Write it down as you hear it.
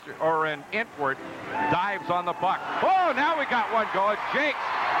or an Intward dives on the puck. Oh, now we got one going. Jakes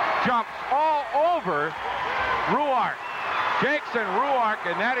jumps all over Ruark. Jakes and Ruark,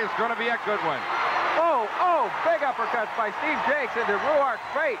 and that is going to be a good one. Oh, big uppercuts by Steve Jakes into Ruark's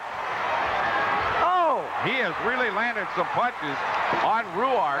face. Oh! He has really landed some punches on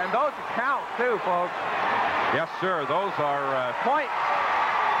Ruark. And those count, too, folks. Yes, sir. Those are points.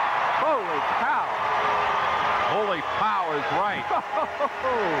 Holy cow. Holy cow is right.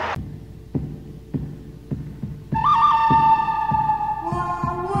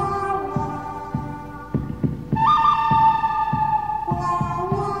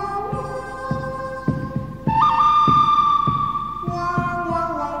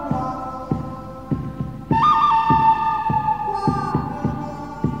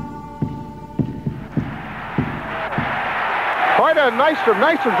 Quite a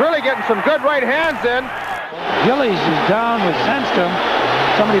Nystrom's really getting some good right hands in. Gillies is down with Sandstrom.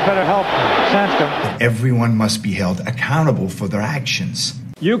 Somebody better help Sandstrom. Everyone must be held accountable for their actions.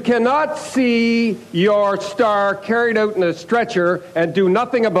 You cannot see your star carried out in a stretcher and do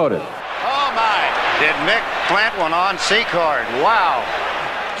nothing about it. Oh, my. Did Mick plant one on C-card? Wow.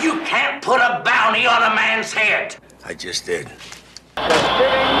 You can't put a bounty on a man's head. I just did.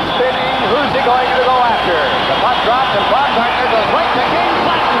 Spinning. Who's he going to go after? The puck drops and Baumgartner goes right to King,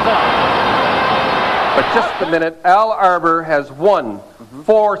 flashes up. But just a minute, Al Arbour has won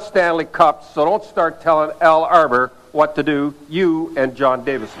 4 Stanley Cups, so don't start telling Al Arbour what to do, you and John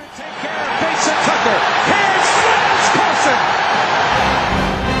Davison. Take care of Mason Tucker. Here's Franz Carlson.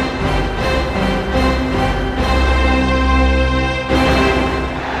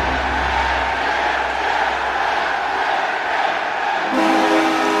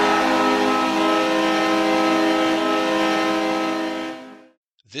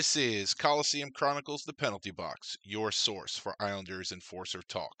 This is Coliseum Chronicles, The Penalty Box, your source for Islanders Enforcer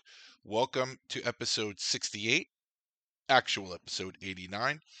talk. Welcome to episode 68, actual episode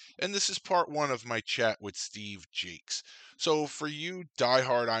 89, and this is part 1 of my chat with Steve Jakes. So for you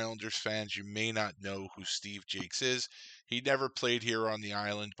diehard Islanders fans, you may not know who Steve Jakes is. He never played here on the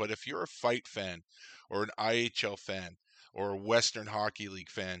island, but if you're a fight fan or an IHL fan or a Western Hockey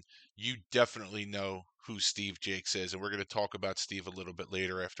League fan, you definitely know who Steve Jakes is, and we're going to talk about Steve a little bit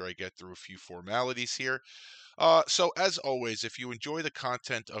later after I get through a few formalities here. So as always, if you enjoy the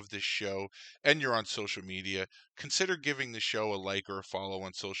content of this show and you're on social media, consider giving the show a like or a follow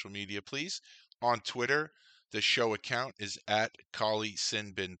on social media, please. On Twitter, the show account is at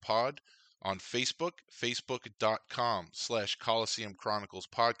CollySinBinPod. On Facebook, facebook.com/Coliseum Chronicles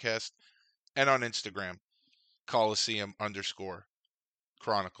Podcast. And on Instagram,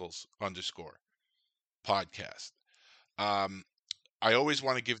 Coliseum_Chronicles_podcast. I always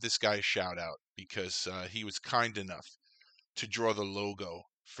want to give this guy a shout out because he was kind enough to draw the logo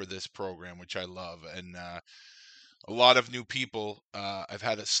for this program, which I love. And a lot of new people, I've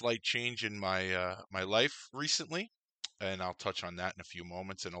had a slight change in my my life recently, and I'll touch on that in a few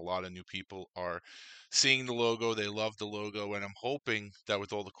moments. And a lot of new people are seeing the logo. They love the logo. And I'm hoping that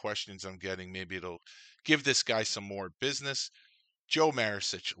with all the questions I'm getting, maybe it'll give this guy some more business. Joe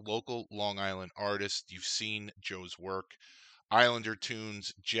Marisich, local Long Island artist. You've seen Joe's work. Islander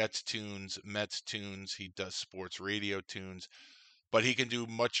tunes, Jets tunes, Mets tunes. He does sports radio tunes. But he can do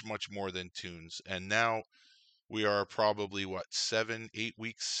much, much more than tunes. And now we are probably, 7, 8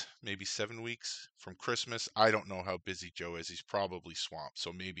 weeks, maybe 7 weeks from Christmas. I don't know how busy Joe is. He's probably swamped.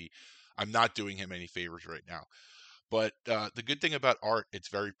 So maybe I'm not doing him any favors right now. But the good thing about art, it's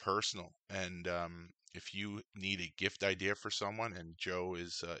very personal. And if you need a gift idea for someone and Joe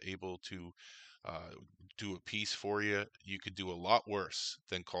is able to do a piece for you, you could do a lot worse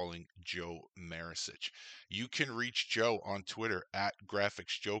than calling Joe Marisich. You can reach Joe on Twitter at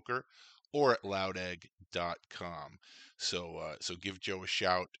GraphicsJoker or at loudegg.com. So give Joe a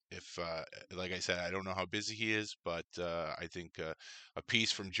shout. If, like I said, I don't know how busy he is, but I think a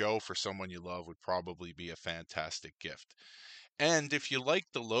piece from Joe for someone you love would probably be a fantastic gift. And if you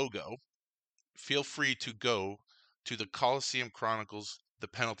like the logo, feel free to go to the Coliseum Chronicles, the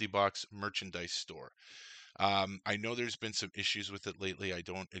Penalty Box merchandise store. I know there's been some issues with it lately. I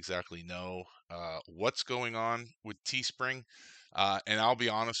don't exactly know what's going on with Teespring. And I'll be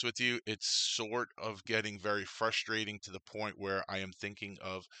honest with you, it's sort of getting very frustrating to the point where I am thinking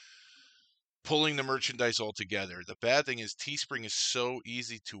of pulling the merchandise all together. The bad thing is Teespring is so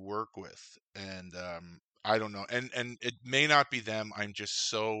easy to work with. And I don't know. And it may not be them. I'm just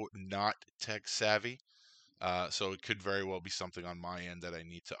so not tech savvy. So it could very well be something on my end that I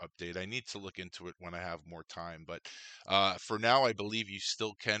need to update. I need to look into it when I have more time. But for now, I believe you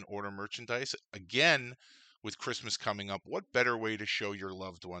still can order merchandise. Again, with Christmas coming up, what better way to show your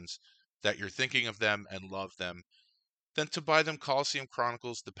loved ones that you're thinking of them and love them than to buy them Coliseum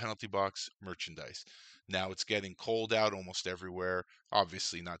Chronicles, the Penalty Box merchandise. Now it's getting cold out almost everywhere.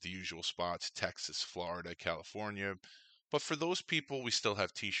 Obviously, not the usual spots, Texas, Florida, California. But for those people, we still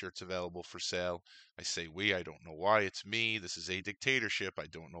have t-shirts available for sale. I say we, I don't know why it's me. This is a dictatorship. I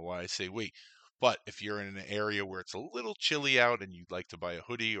don't know why I say we. But if you're in an area where it's a little chilly out and you'd like to buy a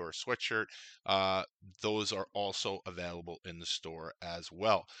hoodie or a sweatshirt, those are also available in the store as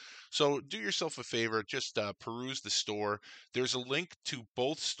well. So do yourself a favor, just peruse the store. There's a link to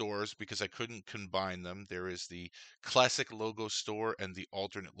both stores because I couldn't combine them. There is the classic logo store and the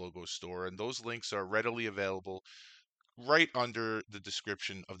alternate logo store, and those links are readily available right under the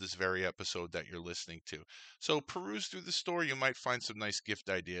description of this very episode that you're listening to. So peruse through the store. You might find some nice gift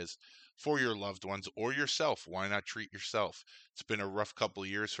ideas for your loved ones or yourself. Why not treat yourself? It's been a rough couple of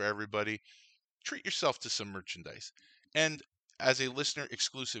years for everybody. Treat yourself to some merchandise. And as a listener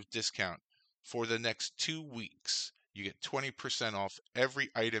exclusive discount for the next 2 weeks, you get 20% off every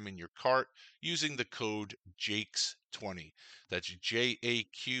item in your cart using the code JAQUES20. That's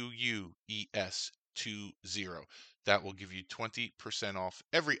JAQUES20. That will give you 20% off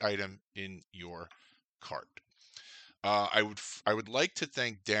every item in your cart. I would like to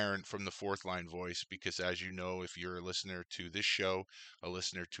thank Darren from the Fourth Line Voice because, as you know, if you're a listener to this show, a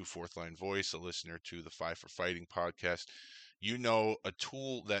listener to Fourth Line Voice, a listener to the Five for Fighting podcast, you know a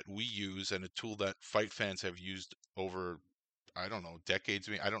tool that we use and a tool that fight fans have used over, I don't know, decades.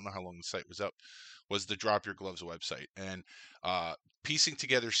 I don't know how long the site was up, was the Drop Your Gloves website. And piecing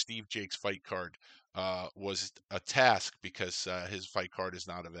together Steve Jake's fight card was a task because his fight card is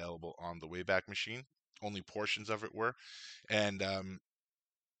not available on the Wayback Machine. Only portions of it were. And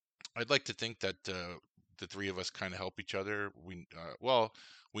I'd like to think that the three of us kind of help each other. We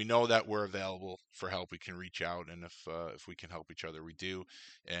know that we're available for help. We can reach out, and if we can help each other, we do.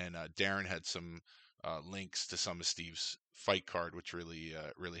 And Darren had some links to some of Steve's fight card, which really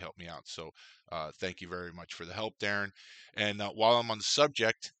helped me out. So thank you very much for the help, Darren. And while I'm on the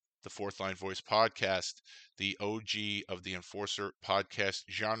subject, the Fourth Line Voice podcast, the OG of the Enforcer podcast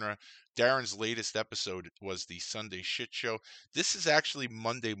genre, Darren's latest episode was the Sunday Shit Show. This is actually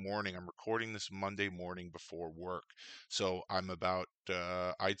Monday morning. I'm recording this Monday morning before work. So I'm about,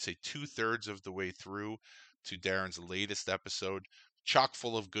 I'd say 2/3 of the way through to Darren's latest episode. Chock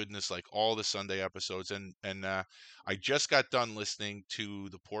full of goodness like all the Sunday episodes. And I just got done listening to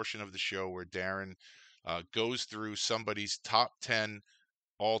the portion of the show where Darren goes through somebody's top 10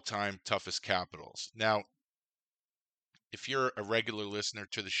 all-time toughest Capitals. Now, if you're a regular listener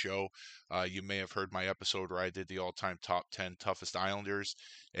to the show, you may have heard my episode where I did the all-time top 10 toughest Islanders.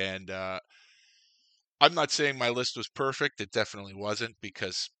 And I'm not saying my list was perfect. It definitely wasn't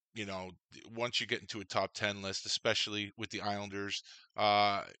because, you know, once you get into a top 10 list, especially with the Islanders,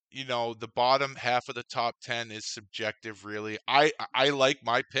 you know, the bottom half of the top 10 is subjective, really. I like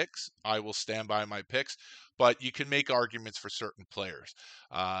my picks. I will stand by my picks, but you can make arguments for certain players.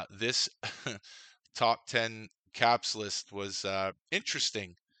 This top 10 Caps list was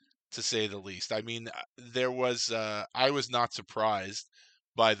interesting, to say the least. I mean, there was I was not surprised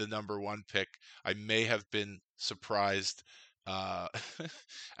by the number one pick. I may have been surprised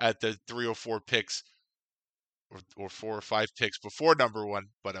at the 3 or 4 picks or 4 or 5 picks before number one,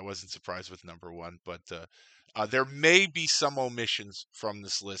 but I wasn't surprised with number one. But there may be some omissions from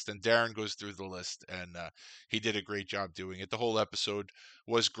this list, and Darren goes through the list, and he did a great job doing it. The whole episode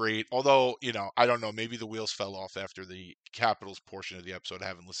was great, although, you know, I don't know, maybe the wheels fell off after the Capitals portion of the episode. I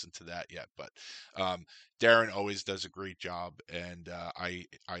haven't listened to that yet, but Darren always does a great job, and I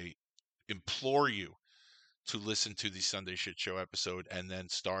implore you to listen to the Sunday Shit Show episode and then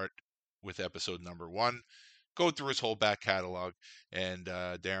start with episode number 1. Go through his whole back catalog. And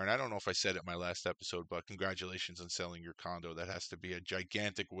Darren, I don't know if I said it in my last episode, but congratulations on selling your condo. That has to be a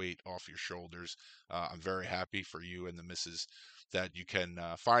gigantic weight off your shoulders. I'm very happy for you and the missus that you can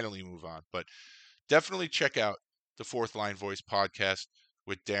finally move on. But definitely check out the Fourth Line Voice podcast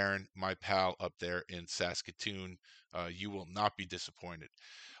with Darren, my pal up there in Saskatoon. You will not be disappointed.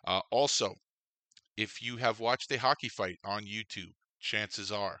 Also, if you have watched a hockey fight on YouTube,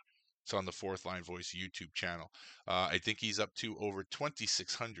 chances are it's on the Fourth Line Voice YouTube channel. I think he's up to over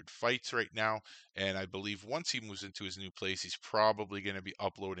 2,600 fights right now, and I believe once he moves into his new place, he's probably going to be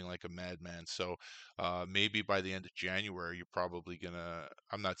uploading like a madman. So maybe by the end of January, you're probably going to,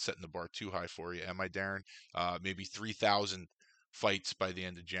 I'm not setting the bar too high for you, am I, Darren? Maybe 3,000 fights by the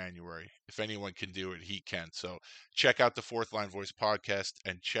end of January. If anyone can do it, he can. So check out the Fourth Line Voice podcast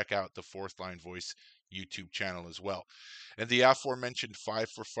and check out the Fourth Line Voice YouTube channel as well. And the aforementioned Five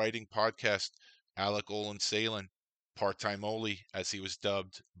for Fighting podcast Alec Olin Salin, part-time Oli, as he was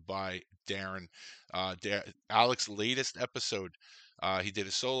dubbed by Darren. Alec's latest episode, he did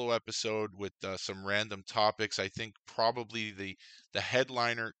a solo episode with some random topics. I think probably the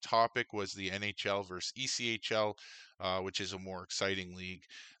headliner topic was the NHL versus ECHL, which is a more exciting league.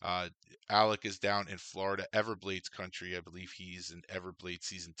 Alec is down in Florida, Everblades country. I believe he's an Everblades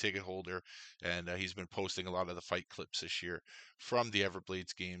season ticket holder, and he's been posting a lot of the fight clips this year from the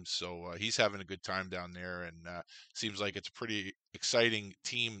Everblades games. So he's having a good time down there, and seems like it's a pretty exciting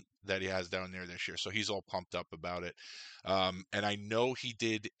team that he has down there this year. So he's all pumped up about it. And I know he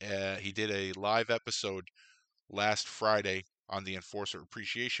did a live episode last Friday on the Enforcer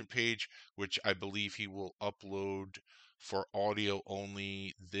Appreciation page, which I believe he will upload for audio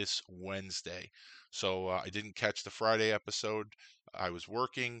only this Wednesday. So I didn't catch the Friday episode. I was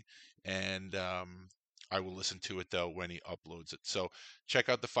working, and I will listen to it though when he uploads it. So check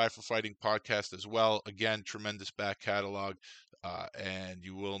out the Five for Fighting podcast as well. Again, tremendous back catalog, and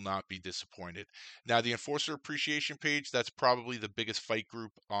you will not be disappointed. Now, the Enforcer Appreciation page, that's probably the biggest fight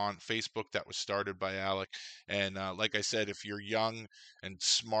group on Facebook that was started by Alec. And like I said, if you're young and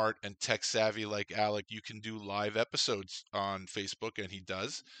smart and tech savvy like Alec, you can do live episodes on Facebook, and he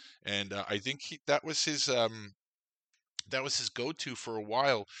does. And I think that was his go-to for a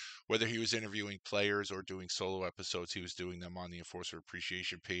while, whether he was interviewing players or doing solo episodes. He was doing them on the Enforcer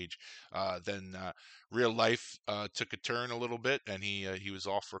Appreciation page. Then real life took a turn a little bit, and he was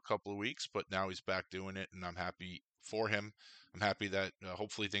off for a couple of weeks, but now he's back doing it, and I'm happy for him. I'm happy that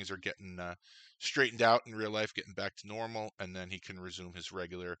hopefully things are getting straightened out in real life, getting back to normal, and then he can resume his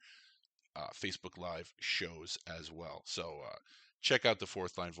regular Facebook Live shows as well. So check out the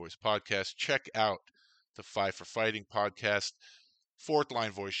Fourth Line Voice podcast. Check out the Five for Fighting podcast, Fourth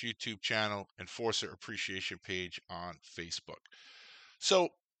Line Voice YouTube channel, Enforcer Appreciation page on Facebook. So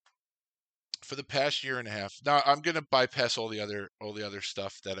for the past year and a half, now I'm going to bypass all the other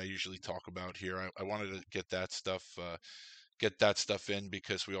stuff that I usually talk about here. I wanted to get that stuff in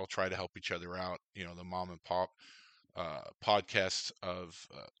because we all try to help each other out. You know, the mom and pop podcasts of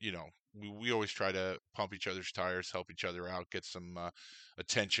we always try to pump each other's tires, help each other out, get some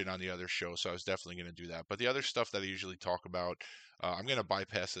attention on the other show. So I was definitely going to do that. But the other stuff that I usually talk about, I'm going to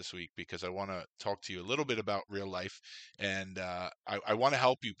bypass this week because I want to talk to you a little bit about real life, and I want to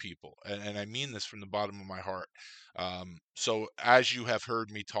help you people, and I mean this from the bottom of my heart. So as you have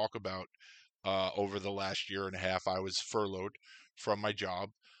heard me talk about over the last year and a half, I was furloughed from my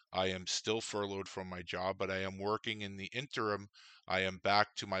job. I am still furloughed from my job, but I am working in the interim. I am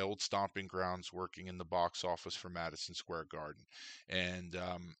back to my old stomping grounds, working in the box office for Madison Square Garden. And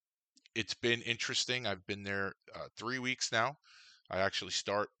it's been interesting. I've been there 3 weeks now. I actually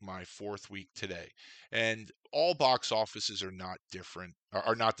start my 4th week today. And all box offices are not different,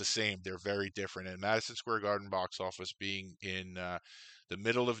 are not the same. They're very different. And Madison Square Garden box office, being in the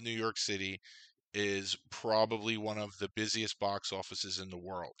middle of New York City, is probably one of the busiest box offices in the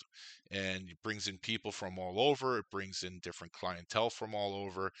world, and it brings in people from all over. It brings in different clientele from all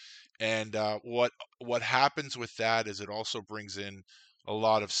over, and what happens with that is it also brings in a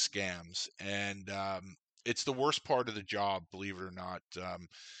lot of scams, and it's the worst part of the job, believe it or not.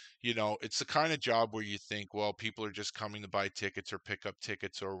 It's the kind of job where you think, well, people are just coming to buy tickets or pick up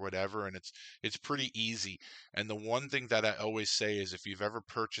tickets or whatever, and it's pretty easy. And the one thing that I always say is, if you've ever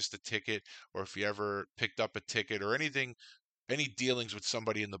purchased a ticket, or if you ever picked up a ticket, or anything, any dealings with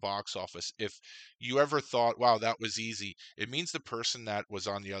somebody in the box office, if you ever thought, wow, that was easy, it means the person that was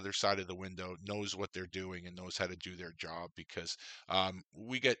on the other side of the window knows what they're doing and knows how to do their job, because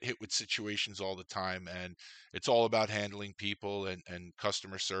we get hit with situations all the time, and it's all about handling people and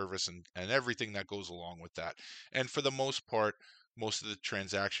customer service and everything that goes along with that. And for the most part, most of the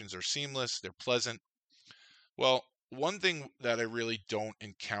transactions are seamless, they're pleasant. Well, one thing that I really don't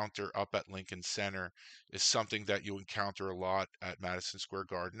encounter up at Lincoln Center is something that you encounter a lot at Madison Square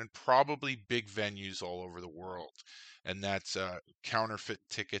Garden and probably big venues all over the world. And that's counterfeit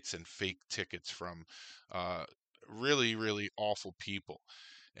tickets and fake tickets from really, really awful people.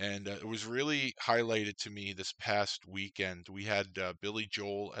 And it was really highlighted to me this past weekend. We had Billy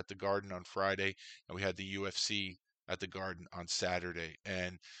Joel at the Garden on Friday, and we had the UFC at the Garden on Saturday.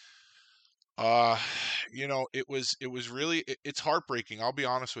 And uh, it was really, it's heartbreaking. I'll be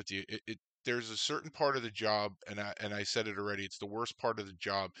honest with you. There's a certain part of the job, and I said it already. It's the worst part of the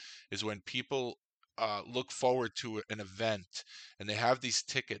job, is when people look forward to an event, and they have these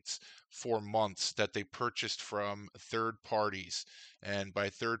tickets for months that they purchased from third parties. And by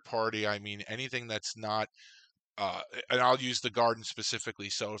third party, I mean anything that's not and I'll use the Garden specifically.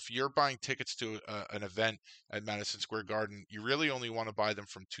 So if you're buying tickets to an event at Madison Square Garden, you really only want to buy them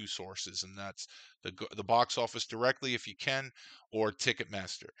from two sources, and that's the box office directly if you can, or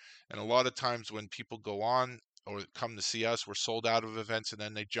Ticketmaster. And a lot of times when people go on or come to see us, we're sold out of events, and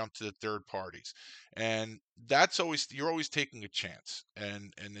then they jump to the third parties, and you're always taking a chance,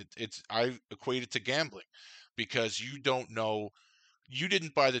 and it's I equate it to gambling, because you don't know. You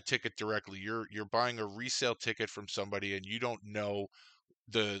didn't buy the ticket directly. You're buying a resale ticket from somebody, and you don't know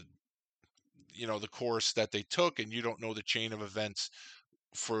the the course that they took, and you don't know the chain of events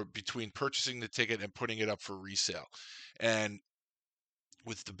for between purchasing the ticket and putting it up for resale. And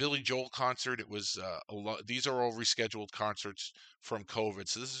with the Billy Joel concert, it was a lot. These are all rescheduled concerts from COVID,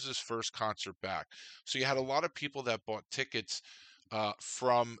 so this is his first concert back. So you had a lot of people that bought tickets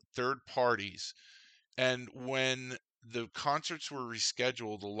from third parties, and when the concerts were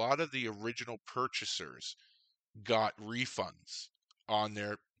rescheduled, a lot of the original purchasers got refunds on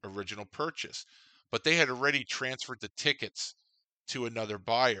their original purchase, but they had already transferred the tickets to another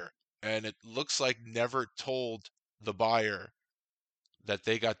buyer, and it looks like never told the buyer that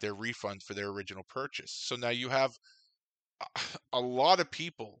they got their refund for their original purchase. So now you have a lot of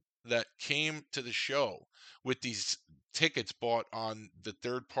people that came to the show with these tickets bought on the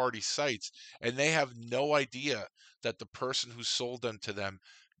third party sites, and they have no idea that the person who sold them to them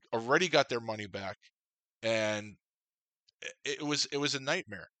already got their money back. And it was a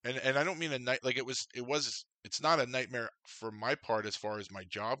nightmare. And I don't mean a night like it's not a nightmare for my part as far as my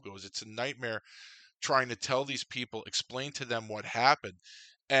job goes. It's a nightmare trying to tell these people, explain to them what happened.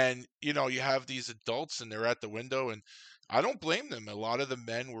 And you have these adults and they're at the window, and I don't blame them. A lot of the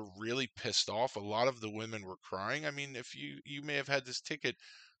men were really pissed off. A lot of the women were crying. I mean, if you may have had this ticket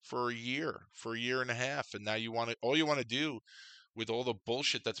for a year and a half, and now all you want to do with all the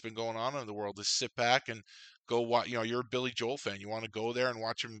bullshit that's been going on in the world is sit back and go watch. You're a Billy Joel fan. You want to go there and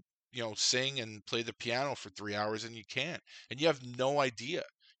watch him, sing and play the piano for 3 hours, and you can't. And you have no idea.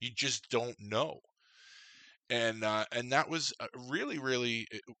 You just don't know. And that was really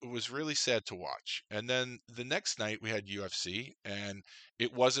it was really sad to watch. And then the next night we had UFC, and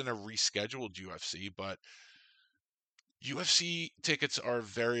it wasn't a rescheduled UFC, but UFC tickets are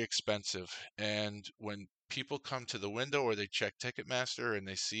very expensive. And when people come to the window or they check Ticketmaster and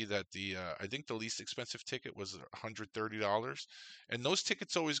they see that I think the least expensive ticket was $130, and those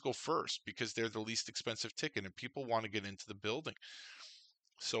tickets always go first because they're the least expensive ticket, and people want to get into the building.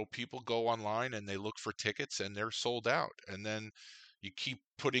 So people go online and they look for tickets, and they're sold out. And then you keep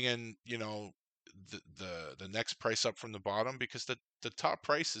putting in, the next price up from the bottom, because the top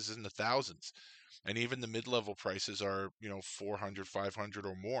price is in the thousands, and even the mid-level prices are 400, 500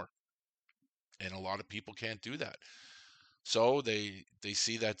 or more. And a lot of people can't do that. So they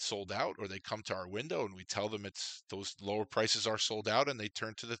see that sold out, or they come to our window and we tell them those lower prices are sold out, and they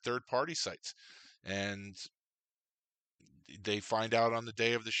turn to the third party sites. And they find out on the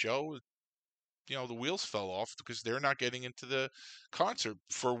day of the show, the wheels fell off because they're not getting into the concert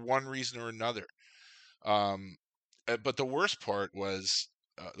for one reason or another. But the worst part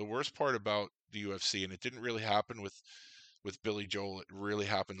about the UFC, and it didn't really happen with Billy Joel, it really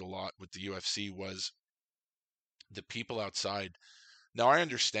happened a lot with the UFC, was the people outside. Now I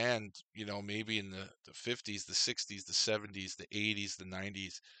understand, maybe in the 50s, the 60s, the 70s, the 80s, the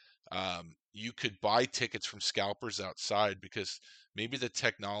 90s, you could buy tickets from scalpers outside because maybe the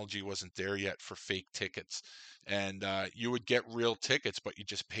technology wasn't there yet for fake tickets, and you would get real tickets, but you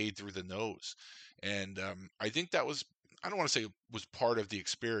just paid through the nose. And I think that was, I don't want to say it was part of the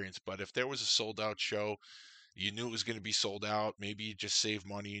experience, but if there was a sold out show, you knew it was going to be sold out. Maybe you just save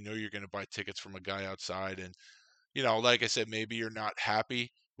money. You know you're going to buy tickets from a guy outside, and like I said, maybe you're not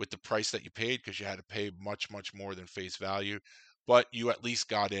happy with the price that you paid because you had to pay much, much more than face value, but you at least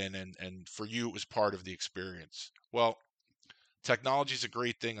got in, and for you, it was part of the experience. Well, technology is a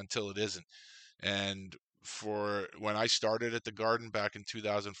great thing until it isn't. And for when I started at the Garden back in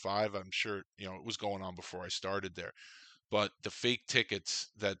 2005, I'm sure, it was going on before I started there, but the fake tickets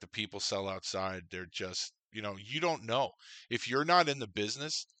that the people sell outside, they're just, you don't know. If you're not in the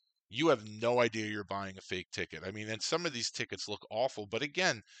business, you have no idea you're buying a fake ticket. I mean, and some of these tickets look awful, but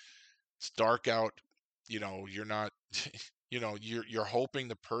again, it's dark out. You're not, you're hoping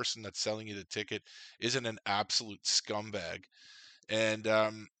the person that's selling you the ticket isn't an absolute scumbag. And,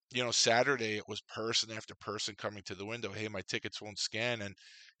 Saturday it was person after person coming to the window. Hey, my tickets won't scan. And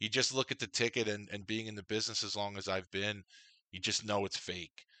you just look at the ticket, and being in the business as long as I've been, you just know it's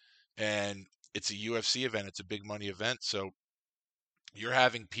fake. And it's a UFC event. It's a big money event. So you're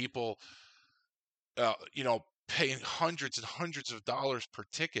having people, paying hundreds and hundreds of dollars per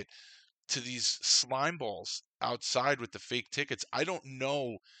ticket to these slime balls outside with the fake tickets. I don't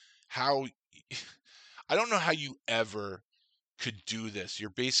know how you ever could do this. You're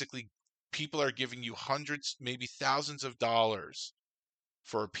basically, people are giving you hundreds, maybe thousands of dollars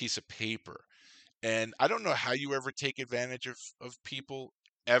for a piece of paper. And I don't know how you ever take advantage of people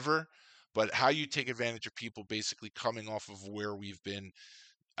ever, but how you take advantage of people basically coming off of where we've been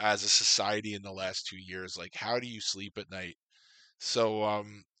as a society in the last 2 years. Like, how do you sleep at night? So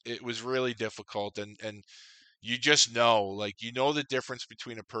it was really difficult, and you just know, like, you know the difference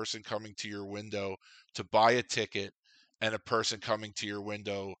between a person coming to your window to buy a ticket and a person coming to your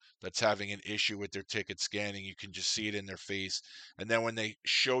window that's having an issue with their ticket scanning. You can just see it in their face. And then when they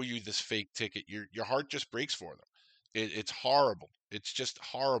show you this fake ticket, your heart just breaks for them. It's horrible. It's just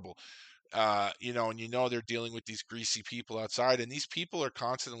horrible. You know, and you know they're dealing with these greasy people outside, and these people are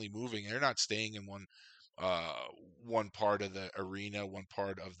constantly moving. They're not staying in one part of the arena, one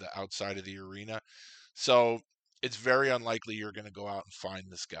part of the outside of the arena. So it's very unlikely you're going to go out and find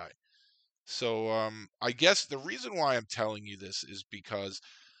this guy. So I guess the reason why I'm telling you this is because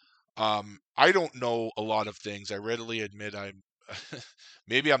I don't know a lot of things. I readily admit I'm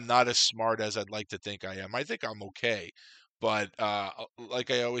maybe I'm not as smart as I'd like to think I am. I think I'm okay. But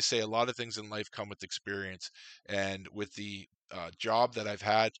like I always say, a lot of things in life come with experience. And with the job that I've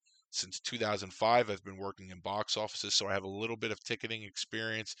had since 2005, I've been working in box offices, so I have a little bit of ticketing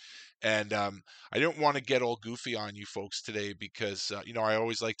experience. And I don't want to get all goofy on you folks today because, you know, I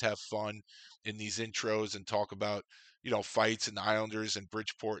always like to have fun in these intros and talk about, you know, fights and Islanders and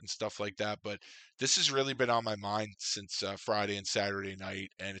Bridgeport and stuff like that. But this has really been on my mind since Friday and Saturday night,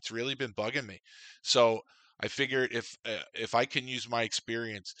 and it's really been bugging me. So I figured if I can use my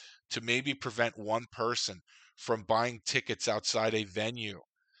experience to maybe prevent one person from buying tickets outside a venue,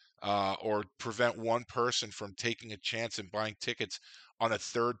 or prevent one person from taking a chance and buying tickets on a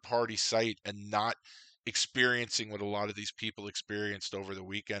third-party site and not experiencing what a lot of these people experienced over the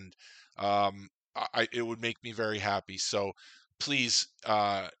weekend, it would make me very happy. So please,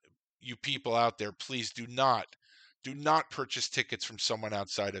 you people out there, please do not purchase tickets from someone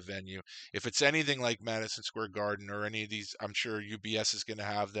outside a venue. If it's anything like Madison Square Garden or any of these, I'm sure UBS is going to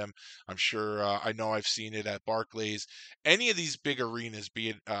have them. I'm sure, I know I've seen it at Barclays. Any of these big arenas, be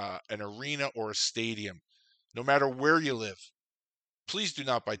it an arena or a stadium, no matter where you live, please do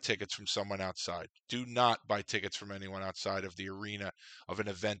not buy tickets from someone outside. Do not buy tickets from anyone outside of the arena of an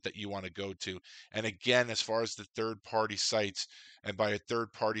event that you want to go to. And again, as far as the third-party sites, and by a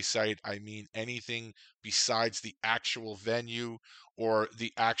third-party site, I mean anything besides the actual venue or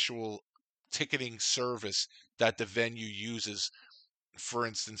the actual ticketing service that the venue uses. For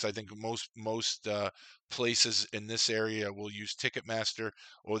instance, I think most places in this area will use Ticketmaster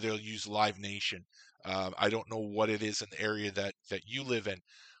or they'll use Live Nation. I don't know what it is in the area that you live in,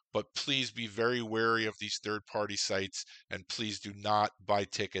 but please be very wary of these third-party sites, and please do not buy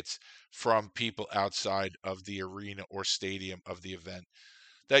tickets from people outside of the arena or stadium of the event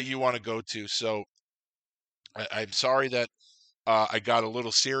that you want to go to. So I'm sorry that I got a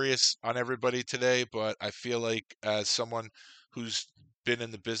little serious on everybody today, but I feel like as someone who's been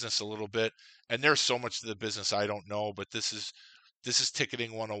in the business a little bit, and there's so much to the business I don't know, but this is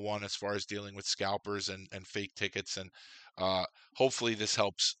ticketing 101 as far as dealing with scalpers and fake tickets. And hopefully this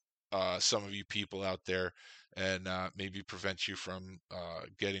helps some of you people out there, and maybe prevent you from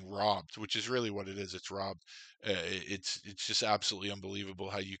getting robbed, which is really what it is. It's robbed. It's just absolutely unbelievable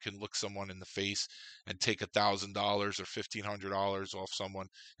how you can look someone in the face and take $1,000 or $1,500 off someone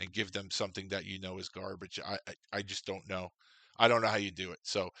and give them something that you know is garbage. I just don't know. I don't know how you do it.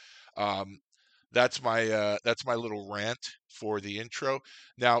 So that's my little rant for the intro.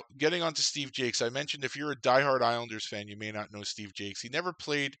 Now, getting on to Steve Jakes, I mentioned if you're a diehard Islanders fan, you may not know Steve Jakes. He never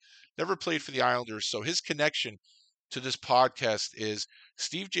played for the Islanders, so his connection to this podcast is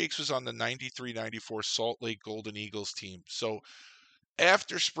Steve Jakes was on the 93-94 Salt Lake Golden Eagles team. So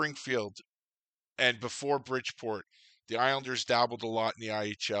after Springfield and before Bridgeport, the Islanders dabbled a lot in the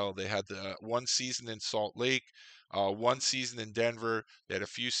IHL. They had the one season in Salt Lake, one season in Denver. They had a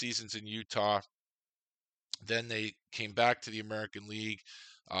few seasons in Utah. Then they came back to the American League,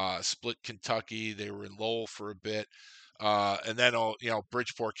 split Kentucky. They were in Lowell for a bit. And then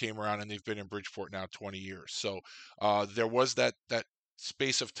Bridgeport came around, and they've been in Bridgeport now 20 years. So there was that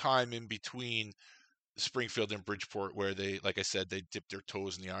space of time in between Springfield and Bridgeport where they, like I said, they dipped their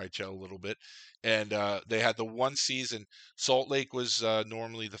toes in the IHL a little bit. And they had the one season. Salt Lake was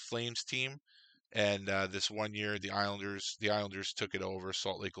normally the Flames team. And this one year, the Islanders took it over,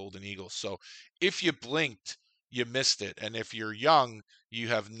 Salt Lake Golden Eagles. So if you blinked, you missed it. And if you're young, you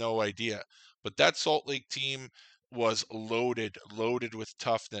have no idea. But that Salt Lake team, was loaded with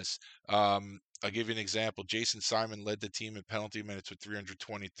toughness. I'll give you an example. Jason Simon led the team in penalty minutes with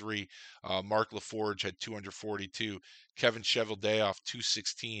 323. Mark LaForge had 242. Kevin Cheveldayoff,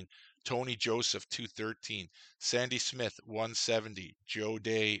 216. Tony Joseph, 213. Sandy Smith, 170. Joe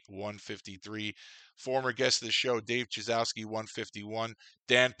Day, 153. Former guest of the show, Dave Chizowski, 151.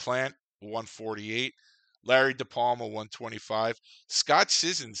 Dan Plant, 148. Larry DePalma, 125. Scott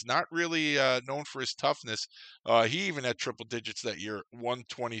Sissons, not really known for his toughness. He even had triple digits that year,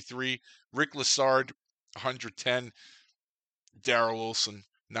 123. Rick Lassard, 110. Daryl Olson,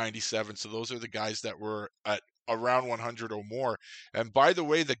 97. So those are the guys that were at around 100 or more. And by the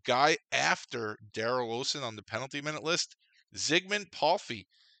way, the guy after Daryl Olson on the penalty minute list, Zygmunt Palffy,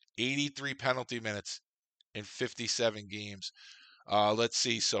 83 penalty minutes in 57 games. Let's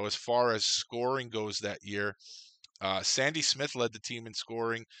see. So as far as scoring goes that year, Sandy Smith led the team in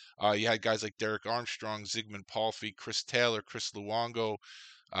scoring. You had guys like Derek Armstrong, Zygmunt Palffy, Chris Taylor, Chris Luongo.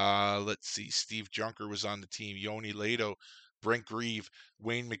 Let's see. Steve Junker was on the team. Yoni Lato, Brent Grieve,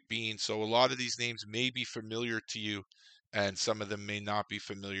 Wayne McBean. So a lot of these names may be familiar to you, and some of them may not be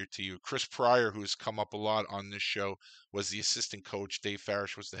familiar to you. Chris Pryor, who's come up a lot on this show, was the assistant coach. Dave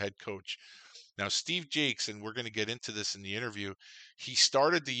Farish was the head coach. Now, Steve Jakes, and we're going to get into this in the interview, he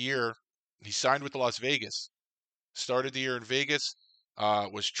started the year, he signed with Las Vegas, started the year in Vegas,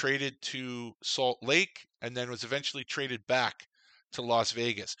 was traded to Salt Lake, and then was eventually traded back to Las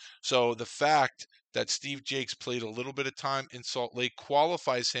Vegas. So the fact that Steve Jakes played a little bit of time in Salt Lake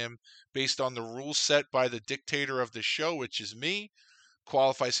qualifies him based on the rules set by the dictator of the show, which is me,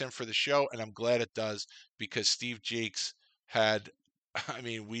 qualifies him for the show, and I'm glad it does, because Steve Jakes had,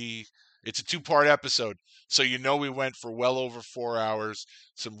 it's a two-part episode, so we went for well over 4 hours.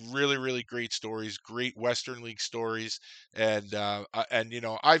 Some really, really great stories, great Western League stories, and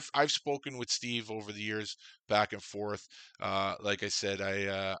I've spoken with Steve over the years, back and forth. Like I said,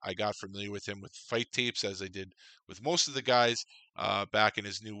 I got familiar with him with fight tapes, as I did with most of the guys back in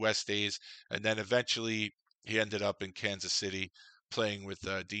his New West days, and then eventually he ended up in Kansas City playing with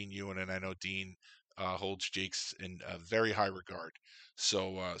Dean Ewan, and I know Dean holds Jakes in very high regard.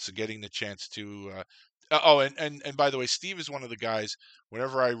 So getting the chance to and by the way, Steve is one of the guys,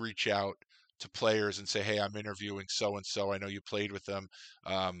 whenever I reach out to players and say, hey, I'm interviewing so and so, I know you played with them,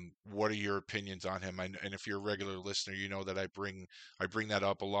 what are your opinions on him? And if you're a regular listener, you know that I bring that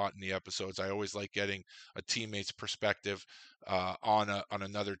up a lot in the episodes. I always like getting a teammate's perspective on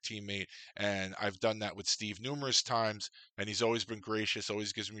another teammate, and I've done that with Steve numerous times, and he's always been gracious,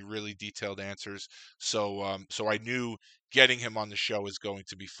 always gives me really detailed answers. So I knew getting him on the show is going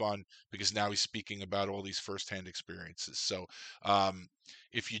to be fun, because now he's speaking about all these firsthand experiences. So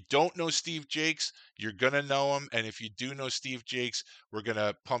if you don't know Steve Jakes, you're going to know him. And if you do know Steve Jakes, we're going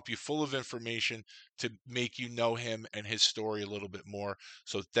to pump you full of information to make you know him and his story a little bit more.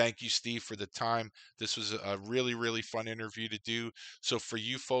 So thank you, Steve, for the time. This was a really, really fun interview to do. So for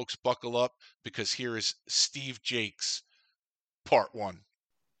you folks, buckle up, because here is Steve Jakes, part 1.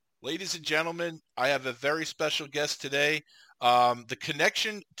 Ladies and gentlemen, I have a very special guest today. The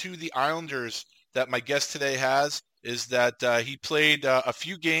connection to the Islanders that my guest today has is that he played a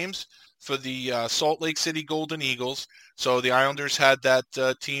few games for the Salt Lake City Golden Eagles. So the Islanders had that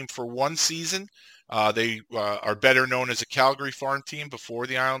team for one season. They are better known as a Calgary farm team before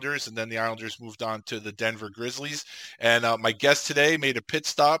the Islanders, and then the Islanders moved on to the Denver Grizzlies. And my guest today made a pit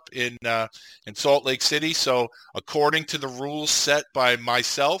stop in Salt Lake City. So according to the rules set by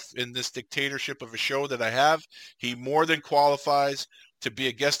myself in this dictatorship of a show that I have, he more than qualifies to be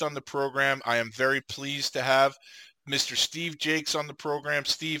a guest on the program. I am very pleased to have Mr. Steve Jakes on the program.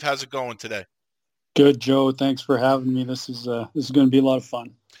 Steve, how's it going today? Good, Joe. Thanks for having me. This is going to be a lot of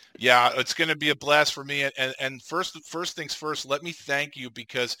fun. Yeah, it's going to be a blast for me. And first things first, let me thank you,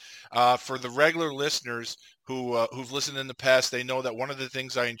 because for the regular listeners who've listened in the past, they know that one of the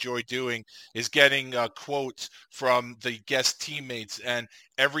things I enjoy doing is getting quotes from the guest teammates. And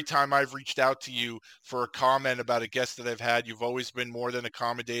every time I've reached out to you for a comment about a guest that I've had, you've always been more than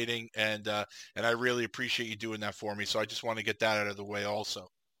accommodating, and I really appreciate you doing that for me. So I just want to get that out of the way also.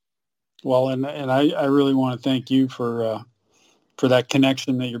 Well, and I really want to thank you for that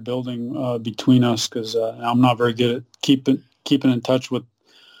connection that you're building between us, because I'm not very good at keeping in touch with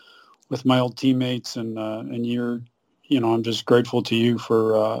my old teammates, and you're, I'm just grateful to you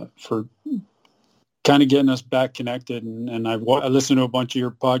for kind of getting us back connected. And I listened to a bunch of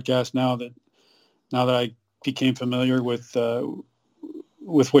your podcasts now that I became familiar with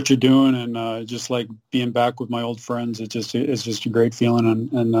what you're doing, and just like being back with my old friends. It's just a great feeling,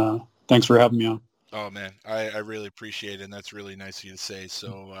 and thanks for having me on. Oh man, I really appreciate it, and that's really nice of you to say.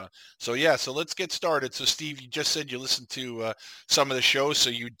 So so let's get started. So Steve, you just said you listened to some of the shows, so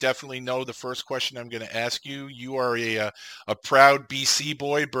you definitely know the first question I'm going to ask you. You are a proud BC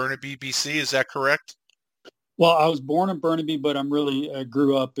boy, Burnaby, BC. Is that correct? Well, I was born in Burnaby, but I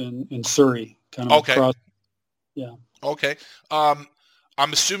grew up in Surrey, kind of across. Yeah. Okay. I'm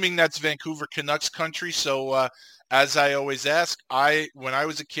assuming that's Vancouver Canucks country. So as I always ask, when I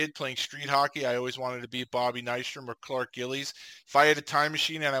was a kid playing street hockey, I always wanted to be Bobby Nystrom or Clark Gillies. If I had a time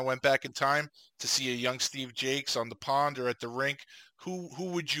machine and I went back in time to see a young Steve Jakes on the pond or at the rink, who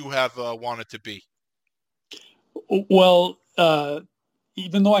would you have wanted to be? Well,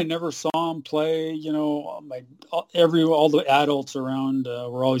 even though I never saw him play, all the adults around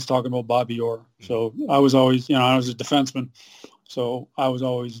were always talking about Bobby Orr. So I was always, I was a defenseman, so I was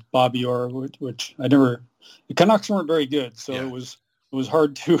always Bobby Orr, which the Canucks weren't very good, so it was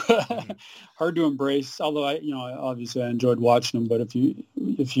hard to hard to embrace. Although obviously I enjoyed watching them, but if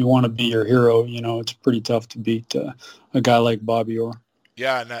you want to be your hero, it's pretty tough to beat a guy like Bobby Orr.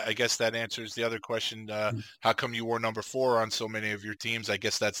 Yeah, and I guess that answers the other question. How come you wore number 4 on so many of your teams? I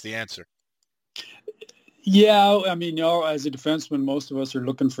guess that's the answer. Yeah, I mean, as a defenseman, most of us are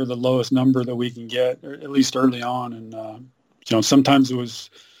looking for the lowest number that we can get, or at least early on. And sometimes it was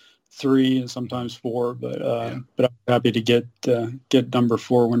 3 and sometimes 4, but I'm happy to get number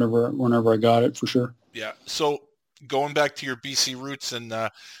 4 whenever I got it, for sure. Yeah. So going back to your BC roots, and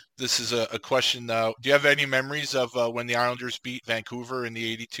this is a question. Do you have any memories of when the Islanders beat Vancouver in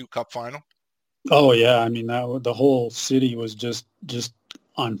the '82 Cup final? Oh yeah, I mean the whole city was just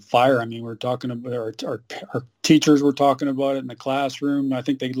on fire. I mean, we're talking about our teachers were talking about it in the classroom. I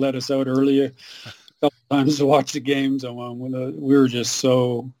think they let us out early a couple times to watch the games, and we were just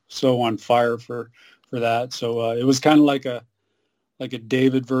so on fire for that. So it was kind of like a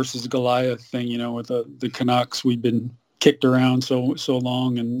David versus Goliath thing, with the Canucks. We've been kicked around so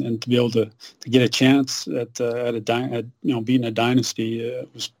long, and to be able to get a chance at beating a dynasty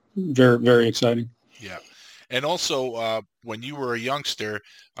was very, very exciting. Yeah. And also, when you were a youngster,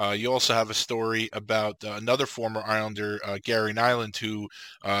 you also have a story about another former Islander, Gary Nyland, who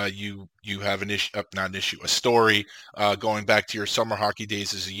you have a story going back to your summer hockey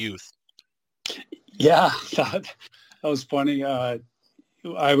days as a youth. Yeah, that was funny.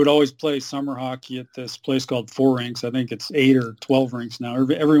 I would always play summer hockey at this place called Four Rinks. I think it's 8 or 12 rinks now.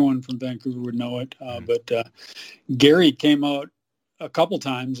 Everyone from Vancouver would know it. But Gary came out a couple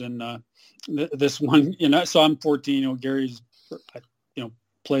times, and this one, so I'm 14. Gary's,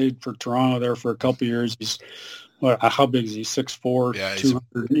 played for Toronto there for a couple of years. He's, how big is he? 6'4", yeah,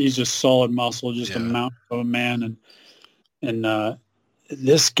 200. He's just solid muscle, just a mountain of a man. And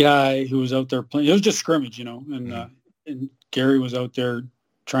this guy who was out there playing, it was just scrimmage, and Gary was out there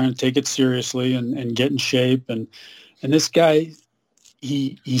trying to take it seriously and get in shape. And this guy,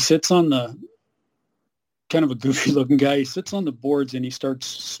 he sits on the, kind of a goofy looking guy. He sits on the boards and he starts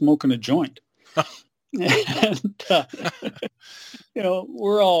smoking a joint. And,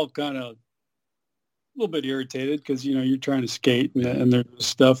 we're all kind of a little bit irritated because, you're trying to skate and there's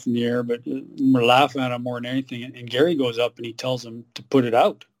stuff in the air, but we're laughing at him more than anything. And Gary goes up and he tells him to put it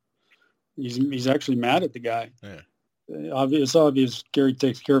out. He's actually mad at the guy. Yeah. It's obvious Gary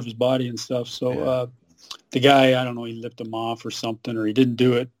takes care of his body and stuff. So the guy, I don't know, he lipped him off or something, or he didn't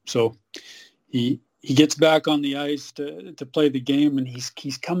do it. So he gets back on the ice to play the game, and he's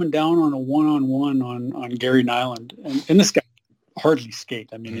coming down on a one-on-one on Gary Nyland. And this guy hardly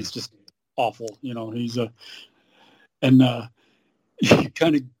skate. I mean, it's just awful. He's he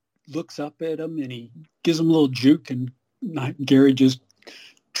kind of looks up at him and he gives him a little juke, and Gary just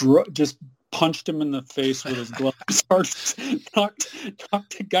punched him in the face with his glove. knocked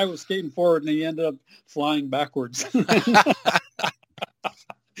the guy was skating forward, and he ended up flying backwards.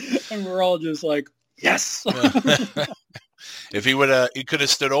 And we're all just like, yes. If he could have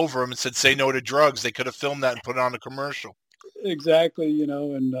stood over him and said, "Say no to drugs," they could have filmed that and put it on a commercial. Exactly,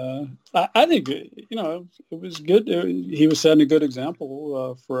 and I think, it was good. He was setting a good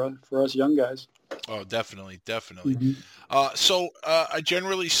example for us young guys. Oh, definitely. Mm-hmm. So I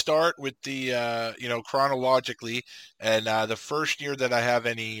generally start with the, chronologically, and the first year that I have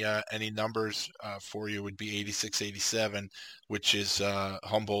any numbers for you would be 86-87, which is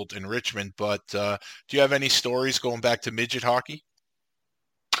Humboldt and Richmond. But do you have any stories going back to midget hockey?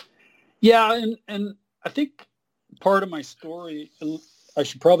 Yeah, and I think part of my story, I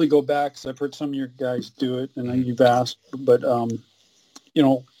should probably go back because I've heard some of your guys do it, and you've asked, but I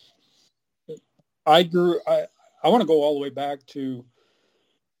want to go all the way back to,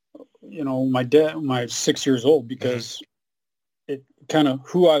 my dad, when I was 6 years old, because it kind of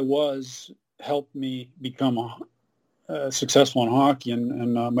who I was helped me become successful in hockey.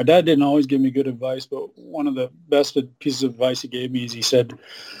 And my dad didn't always give me good advice, but one of the best pieces of advice he gave me is he said,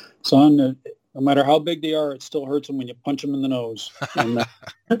 "Son, no matter how big they are, it still hurts them when you punch them in the nose." And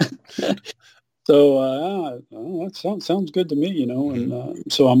so that sounds good to me, you know. And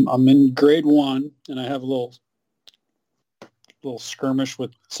so I'm in grade 1, and I have a little skirmish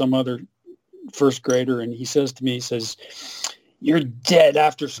with some other first grader, and he says to me, "You're dead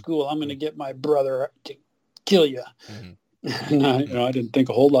after school. I'm going to get my brother to kill you." And I didn't think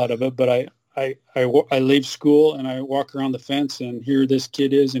a whole lot of it, but I leave school and I walk around the fence, and here this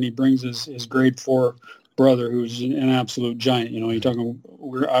kid is, and he brings his grade 4 brother, who's an absolute giant. You know, you're talking.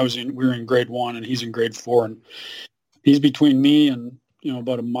 We're in grade 1, and he's in grade 4, and he's between me and, you know,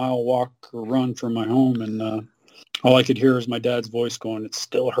 about a mile walk or run from my home, and all I could hear is my dad's voice going, "It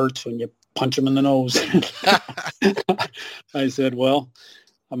still hurts when you punch him in the nose." I said, "Well,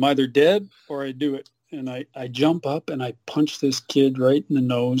 I'm either dead or I do it." And I jump up and I punch this kid right in the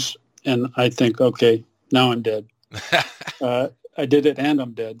nose, and I think, okay, now I'm dead. I did it, and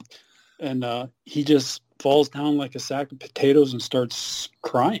I'm dead. And he just falls down like a sack of potatoes and starts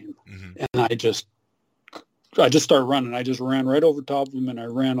crying. And I just started running. I just ran right over top of him, and I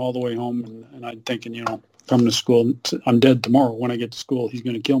ran all the way home. And I'm thinking, you know, coming to school, I'm dead tomorrow. When I get to school, he's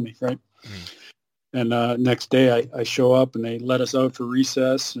going to kill me, right? And next day I show up, and they let us out for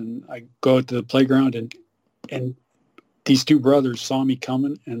recess, and I go out to the playground, and these 2 brothers saw me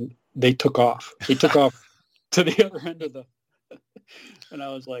coming, and they took off. They took off to the other end of and I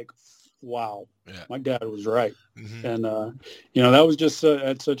was like, wow, my dad was right. And, you know, that was just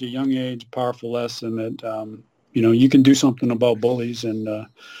at such a young age, powerful lesson that, you know, you can do something about bullies, and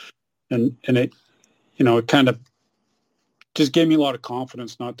it, you know, it kind of just gave me a lot of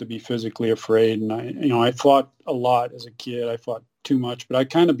confidence not to be physically afraid. And I fought a lot as a kid. I fought too much, but I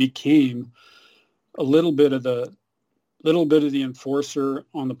kind of became a little bit of the enforcer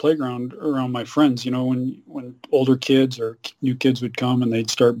on the playground around my friends. You know, when older kids or new kids would come and they'd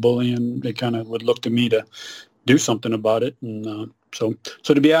start bullying, they kind of would look to me to do something about it. And so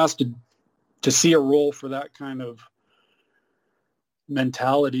to be asked to see a role for that kind of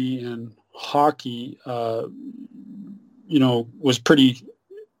mentality in hockey, you know, was pretty,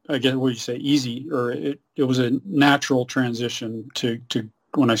 I guess, what do you say, easy, or it was a natural transition to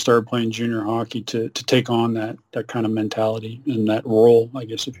when I started playing junior hockey to take on that kind of mentality and that role, I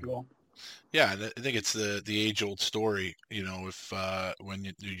guess, if you will. Yeah, and I think it's the age-old story. You know, if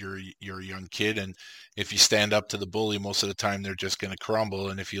when you're a young kid, and if you stand up to the bully, most of the time they're just going to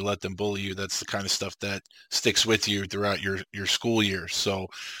crumble. And if you let them bully you, that's the kind of stuff that sticks with you throughout your school years. So,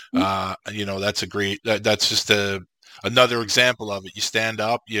 you know, that's that's just another example of it. You stand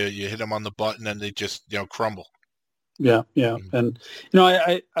up, you hit them on the button, and they just, you know, crumble. Yeah. And, you know,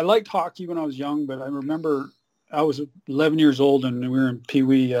 I liked hockey when I was young, but I remember I was 11 years old, and we were in Pee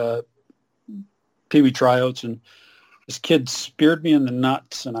Wee tryouts, and this kid speared me in the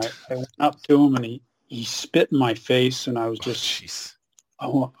nuts, and I went up to him, and he spit in my face, and I was just, I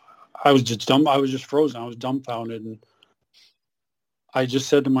was just dumb. I was just frozen. I was dumbfounded, and I just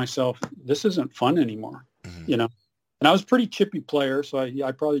said to myself, this isn't fun anymore, you know. And I was a pretty chippy player, so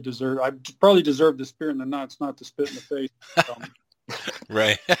I probably deserved the spear in the nuts, not the spit in the face.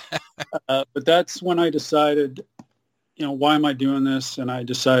 Right. But that's when I decided, you know, why am I doing this? And I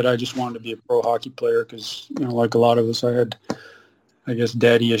decided I just wanted to be a pro hockey player because, you know, like a lot of us, I had, I guess,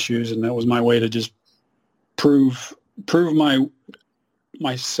 daddy issues, and that was my way to just prove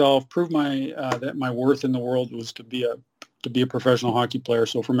myself, that my worth in the world was to be a professional hockey player.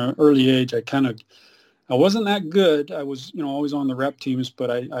 So from an early age, I wasn't that good. I was, you know, always on the rep teams,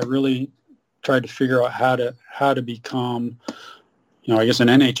 but I really tried to figure out how to become, you know, I guess an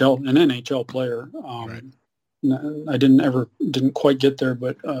NHL player. Right. I didn't quite get there,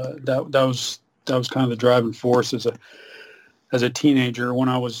 but that was kind of the driving force as a teenager when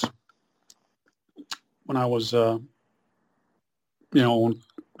I was you know,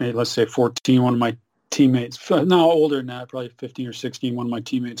 maybe let's say 14. One of my teammates, no, older than that, probably 15 or 16, one of my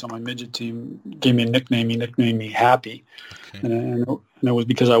teammates on my midget team gave me a nickname. He nicknamed me Happy. Okay. And it was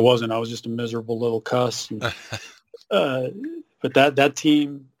because I was just a miserable little cuss. And, but that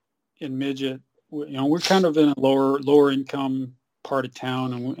team in midget, you know, we're kind of in a lower income part of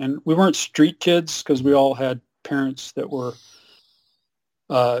town, and we weren't street kids because we all had parents that were,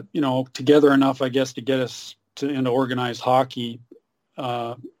 you know, together enough, I guess, to get us into organized hockey,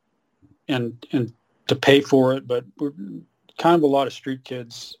 and to pay for it, but we're kind of a lot of street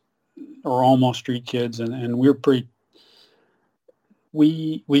kids, or almost street kids, and we're pretty.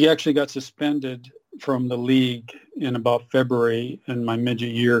 We actually got suspended from the league in about February in my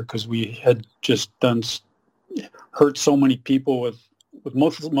midget year because we had just hurt so many people with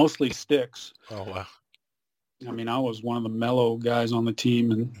mostly sticks. Oh, wow. I mean, I was one of the mellow guys on the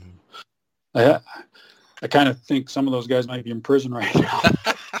team, and I kind of think some of those guys might be in prison right now.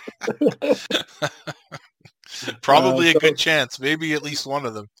 Probably a good chance. Maybe at least one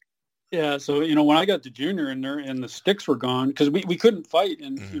of them. Yeah, so when I got to junior and the sticks were gone because we couldn't fight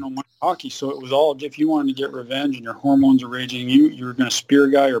in minor hockey, so it was all if you wanted to get revenge and your hormones are raging, you were going to spear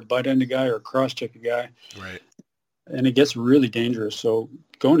a guy or butt end a guy or cross check a guy, right? And it gets really dangerous. So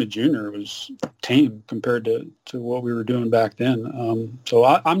going to junior was tame compared to what we were doing back then. So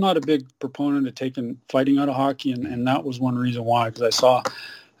I'm not a big proponent of taking fighting out of hockey, and that was one reason why because I saw,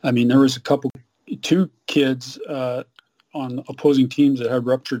 there was two kids. On opposing teams that had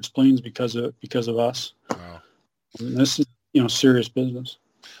ruptured spleens because of us. Wow. And this is serious business.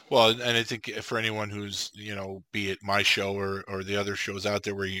 Well, and I think for anyone who's be it my show or the other shows out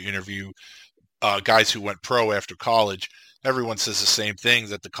there where you interview guys who went pro after college, everyone says the same thing,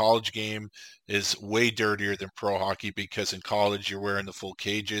 that the college game is way dirtier than pro hockey because in college you're wearing the full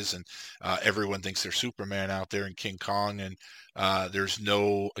cages and everyone thinks they're Superman out there and King Kong, and there's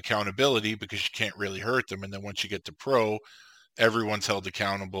no accountability because you can't really hurt them. And then once you get to pro, everyone's held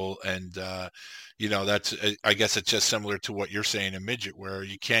accountable. And, that's, I guess it's just similar to what you're saying in midget where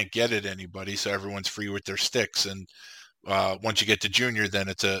you can't get at anybody. So everyone's free with their sticks. And once you get to junior, then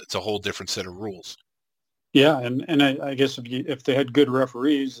it's a whole different set of rules. Yeah, and I guess if they had good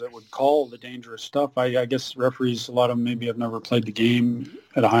referees that would call the dangerous stuff, I guess referees, a lot of them maybe have never played the game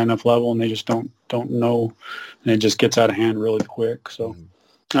at a high enough level, and they just don't know, and it just gets out of hand really quick. So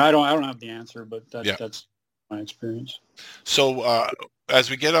I don't have the answer, but that's my experience. So as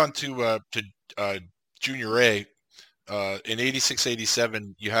we get on to Junior A, in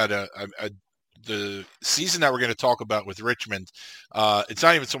 86-87, you had the season that we're going to talk about with Richmond. It's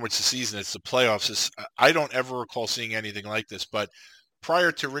not even so much the season, it's the playoffs. I don't ever recall seeing anything like this, but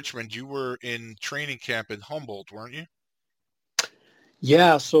prior to Richmond, you were in training camp in Humboldt, weren't you?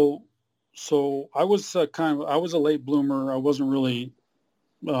 Yeah. So I was I was a late bloomer. I wasn't really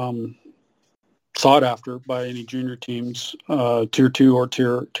sought after by any junior teams, tier 2 or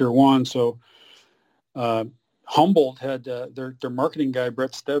tier 1. So, Humboldt had their marketing guy,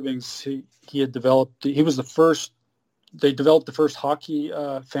 Brett Stebbings. He had developed. He was the first. They developed the first hockey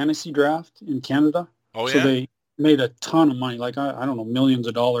fantasy draft in Canada. Oh yeah. So they made a ton of money, like I don't know, millions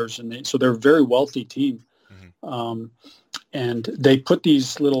of dollars, and so they're a very wealthy team. Mm-hmm. And they put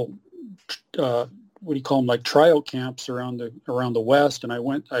these little what do you call them, like tryout camps around the West. And I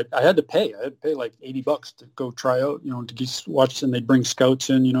went. I had to pay. I had to pay like $80 to go try out. To watch. And they bring scouts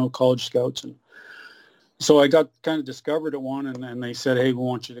in. College scouts and. So I got kind of discovered at one, and they said, "Hey, we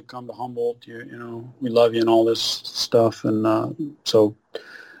want you to come to Humboldt. We love you and all this stuff." And so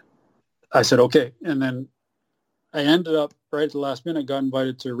I said, "Okay." And then I ended up right at the last minute. Got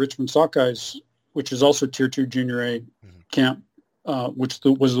invited to Richmond Sockeyes, which is also Tier 2 Junior A camp, which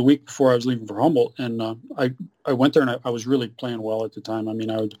was the week before I was leaving for Humboldt. And I went there, and I was really playing well at the time. I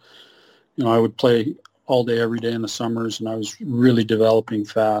mean, I would play all day, every day in the summers, and I was really developing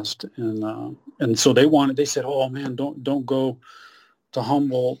fast. And so they said, "Oh man, don't go to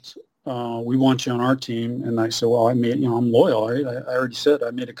Humboldt. We want you on our team." And I said, "Well, I'm loyal. I already said I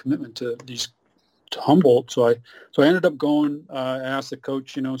made a commitment to Humboldt." So I ended up going. I asked the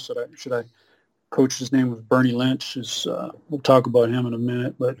coach, should I coach? His name was Bernie Lynch. We'll talk about him in a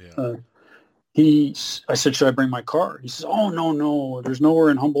minute, but. Yeah. I said, "Should I bring my car?" He says, "Oh, no. There's nowhere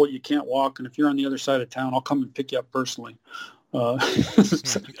in Humboldt you can't walk. And if you're on the other side of town, I'll come and pick you up personally."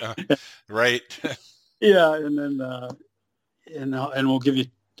 Right. Yeah. And then, and we'll give you,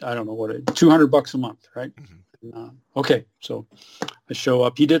 I don't know $200 a month. Right. Mm-hmm. Okay. So I show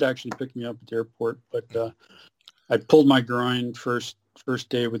up. He did actually pick me up at the airport, but I pulled my groin first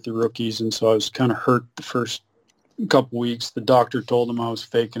day with the rookies. And so I was kind of hurt the first couple weeks. The doctor told him I was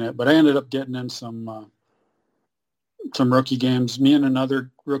faking it, but I ended up getting in some rookie games. Me and another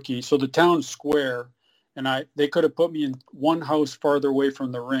rookie. So the town's square, and they could have put me in one house farther away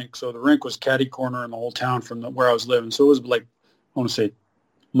from the rink. So the rink was catty corner in the whole town from where I was living. So it was like, I want to say,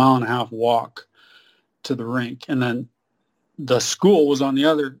 1.5 mile walk to the rink, and then the school was on the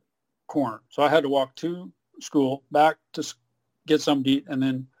other corner. So I had to walk to school, back to get something to eat, and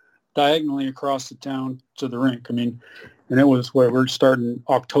then diagonally across the town to the rink. I mean, and it was where we're starting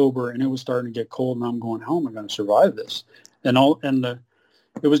October, and it was starting to get cold, and I'm going, how am I going to survive this?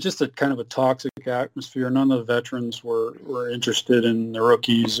 It was just a kind of a toxic atmosphere. None of the veterans were interested in the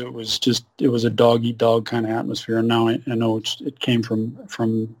rookies. It was a dog-eat-dog kind of atmosphere. And now I know it came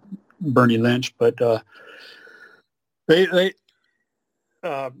from Bernie Lynch, but I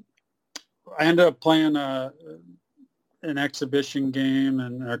ended up playing an exhibition game,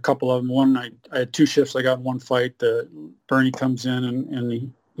 and a couple of them. One, I had 2 shifts. I got in one fight. Bernie comes in and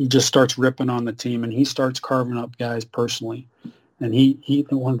he just starts ripping on the team, and he starts carving up guys personally. And he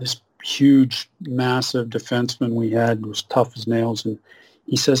one of this huge, massive defenseman we had was tough as nails, and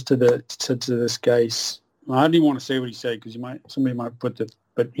he said to this guy, well, I didn't want to say what he said because somebody might put the,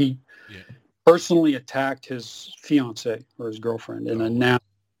 but he personally attacked his fiance or his girlfriend in a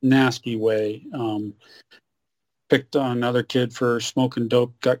nasty way. Picked on another kid for smoking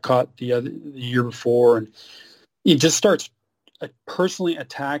dope, got caught the year before, and he just starts personally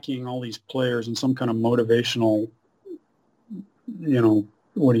attacking all these players in some kind of motivational,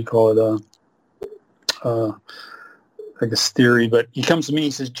 what do you call it? I guess theory. But he comes to me,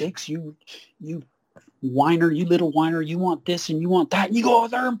 he says, "Jakes, you whiner, you little whiner, you want this and you want that, and you go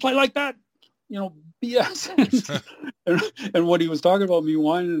out there and play like that, BS." and what he was talking about me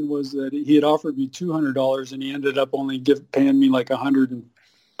whining was that he had offered me $200 and he ended up only paying me like $120,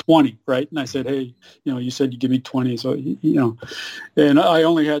 right? And I said, "Hey, you said you give me 20, so and I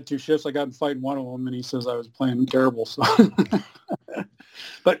only had 2 shifts. I got in fight in one of them, and he says I was playing terrible. So,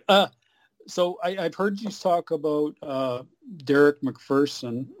 but so I've heard you talk about Derek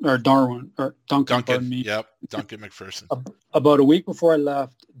McPherson or Duncan. Pardon me. Yep, Duncan McPherson. About a week before I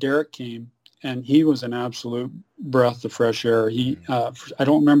left, Derek came, and he was an absolute breath of fresh air. He, I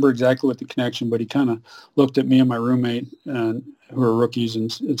don't remember exactly what the connection, but he kind of looked at me and my roommate, who were rookies,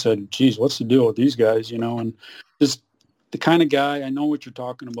 and said, "Geez, what's the deal with these guys?" And just the kind of guy, I know what you're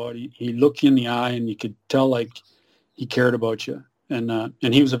talking about. He looked you in the eye, and you could tell like he cared about you. And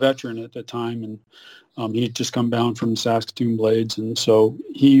he was a veteran at the time, and he had just come down from Saskatoon Blades, and so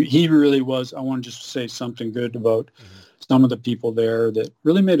he really was. I want to just say something good about some of the people there that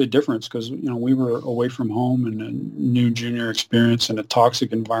really made a difference, because we were away from home and a new junior experience in a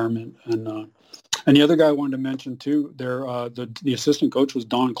toxic environment. And the other guy I wanted to mention too, the assistant coach was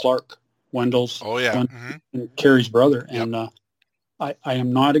Don Clark, Wendell's and Carrie's brother, and I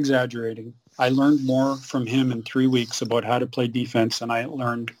am not exaggerating. I learned more from him in 3 weeks about how to play defense than I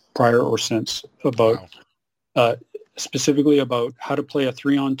learned prior or since about specifically about how to play a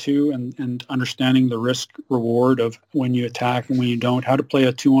 3-on-2 and understanding the risk reward of when you attack and when you don't, how to play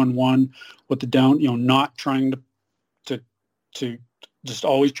a 2-on-1 with the down, not trying to just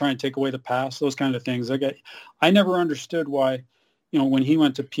always try and take away the pass, those kind of things. I never understood why, when he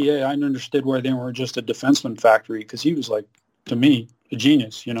went to PA, I understood why they were just a defenseman factory, because he was like, to me, a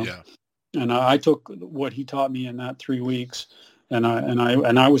genius, And I took what he taught me in that 3 weeks, and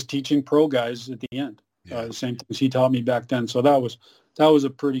I was teaching pro guys at the end, the same things he taught me back then. So that was a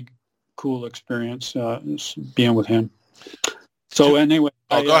pretty cool experience being with him. So anyway,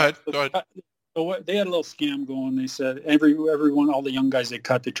 go ahead. So they had a little scam going. They said everyone, all the young guys they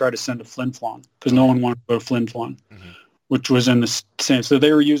cut, they tried to send to Flin Flon because no one wanted to go to Flin Flon, which was in the same. So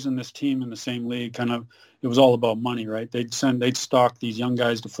they were using this team in the same league, kind of. It was all about money, right? They'd stock these young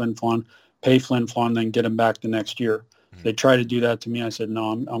guys to Flin Flon, pay Flin Flon, then get them back the next year. They tried to do that to me. I said,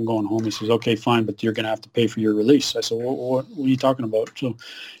 "No, I'm going home." He says, "Okay, fine, but you're going to have to pay for your release." I said, what are you talking about? So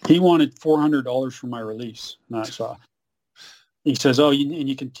he wanted $400 for my release. And I saw. He says, "Oh,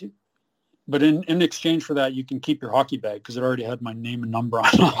 you can, but in exchange for that, you can keep your hockey bag," because it already had my name and number on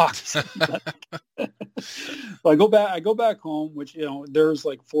it. So I go back home, which, there's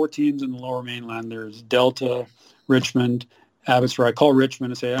like 4 teams in the Lower Mainland. There's Delta, Richmond, Abbotsford. I call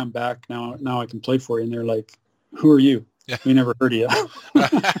Richmond and say, "I'm back now. Now I can play for you." And they're like, "Who are you? We never heard of you."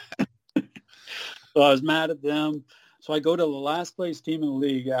 So I was mad at them. So I go to the last place team in the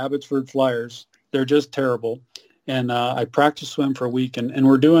league, Abbotsford Flyers. They're just terrible. And I practiced with them for a week, and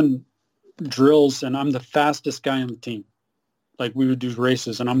we're doing drills, and I'm the fastest guy on the team. Like, we would do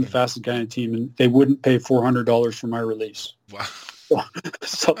races, and I'm the fastest guy on the team, and they wouldn't pay $400 for my release. Wow.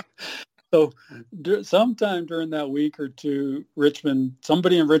 So sometime during that week or two,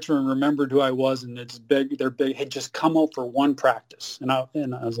 somebody in Richmond remembered who I was, and they're big, "Hey, just come out for one practice." And I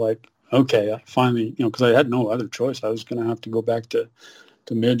was like, okay, I finally, because I had no other choice. I was going to have to go back to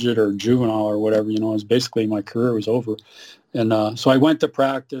midget or juvenile or whatever, it was basically my career was over. And so I went to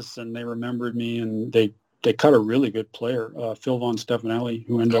practice, and they remembered me, and they cut a really good player, Phil Von Stefanelli,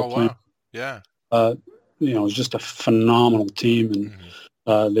 who ended up playing. Wow. Yeah. It was just a phenomenal team,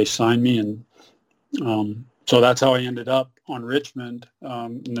 and they signed me, and so that's how I ended up on Richmond.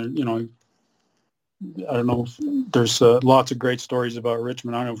 And then, I don't know, there's lots of great stories about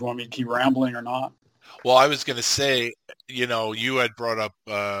Richmond. I don't know if you want me to keep rambling or not. Well, I was going to say, you had brought up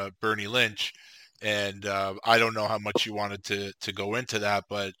Bernie Lynch. And I don't know how much you wanted to go into that,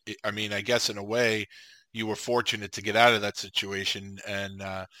 but I mean, I guess in a way, you were fortunate to get out of that situation. And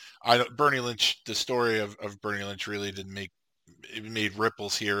Bernie Lynch, the story of Bernie Lynch really it made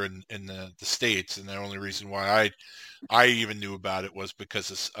ripples here in the States. And the only reason why I even knew about it was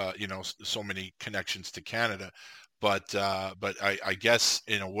because of, so many connections to Canada. But I guess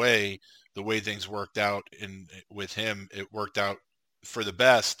in a way, the way things worked out with him, it worked out for the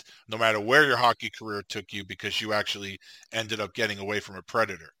best, no matter where your hockey career took you, because you actually ended up getting away from a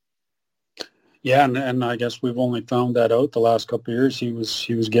predator. Yeah, and I guess we've only found that out the last couple of years. He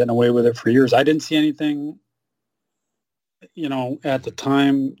was getting away with it for years. I didn't see anything, at the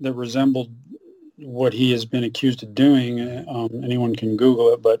time that resembled what he has been accused of doing. Anyone can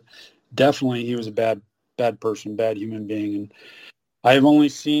Google it, but definitely he was a bad person, bad human being. And I've only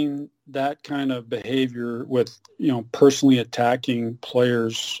seen that kind of behavior with, personally attacking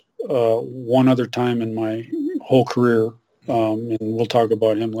players one other time in my whole career. And we'll talk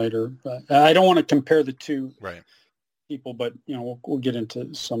about him later. But I don't want to compare the two people, but, we'll get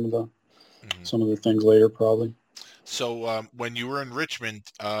into some of the things later probably. So when you were in Richmond,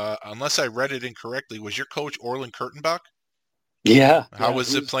 unless I read it incorrectly, was your coach Orland Kurtenbach? Yeah. How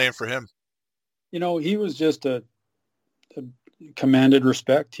was it playing for him? He was just a commanded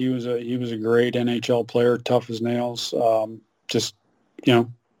respect. He was a great NHL player, tough as nails. Just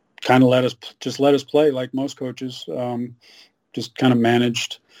kind of let us play like most coaches. Just kind of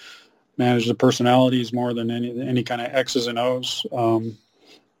managed the personalities more than any kind of X's and O's.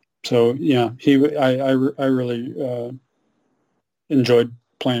 So yeah, I really enjoyed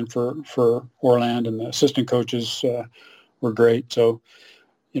playing for Orland, and the assistant coaches were great. So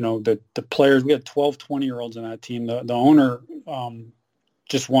the players, we had 12, 20-year-olds in that team. The owner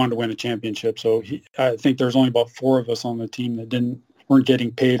just wanted to win a championship. So I think there's only about 4 of us on the team that weren't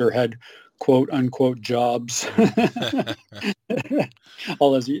getting paid or had quote unquote jobs.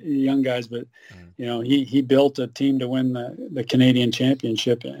 All those young guys, but he built a team to win the Canadian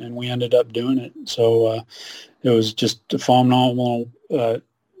championship, and we ended up doing it. So it was just a phenomenal.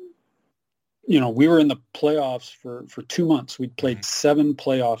 We were in the playoffs for 2 months. We played 7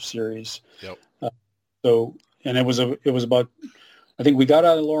 playoff series. Yep. And it was about, I think we got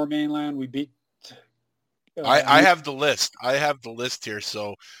out of the Lower Mainland. We beat. I have the list. I have the list here.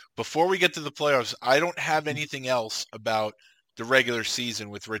 So before we get to the playoffs, I don't have anything else about the regular season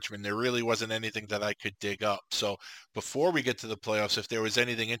with Richmond. There really wasn't anything that I could dig up. So before we get to the playoffs, if there was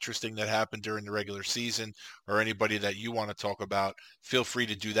anything interesting that happened during the regular season or anybody that you want to talk about, feel free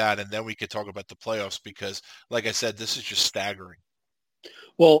to do that. And then we could talk about the playoffs because, like I said, this is just staggering.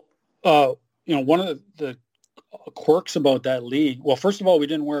 Well, one of the quirks about that league, well, first of all, we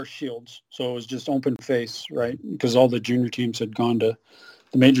didn't wear shields. So it was just open face, right? Because all the junior teams had gone to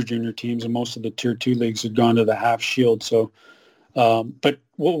the major junior teams, and most of the tier 2 leagues had gone to the half shield. So, but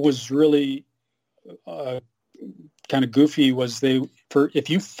what was really kind of goofy was if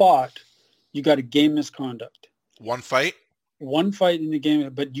you fought, you got a game misconduct. One fight in the game,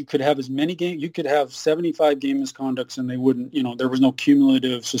 but you could have as many games. You could have 75 game misconducts, and they wouldn't. There was no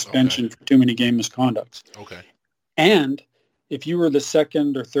cumulative suspension for too many game misconducts. Okay. And if you were the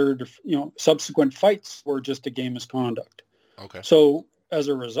second or third, subsequent fights were just a game misconduct. Okay. So as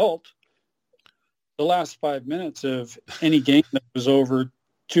a result, the last 5 minutes of any game that was over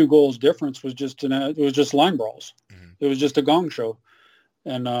 2 goals difference was just line brawls. Mm-hmm. It was just a gong show.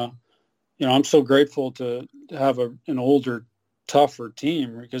 And, I'm so grateful to have an older, tougher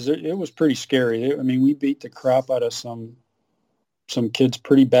team because it was pretty scary. We beat the crap out of some kids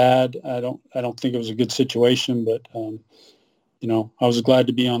pretty bad. I don't think it was a good situation, but, I was glad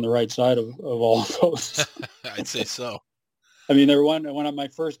to be on the right side of all of those. I'd say so. One of my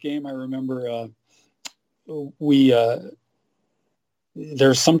first game, I remember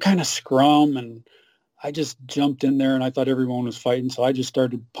there's some kind of scrum, and I just jumped in there, and I thought everyone was fighting, so I just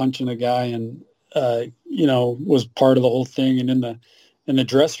started punching a guy, and was part of the whole thing. And in the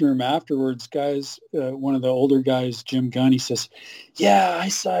dressing room afterwards, guys, one of the older guys, Jim Gunn, he says, "Yeah, I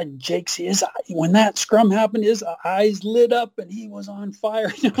saw Jake's. When that scrum happened, his eyes lit up, and he was on fire."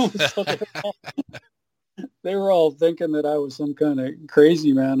 So they were all thinking that I was some kind of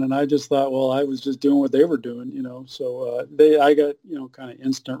crazy man, and I just thought, well, I was just doing what they were doing, So I got kind of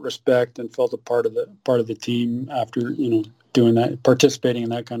instant respect and felt a part of the team after doing that, participating in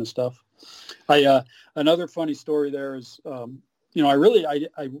that kind of stuff. Another funny story there is, I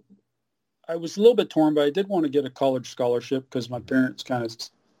was a little bit torn, but I did want to get a college scholarship because my parents kind of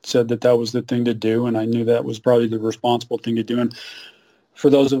said that was the thing to do, and I knew that was probably the responsible thing to do. And for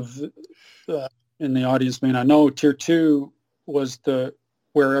those of in the audience may not know, Tier 2 was the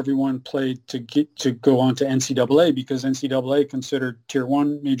where everyone played to go on to NCAA, because NCAA considered Tier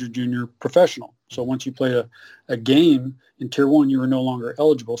 1 major junior professional. So once you played a game in Tier 1, you were no longer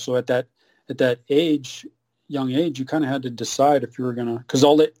eligible. So at that age, young age, you kind of had to decide if you were going to, because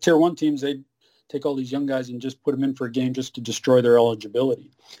all the Tier 1 teams, they'd take all these young guys and just put them in for a game just to destroy their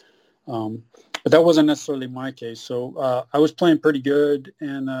eligibility. But that wasn't necessarily my case. So I was playing pretty good,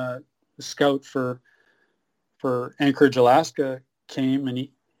 and the scout for Anchorage, Alaska came,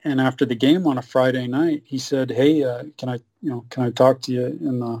 and after the game on a Friday night, he said, "Hey, can I talk to you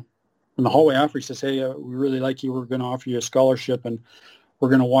in the hallway after?" He says, "Hey, we really like you. We're going to offer you a scholarship, and we're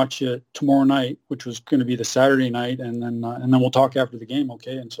going to watch you tomorrow night," which was going to be the Saturday night, and then we'll talk after the game,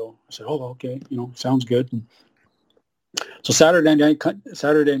 okay? And so I said, "Oh, okay, sounds good." And so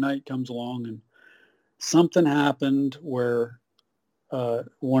Saturday night comes along, and something happened where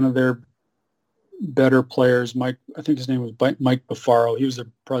one of their better players, Mike, I think his name was Mike Buffaro. He was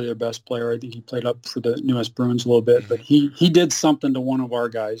probably their best player. I think he played up for the New West Bruins a little bit, but he did something to one of our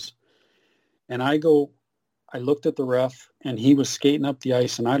guys. And I looked at the ref, and he was skating up the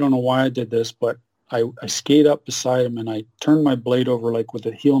ice, and I don't know why I did this, but I skate up beside him, and I turned my blade over like with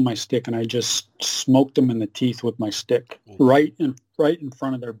the heel of my stick, and I just smoked him in the teeth with my stick, right in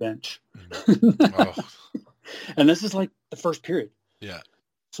front of their bench. Oh. And this is like the first period. Yeah.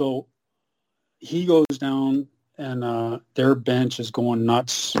 So he goes down, and their bench is going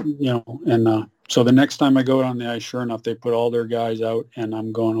nuts, and so the next time I go out on the ice, sure enough, they put all their guys out, and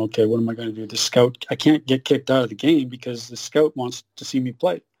I'm going, okay, what am I going to do? The scout, I can't get kicked out of the game because the scout wants to see me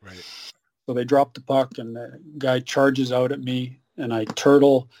play. Right. So they drop the puck, and the guy charges out at me, and I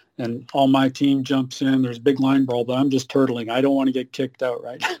turtle, and all my team jumps in. There's a big line brawl, but I'm just turtling. I don't want to get kicked out,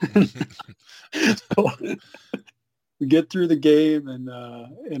 right? So we get through the game, and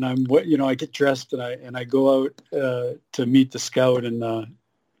I get dressed, and I go out to meet the scout, and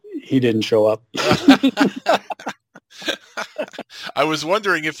he didn't show up. I was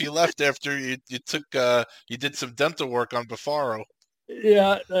wondering if you left after you did some dental work on Buffaro.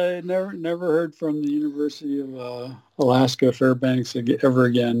 Yeah, I never heard from the University of Alaska Fairbanks ever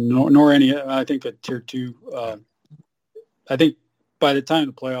again, nor any. I think at Tier 2. I think by the time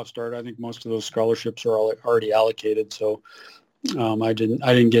the playoffs started, I think most of those scholarships are already allocated. So I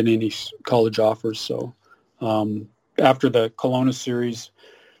didn't get any college offers. So after the Kelowna series,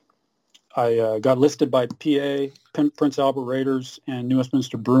 I got listed by PA, Prince Albert Raiders, and New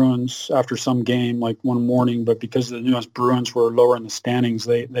Westminster Bruins after some game, like one morning. But because the New West Bruins were lower in the standings,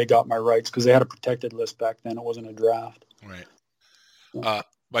 they got my rights because they had a protected list back then. It wasn't a draft. Right.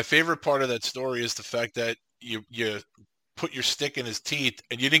 My favorite part of that story is the fact that you put your stick in his teeth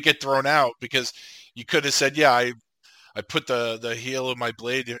and you didn't get thrown out, because you could have said, yeah, I put the heel of my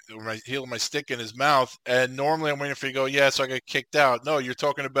blade, or my heel of my stick in his mouth, and normally I'm waiting for you to go, yeah, so I got kicked out. No, you're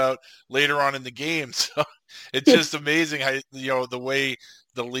talking about later on in the game. So it's just amazing how, the way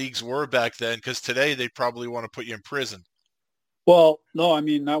the leagues were back then, because today they probably want to put you in prison. Well, no, I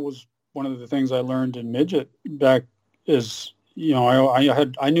mean, that was one of the things I learned in midget back is,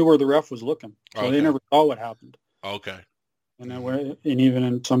 I knew where the ref was looking. So Okay. They never saw what happened. Okay. And even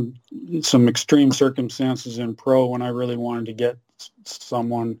in some extreme circumstances in pro, when I really wanted to get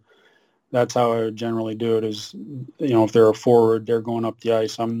someone, that's how I would generally do it is, if they're a forward, they're going up the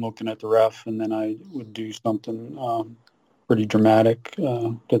ice, I'm looking at the ref, and then I would do something pretty dramatic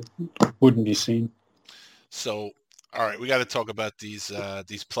that wouldn't be seen. So, all right, we got to talk about these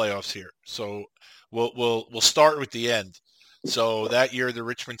playoffs here. So we'll start with the end. So that year, the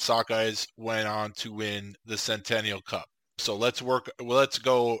Richmond Sockeyes went on to win the Centennial Cup. So let's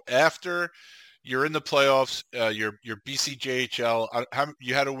go after you're in the playoffs. Your BCJHL.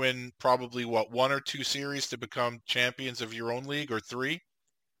 You had to win probably one or two series to become champions of your own league, or three.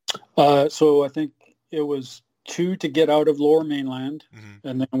 So I think it was 2 to get out of Lower Mainland,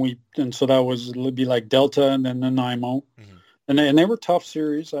 and then so that would be like Delta and then Nanaimo, and they were tough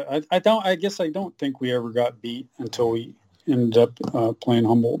series. I guess I don't think we ever got beat until we ended up playing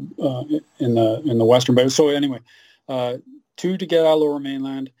Humboldt in the Western. But so anyway. 2 to get out of Lower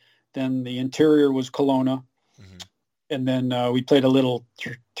Mainland. Then the interior was Kelowna. And then we played a little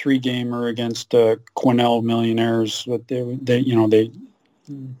 3-gamer against Quesnel Millionaires. But it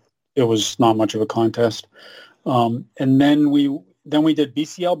was not much of a contest. And then we did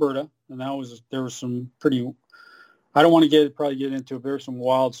BC Alberta, and there was some pretty. I don't want to probably get into it. There's some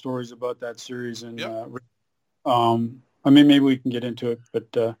wild stories about that series, and maybe we can get into it,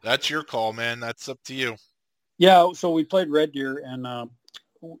 but that's your call, man. That's up to you. Yeah, so we played Red Deer, and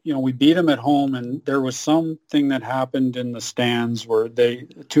we beat them at home, and there was something that happened in the stands where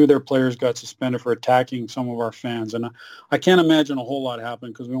two of their players got suspended for attacking some of our fans. And I can't imagine a whole lot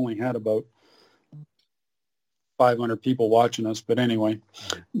happened because we only had about 500 people watching us. But anyway,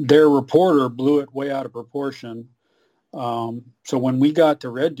 their reporter blew it way out of proportion. So when we got to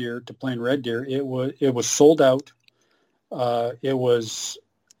Red Deer, to play in Red Deer, it was sold out. We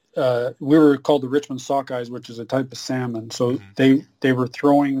were called the Richmond Sockeyes, which is a type of salmon. So they were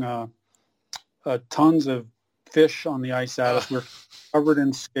throwing tons of fish on the ice at us. We're covered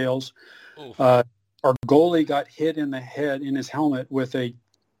in scales. Our goalie got hit in the head, in his helmet, with a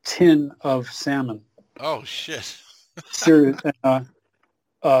tin of salmon. Oh, shit. Serious. They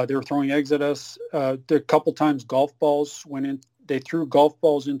were throwing eggs at us. A couple times golf balls went in. They threw golf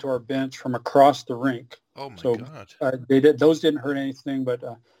balls into our bench from across the rink. Oh, my God. Those didn't hurt anything, but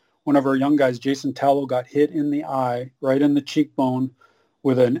one of our young guys, Jason Tallow, got hit in the eye, right in the cheekbone,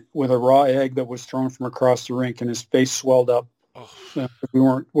 with a raw egg that was thrown from across the rink, and his face swelled up. We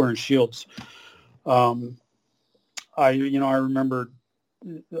weren't wearing shields. I remember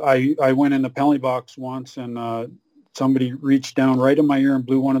I went in the penalty box once, and somebody reached down right in my ear and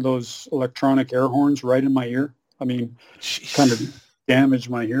blew one of those electronic air horns right in my ear. I mean, kind of damaged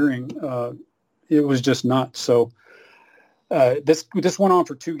my hearing. It was just nuts. So this went on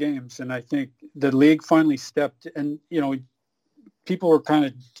for 2 games, and I think the league finally stepped. And people were kind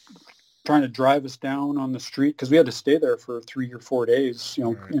of trying to drive us down on the street because we had to stay there for 3 or 4 days.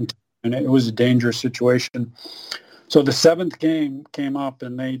 And it was a dangerous situation. So the 7th game came up,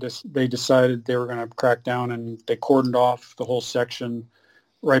 and they decided they were going to crack down, and they cordoned off the whole section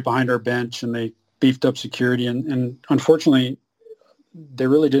right behind our bench, and they beefed up security. And unfortunately, they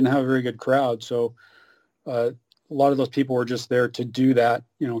really didn't have a very good crowd. So a lot of those people were just there to do that,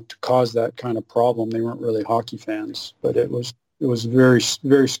 to cause that kind of problem. They weren't really hockey fans, but it was very,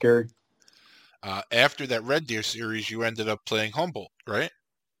 very scary. After that Red Deer series, you ended up playing Humboldt, right?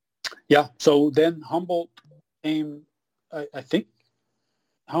 Yeah. So then Humboldt came, I think,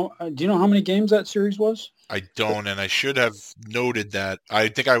 do you know how many games that series was? I don't, and I should have noted that. I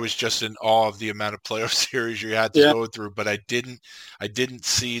think I was just in awe of the amount of playoff series you had to go through, but I didn't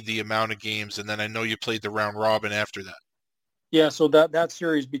see the amount of games. And then I know you played the round robin after that. Yeah, so that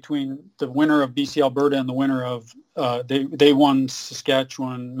series between the winner of BC Alberta and the winner of they won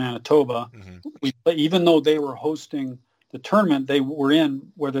Saskatchewan, Manitoba. Even though they were hosting the tournament, they were in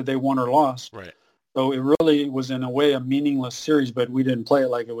whether they won or lost. Right. So it really was, in a way, a meaningless series, but we didn't play it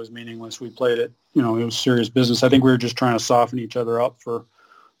like it was meaningless. We played it, it was serious business. I think we were just trying to soften each other up for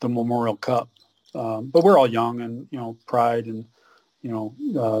the Memorial Cup. But we're all young and, pride, and,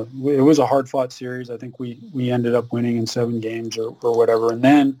 it was a hard-fought series. I think we ended up winning in 7 games or whatever. And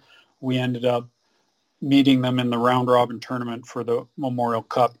then we ended up meeting them in the round-robin tournament for the Memorial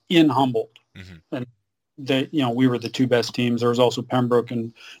Cup in Humboldt. And we were the 2 best teams. There was also Pembroke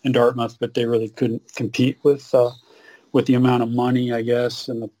and Dartmouth, but they really couldn't compete with the amount of money, I guess,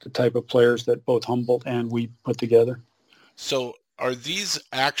 and the type of players that both Humboldt and we put together. So are these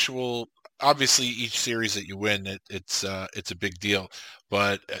actual, obviously each series that you win, it's a big deal,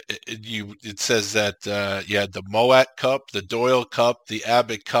 but it says that you had the Moat Cup, the Doyle Cup, the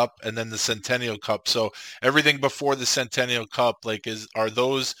Abbott Cup, and then the Centennial Cup. So everything before the Centennial Cup, are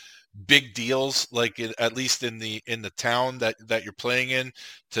those big deals, at least in the town that you're playing in,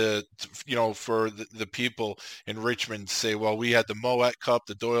 to for the people in Richmond to say, well, we had the Moat Cup,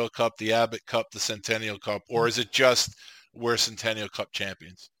 the Doyle Cup, the Abbott Cup, the Centennial Cup, or is it just we're Centennial Cup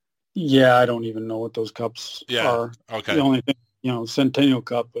champions? Yeah, I don't even know what those cups are. Okay. The only thing, Centennial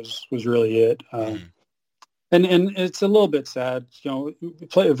Cup was really it. And it's a little bit sad. We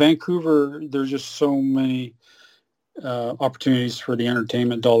play at Vancouver. There's just so many opportunities for the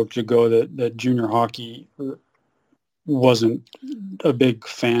entertainment dollar to go that junior hockey wasn't a big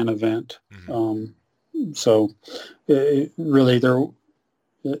fan event. So it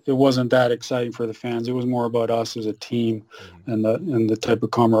wasn't that exciting for the fans. It was more about us as a team and the type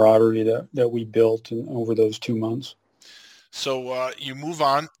of camaraderie that we built over those 2 months. So you move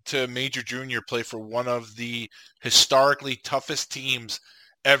on to Major Junior, play for one of the historically toughest teams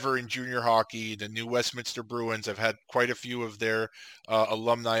ever in junior hockey, the New Westminster Bruins. I've had quite a few of their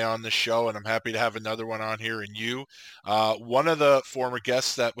alumni on the show, and I'm happy to have another one on here in you. One of the former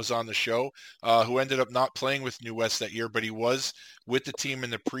guests that was on the show, who ended up not playing with New West that year, but he was with the team in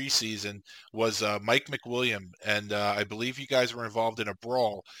the preseason, was Mike McWilliam, and I believe you guys were involved in a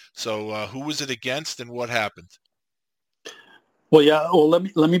brawl. So who was it against, and what happened? Well, yeah. Well,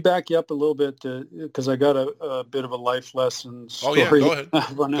 let me back you up a little bit because I got a bit of a life lesson story. Oh yeah, go ahead.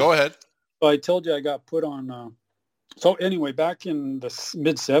 Go ahead. So I told you I got put on So anyway, back in the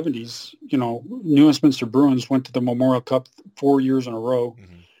mid 70s, New Westminster Bruins went to the Memorial Cup 4 years in a row.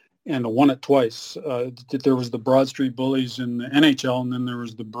 Mm-hmm. And won it twice. There was the Broad Street Bullies in the NHL, and then there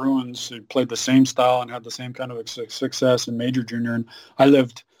was the Bruins who played the same style and had the same kind of success in Major Junior. And I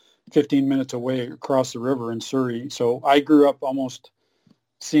lived 15 minutes away across the river in Surrey, so I grew up almost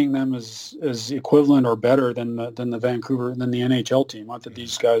seeing them as equivalent or better than the NHL team. Not that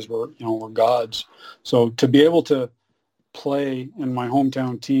these guys were gods. So to be able to play in my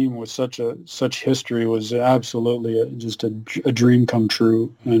hometown team with such history was absolutely just a dream come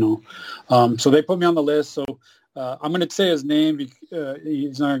true, So they put me on the list. So I'm going to say his name.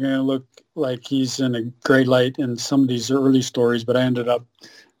 He's not going to look like he's in a great light in some of these early stories, but I ended up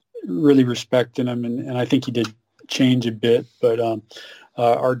really respecting him, and I think he did change a bit. But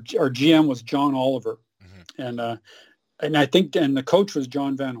our GM was John Oliver, mm-hmm. and I think the coach was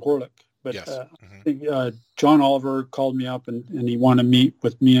John Van Horlick. But yes. I think John Oliver called me up and he wanted to meet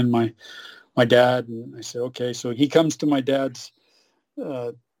with me and my dad. And I said, okay. So he comes to my dad's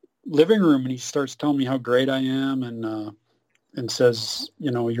living room and he starts telling me how great I am and says,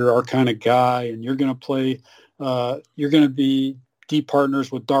 you're our kind of guy and you're going to play, you're going to be D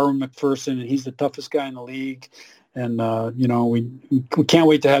partners with Darwin McPherson and he's the toughest guy in the league. And, we can't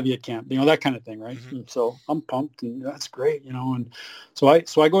wait to have you at camp, that kind of thing. Right. Mm-hmm. So I'm pumped and that's great, and so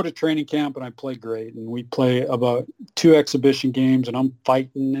I go to training camp and I play great and we play about 2 exhibition games and I'm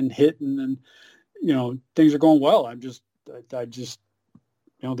fighting and hitting and, things are going well. I just,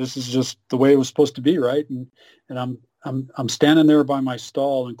 this is just the way it was supposed to be. Right. And I'm standing there by my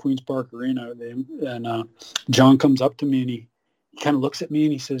stall in Queen's Park Arena and John comes up to me and he kind of looks at me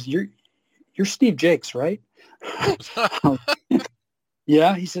and he says, you're Steve Jakes, right?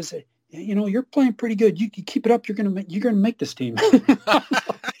 Yeah, he says, you're playing pretty good. You keep it up. You're gonna make this team.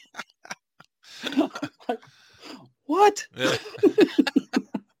 Like, what?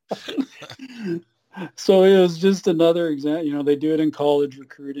 So it was just another example. They do it in college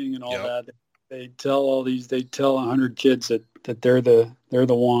recruiting and all that. They tell 100 kids that they're the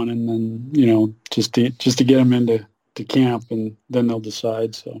one, and then just to get them into camp, and then they'll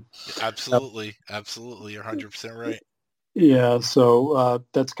decide. So absolutely, you're 100% right. Yeah, so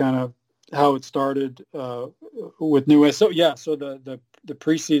that's kind of how it started with New West. So the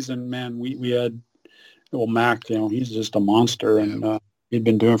preseason, man, we had Mac. He's just a monster, and he'd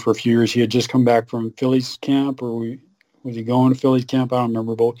been doing it for a few years. He had just come back from Phillies camp, or was he going to Phillies camp? I don't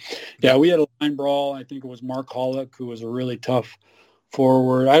remember. But yeah, we had a line brawl. I think it was Mark Hollick, who was a really tough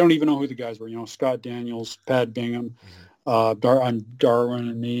forward. I don't even know who the guys were. Scott Daniels, Pat Bingham, I'm Darwin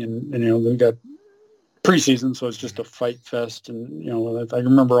and me, and we got preseason, so it's just a fight fest. And I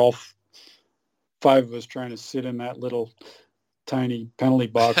remember all 5 of us trying to sit in that little tiny penalty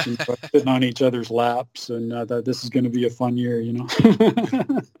box and sitting on each other's laps, and that this is going to be a fun year.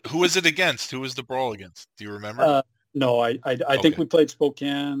 Who was it against? Who was the brawl against? Do you remember? No, I think we played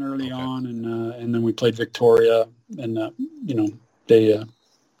Spokane early on, and then we played Victoria, and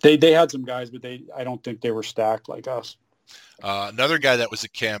they had some guys, but I don't think they were stacked like us. Another guy that was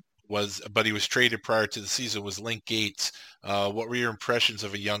at camp but he was traded prior to the season, was Link Gates. What were your impressions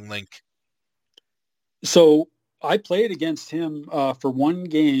of a young Link? So I played against him for one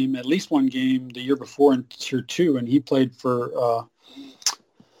game, at least one game the year before in Tier 2, and he played for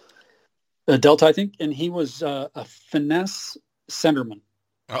Delta, I think, and he was a finesse centerman.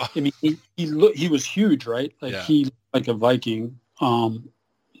 Oh. I mean, he was huge, right? He looked like a Viking,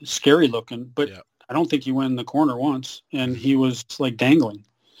 scary looking, but I don't think he went in the corner once, and he was like dangling.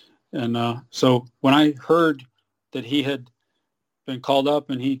 And so when I heard that he had been called up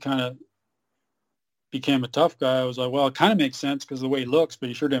and he kind of became a tough guy, I was like, well, it kind of makes sense because of the way he looks, but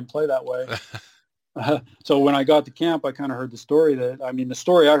he sure didn't play that way. So when I got to camp, I kind of heard the story the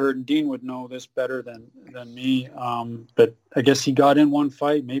story I heard, and Dean would know this better than me, but I guess he got in one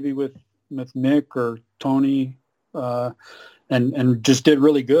fight, maybe with Mick or Tony, and just did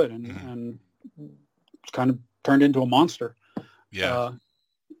really good and kind of turned into a monster. Yeah.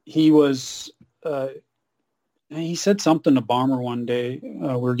 He was, he said something to Bomber one day. We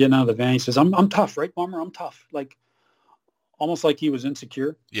were getting out of the van. He says, I'm tough, right, Bomber? I'm tough. Like, almost like he was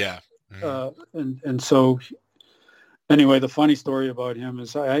insecure. Yeah. Mm-hmm. And so anyway, the funny story about him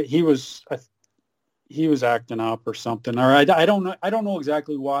is he was acting up or something. Or I don't know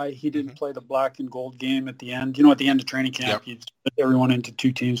exactly why he didn't play the black and gold game at the end. At the end of training camp, he split everyone into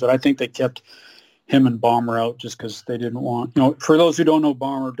 2 teams, but I think they kept him and Bomber out just because they didn't want, for those who don't know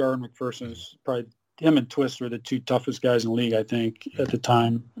Bomber, Darwin McPherson is probably, him and Twist were the 2 toughest guys in the league, I think, at the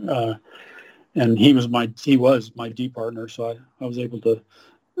time. And he was my D partner, so I was able to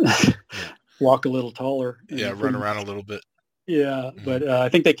walk a little taller. Yeah, run around a little bit. Yeah, but I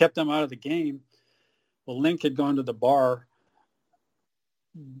think they kept him out of the game. Well, Link had gone to the bar.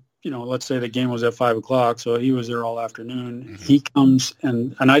 Let's say the game was at 5 o'clock, so he was there all afternoon. Mm-hmm. He comes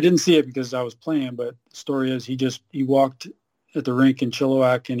and I didn't see it because I was playing, but the story is he walked at the rink in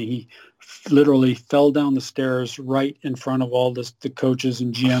Chilliwack and he literally fell down the stairs right in front of all the coaches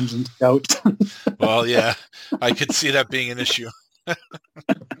and GMs and scouts. Well, yeah, I could see that being an issue.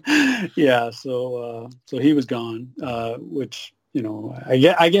 Yeah, so he was gone, which I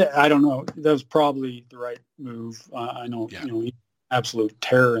don't know. That was probably the right move. I know, he's absolute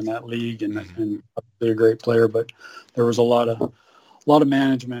terror in that league and a great player, but there was a lot of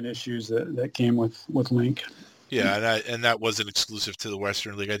management issues that came with Link. Yeah, and that wasn't exclusive to the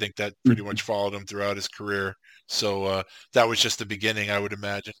Western League. I think that pretty much followed him throughout his career. So that was just the beginning, I would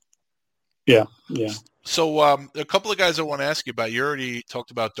imagine. Yeah. So a couple of guys I want to ask you about. You already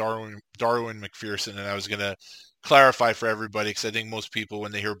talked about Darwin McPherson, and I was going to clarify for everybody because I think most people,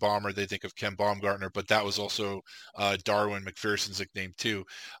 when they hear Bomber, they think of Ken Baumgartner, but that was also Darwin McPherson's nickname too.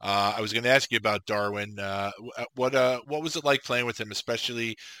 I was going to ask you about Darwin. What was it like playing with him,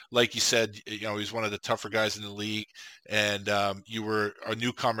 especially like you said, he's one of the tougher guys in the league, and you were a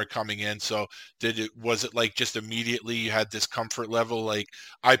newcomer coming in. So was it like just immediately you had this comfort level, like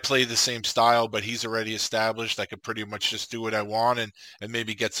I play the same style, but he's already established. I could pretty much just do what I want and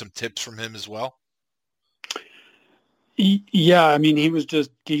maybe get some tips from him as well? Yeah, I mean,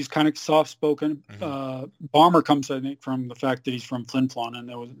 he's kind of soft-spoken. Mm-hmm. Bomber comes, I think, from the fact that he's from Flin Flon, and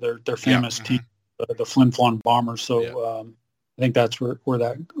their famous team, the Flin Flon Bombers. So I think that's where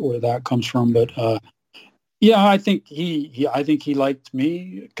that comes from. But I think he liked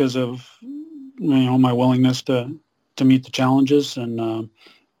me because of my willingness to meet the challenges, and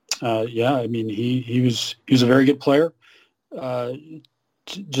I mean, he was a very good player.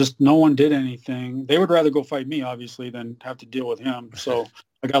 Just no one did anything. They would rather go fight me, obviously, than have to deal with him. So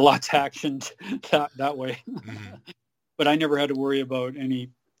I got lots of action that way. Mm-hmm. But I never had to worry about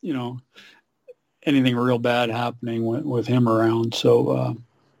anything real bad happening with him around. So,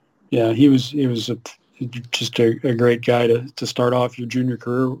 he was just a great guy to start off your junior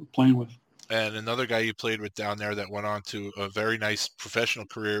career playing with. And another guy you played with down there that went on to a very nice professional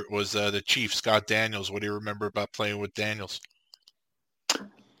career was the Chief, Scott Daniels. What do you remember about playing with Daniels?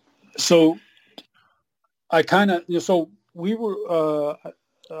 So I kind of, we were,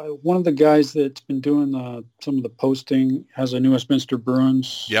 one of the guys that's been doing some of the posting has a New Westminster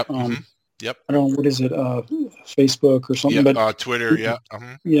Bruins. Yep. Yep. I don't know, what is it? Facebook or something, but Twitter. Yeah.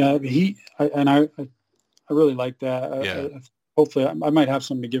 Yeah. I really like that. Hopefully I might have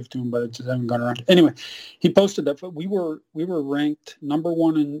something to give to him, but I just haven't gone around. Anyway, he posted that we were ranked number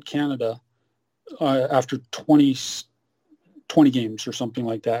 1 in Canada after 20 games or something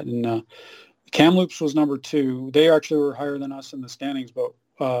like that. And Kamloops was number 2. They actually were higher than us in the standings, but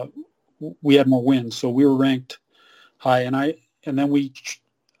we had more wins. So we were ranked high. And then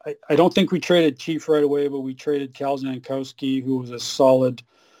I don't think we traded Chief right away, but we traded Cal Zankowski, who was a solid,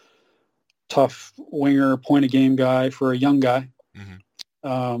 tough winger, point-of-game guy for a young guy.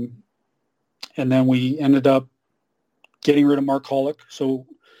 Mm-hmm. And then we ended up getting rid of Mark Hollick. So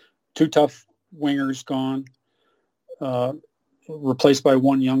 2 tough wingers gone. Replaced by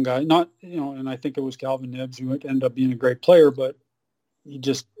 1 young guy, and I think it was Calvin Nibbs, who ended up being a great player, but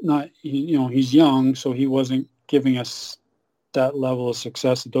he's young, so he wasn't giving us that level of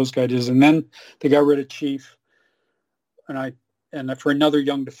success that those guys did. And then they got rid of Chief, and for another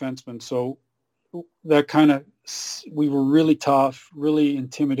young defenseman. So that kind of, we were really tough, really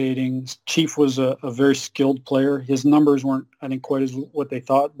intimidating. Chief was a very skilled player. His numbers weren't, I think, quite as what they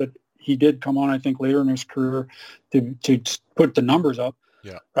thought, but he did come on, I think, later in his career to put the numbers up.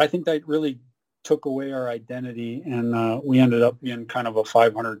 Yeah. But I think that really took away our identity, and we ended up being kind of a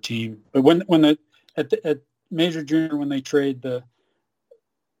 500 team. But at Major Junior, when they trade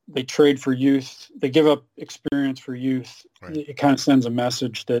for youth, they give up experience for youth. Right. It kind of sends a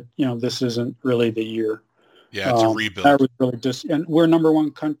message that this isn't really the year. Yeah, it's a rebuild. That was really and we're number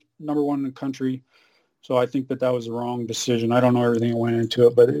one in the country. So I think that was the wrong decision. I don't know everything that went into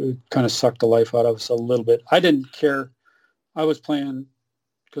it, but it kind of sucked the life out of us a little bit. I didn't care. I was playing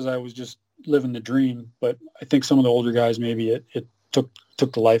because I was just living the dream. But I think some of the older guys, maybe it took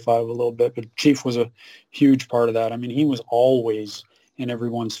the life out of it a little bit. But Chief was a huge part of that. I mean, he was always in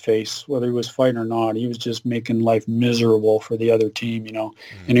everyone's face, whether he was fighting or not. He was just making life miserable for the other team,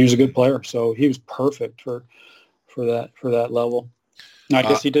 And he was a good player. So he was perfect for that level. I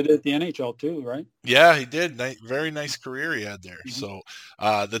guess he did it at the NHL too, right? Yeah, he did. Very nice career he had there. Mm-hmm. So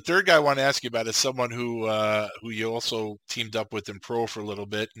the third guy I want to ask you about is someone who you also teamed up with in pro for a little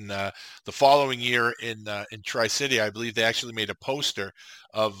bit. And the following year in Tri-City, I believe they actually made a poster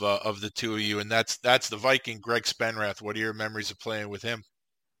of the two of you, and that's the Viking, Greg Spenrath. What are your memories of playing with him?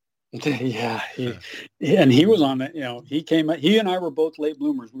 Yeah, and he was on it. He and I were both late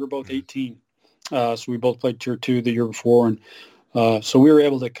bloomers. We were both 18, so we both played Tier 2 the year before, and so we were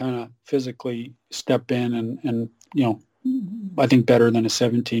able to kind of physically step in and I think better than a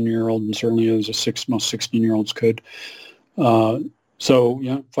 17-year-old, and certainly as most 16-year-olds could.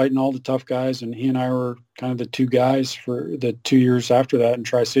 So fighting all the tough guys, and he and I were kind of the two guys for the 2 years after that in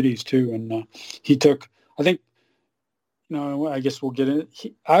Tri-Cities too. And he took, I think. I guess we'll get in.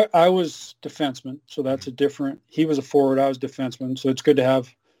 I was defenseman, so that's a different. He was a forward. I was defenseman, so it's good to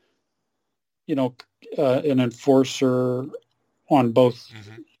have, an enforcer on both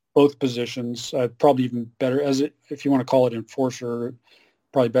positions. Probably even better if you want to call it enforcer.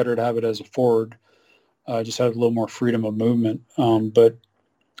 Probably better to have it as a forward. Just have a little more freedom of movement. But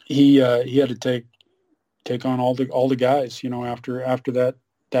he had to take on all the guys. After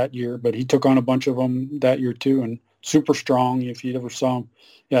that year, but he took on a bunch of them that year too, and super strong. If you ever saw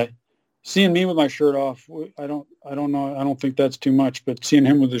him, seeing me with my shirt off, I don't know. I don't think that's too much, but seeing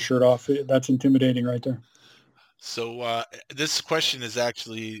him with his shirt off, that's intimidating right there. So this question is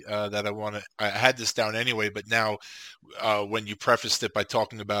actually that I had this down anyway, but now when you prefaced it by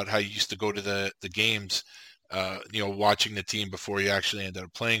talking about how you used to go to the games, watching the team before you actually ended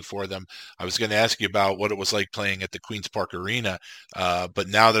up playing for them, I was going to ask you about what it was like playing at the Queen's Park Arena. But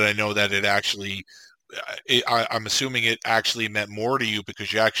now that I know that it actually, I'm assuming it actually meant more to you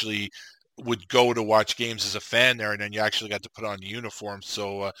because you actually would go to watch games as a fan there, and then you actually got to put on the uniform.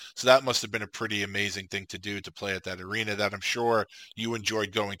 So that must have been a pretty amazing thing to do, to play at that arena that I'm sure you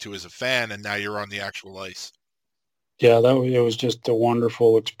enjoyed going to as a fan, and now you're on the actual ice. Yeah, it was just a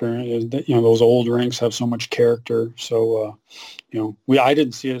wonderful experience. Those old rinks have so much character. So, I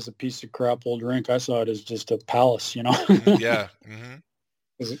didn't see it as a piece of crap old rink. I saw it as just a palace, Yeah.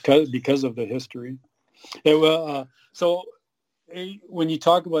 Mm-hmm. Because of the history. So when you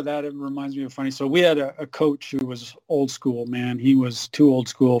talk about that, it reminds me of funny. So we had a coach who was old school, man. He was too old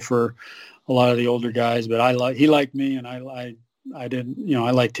school for a lot of the older guys, but he liked me, and I didn't,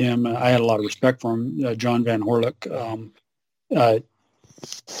 I liked him. I had a lot of respect for him. John Van Horlick,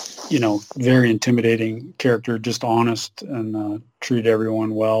 very intimidating character, just honest and treated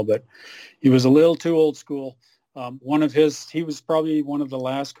everyone well, but he was a little too old school. He was probably one of the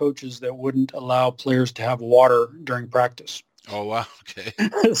last coaches that wouldn't allow players to have water during practice. Oh, wow. Okay.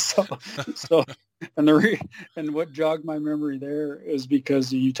 so and what jogged my memory there is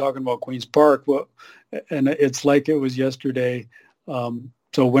because you talking about Queen's Park. And it's like it was yesterday. So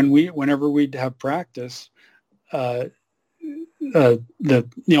whenever we'd have practice, there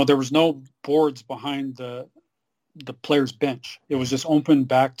was no boards behind the player's bench. It was just open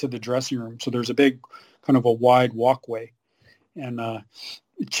back to the dressing room. So there's a big kind of a wide walkway, and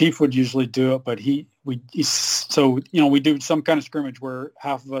Chief would usually do it, but we do some kind of scrimmage where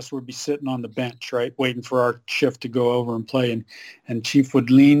half of us would be sitting on the bench, right, waiting for our shift to go over and play, and Chief would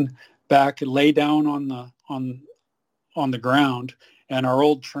lean back and lay down on the ground, and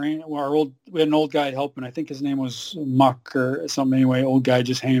we had an old guy helping. I think his name was Muck or something. Anyway, old guy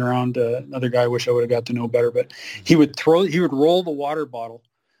just hanging around. Another guy I wish I would have got to know better, but he would roll the water bottle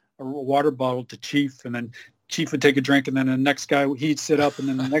to Chief, and then Chief would take a drink, and then the next guy, he'd sit up, and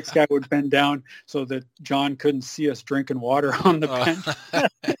then the next guy would bend down so that John couldn't see us drinking water on the bench.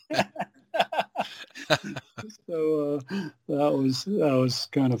 So that was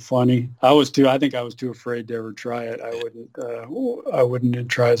kind of funny. I think I was too afraid to ever try it. I wouldn't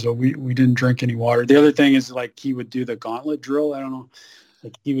try. So we didn't drink any water. The other thing is, like, he would do the gauntlet drill. I don't know.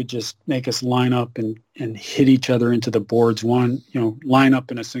 Like, he would just make us line up and hit each other into the boards. One, line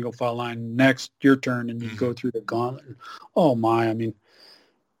up in a single file line. Next, your turn, and you go through the gauntlet. Oh my! I mean,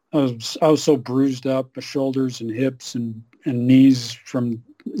 I was so bruised up, my shoulders and hips and knees from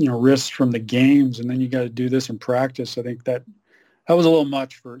wrists from the games, and then you got to do this in practice. I think that was a little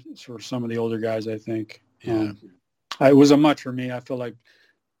much for some of the older guys. I think it was a much for me. I feel like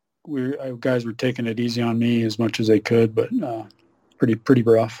guys were taking it easy on me as much as they could, but. Pretty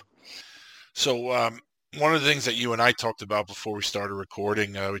rough. So one of the things that you and I talked about before we started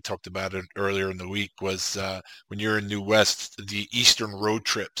recording, we talked about it earlier in the week, was when you're in New West, the Eastern road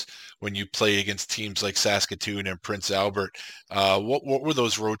trips, when you play against teams like Saskatoon and Prince Albert. What were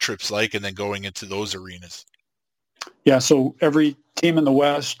those road trips like, and then going into those arenas? Yeah, so every team in the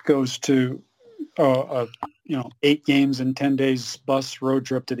West goes to a 8 games in 10 days bus road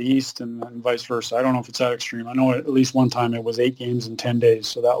trip to the East and vice versa. I don't know if it's that extreme. I know at least one time it was 8 games in 10 days.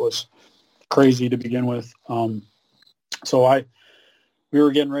 So that was crazy to begin with. So we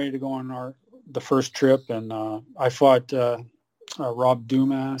were getting ready to go on the first trip, and I fought Rob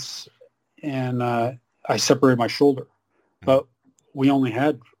Dumas, and I separated my shoulder. But we only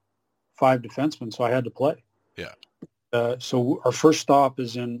had 5 defensemen, so I had to play. Yeah. So our first stop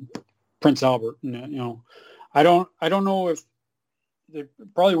is in Prince Albert. And, I don't know if they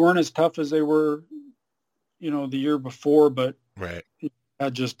probably weren't as tough as they were, the year before, but right.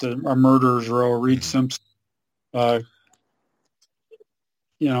 Had just a murderer's row. Reed Simpson, Kimby.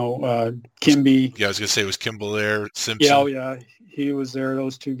 Yeah, I was gonna say, was Kimball there? Simpson. Yeah, he was there.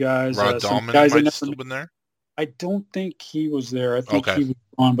 Those 2 guys. Rod Dahlman might have still been there. I don't think he was there. I think Okay. he was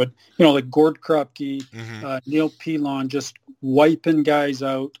on, but like Gord Krupke, Neil Pilon, just wiping guys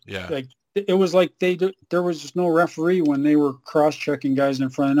out. Yeah. Like it was like there was just no referee when they were cross-checking guys in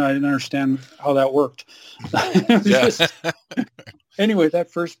front of the net. I didn't understand how that worked. Anyway, that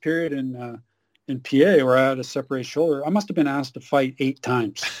first period in PA where I had a separated shoulder, I must have been asked to fight 8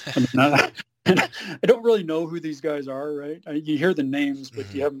 times. I don't really know who these guys are, right? You hear the names,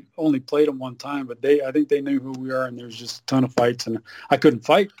 but you haven't only played them one time. But I think they knew who we are, and there's just a ton of fights, and I couldn't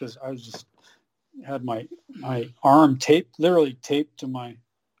fight because I was just had my arm literally taped to my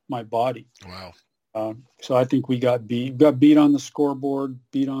body. Wow. So I think we got beat on the scoreboard,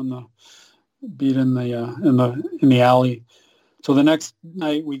 beat in the alley. So the next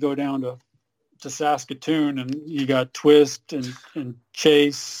night we go down to Saskatoon, and you got Twist and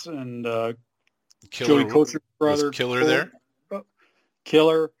Chase and Joey Kocher's brother. Was Killer there?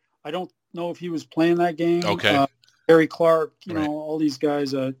 Killer. I don't know if he was playing that game. Okay. Gary Clark, Right. all these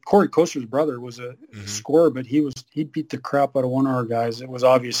guys. Corey Kocher's brother was a scorer, but he beat the crap out of one of our guys. It was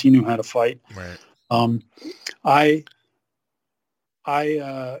obvious he knew how to fight. Right. I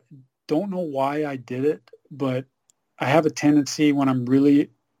don't know why I did it, but I have a tendency when I'm really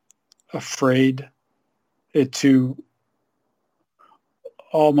afraid to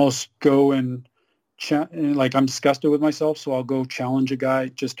almost go and like I'm disgusted with myself, so I'll go challenge a guy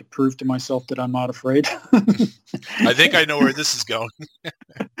just to prove to myself that I'm not afraid. I think I know where this is going.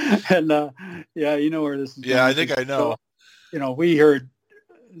 And yeah, you know where this is going. Yeah, I think I know. So, we heard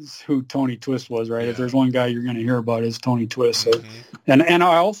who Tony Twist was, right? Yeah. If there's one guy you're going to hear about, is Tony Twist. So, and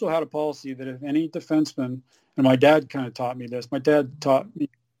I also had a policy that if any defenseman, and my dad kind of taught me this. My dad taught me.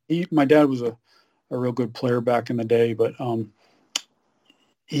 My dad was a real good player back in the day, but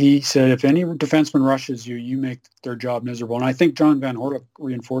he said if any defenseman rushes you, you make their job miserable. And I think John Van Hordak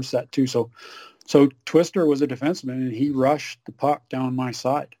reinforced that too. So Twister was a defenseman, and he rushed the puck down my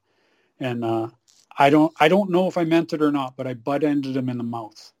side, and I don't know if I meant it or not, but I butt-ended him in the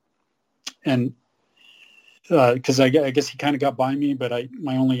mouth, and because I guess he kind of got by me, but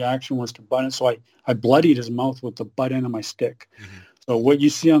my only action was to butt it, so I bloodied his mouth with the butt end of my stick. So what you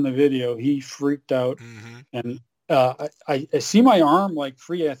see on the video, he freaked out, and I see my arm like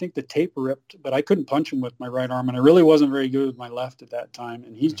free. I think the tape ripped, but I couldn't punch him with my right arm, and I really wasn't very good with my left at that time,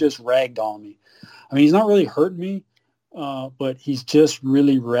 and he's just ragdolling me. I mean, he's not really hurting me, but he's just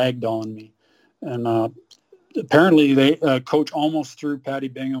really ragdolling me. And apparently, coach almost threw Patty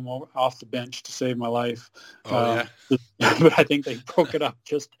Bingham off the bench to save my life. Yeah. But I think they broke it up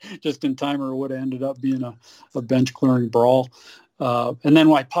just in time, or it would have ended up being a bench clearing brawl. And then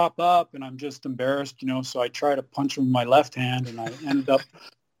when I pop up and I'm just embarrassed, so I try to punch him with my left hand, and I ended up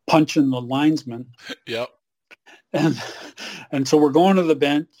punching the linesman. Yep. And so we're going to the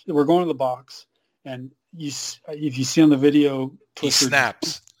bench, we're going to the box, and if you see on the video, Twister he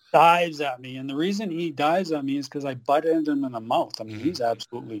snaps. Dives at me, and the reason he dives at me is because I butt-ended him in the mouth. I mean, he's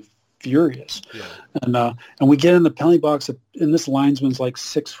absolutely furious. Yeah. And we get in the penalty box, and this linesman's like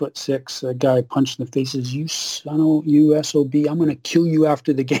 6'6". A guy punched in the face, says, "You son of you SOB, I'm going to kill you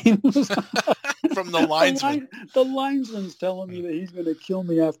after the game." From the linesman. The linesman's telling me that he's going to kill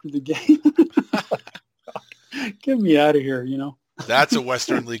me after the game. Get me out of here, That's a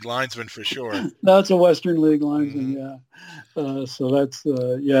Western League linesman for sure. That's a Western League linesman, yeah. So that's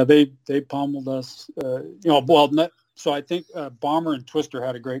they pummeled us. So I think Bomber and Twister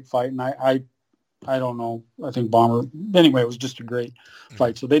had a great fight, and I don't know. I think Bomber. Anyway, it was just a great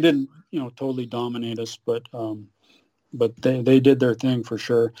fight. So they didn't totally dominate us, but they did their thing for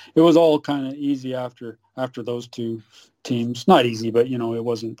sure. It was all kind of easy after those two teams. Not easy, but it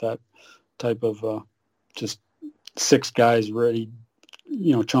wasn't that type of just 6 guys ready,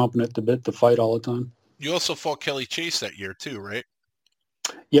 chomping at the bit to fight all the time. You also fought Kelly Chase that year too, right?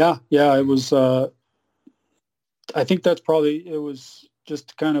 Yeah. It was. I think it was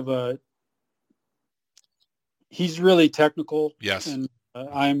just kind of he's really technical. Yes. And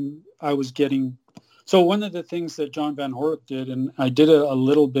I was getting, so one of the things that John Van Horlick did, and I did a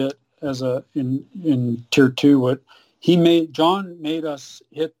little bit in tier 2, John made us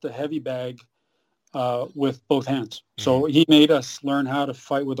hit the heavy bag with both hands. So he made us learn how to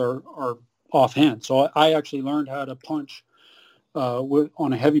fight with our off hand. So I actually learned how to punch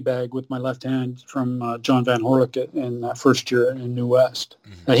on a heavy bag with my left hand from John Van Horlick in that first year in New West.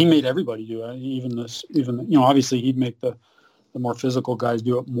 He made everybody do it. Even obviously he'd make the more physical guys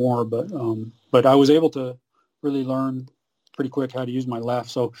do it more, but I was able to really learn pretty quick how to use my left.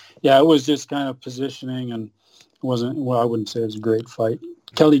 So yeah, it was just kind of positioning, and it wasn't, well, I wouldn't say it was a great fight.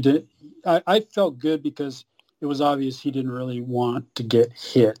 Kelly did. I felt good because it was obvious he didn't really want to get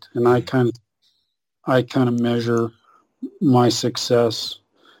hit, and I kind of measure my success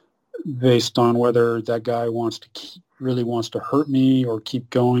based on whether that guy really wants to hurt me or keep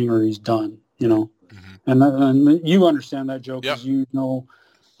going, or he's done. And you understand that, Joe, because you know,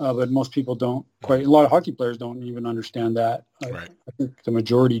 but most people don't quite. A lot of hockey players don't even understand that. Right. I think the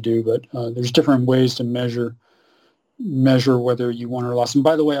majority do, but there's different ways to measure whether you won or lost. And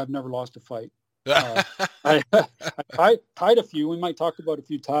by the way, I've never lost a fight. I tied a few. We might talk about a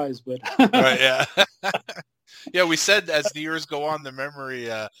few ties, but right, yeah. Yeah, we said as the years go on, the memories,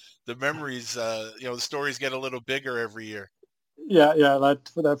 the stories get a little bigger every year. Yeah,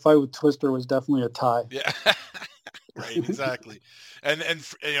 that fight with Twister was definitely a tie. Yeah, right, exactly. And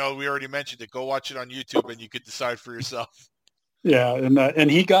we already mentioned it. Go watch it on YouTube, and you could decide for yourself. Yeah,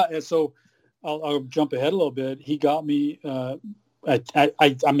 and he got, so I'll jump ahead a little bit. He got me.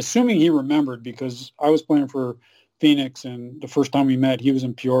 I'm assuming he remembered, because I was playing for Phoenix, and the first time we met, he was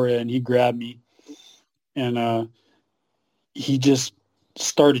in Peoria, and he grabbed me, and he just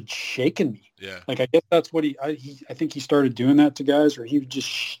started shaking me. Yeah, like I guess that's what I think he started doing that to guys, or he would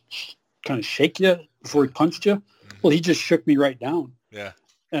just kind of shake you before he punched you. Well, he just shook me right down. Yeah.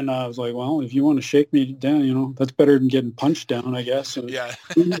 And I was like, well, if you want to shake me down, that's better than getting punched down, I guess. And yeah.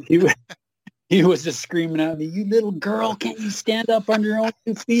 He was just screaming at me, "You little girl, can't you stand up on your own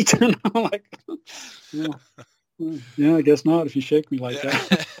 2 feet?" And I'm like, yeah, I guess not if you shake me like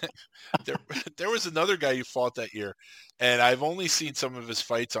that. There was another guy you fought that year, and I've only seen some of his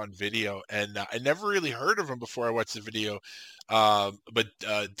fights on video, and I never really heard of him before I watched the video. But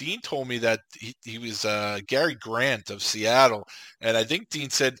Dean told me that he was Gary Grant of Seattle, and I think Dean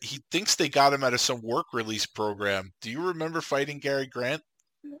said he thinks they got him out of some work release program. Do you remember fighting Gary Grant?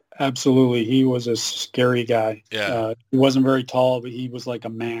 Absolutely. He was a scary guy. Yeah. He wasn't very tall, but he was like a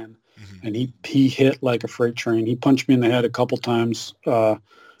man. And he hit like a freight train. He punched me in the head a couple times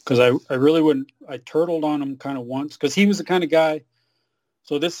because I really wouldn't. I turtled on him kind of once because he was the kind of guy.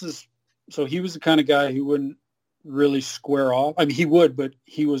 So he was the kind of guy who wouldn't really square off. I mean, he would, but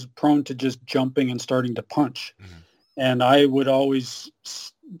he was prone to just jumping and starting to punch. And I always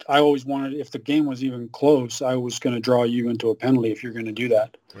wanted, if the game was even close, I was going to draw you into a penalty if you're going to do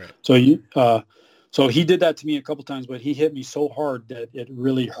that. Right. So he did that to me a couple times, but he hit me so hard that it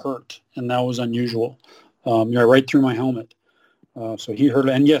really hurt, and that was unusual. Right through my helmet. So he hurt,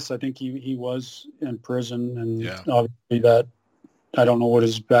 and yes, I think he was in prison, and obviously that, I don't know what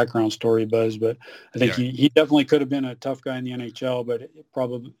his background story was, but I think he definitely could have been a tough guy in the NHL, but it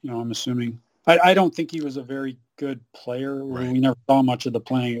probably, I'm assuming. I don't think he was a very good player. Right. We never saw much of the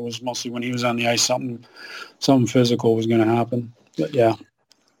playing. It was mostly when he was on the ice, something physical was going to happen. But yeah.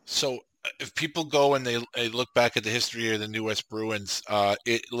 So if people go and they look back at the history of the New West Bruins,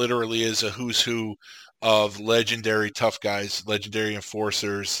 it literally is a who's who of legendary tough guys, legendary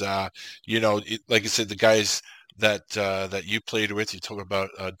enforcers. Like I said, the guys that you played with, you talk about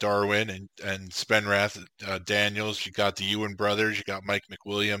Darwin and Spenrath, Daniels, you got the Ewan brothers, you got Mike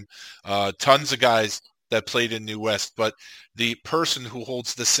McWilliam, tons of guys that played in New West. But the person who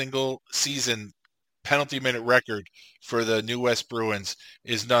holds the single season penalty minute record for the New West Bruins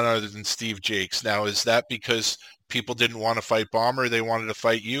is none other than Steve Jakes. Now, is that because people didn't want to fight Bomber, they wanted to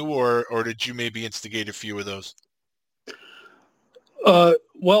fight you, or did you maybe instigate a few of those?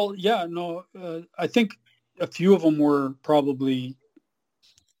 Well, yeah, no, I think a few of them were probably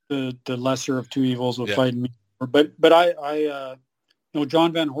the lesser of two evils with fighting me. But I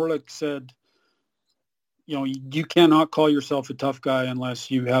John Van Horlick said, you cannot call yourself a tough guy unless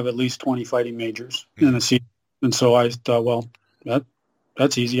you have at least 20 fighting majors in a season. And so I thought, well,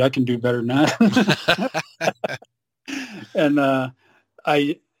 that's easy. I can do better than that. And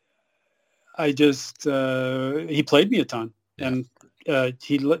I just he played me a ton, and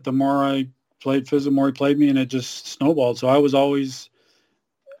the more I played Fizz, the more he played me, and it just snowballed. So I was always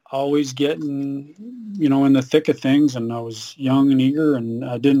getting, in the thick of things, and I was young and eager, and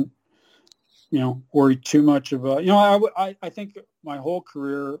I didn't worry too much about, I think my whole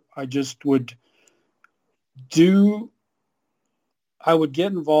career, I just would I would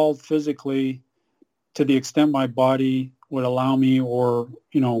get involved physically to the extent my body would allow me, or,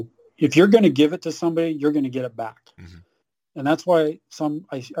 if you're going to give it to somebody, you're going to get it back. Mm-hmm. And that's why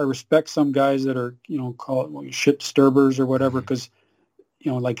I respect some guys that are, call it shit disturbers or whatever, because,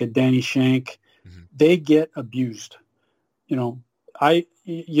 like a Danny Shank, they get abused. You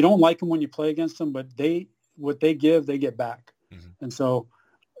don't like them when you play against them, but what they give, they get back. Mm-hmm. And so,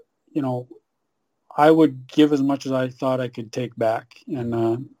 I would give as much as I thought I could take back. And,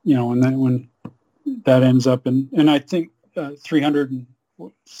 and then when that ends up and I think 300 and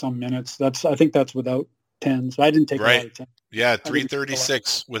some minutes, I think that's without 10. So I didn't take a lot of 10. Yeah,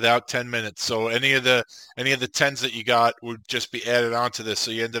 336 without 10 minutes. So any of the 10s that you got would just be added on to this.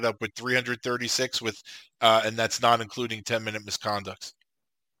 So you ended up with 336 with, and that's not including 10-minute misconducts.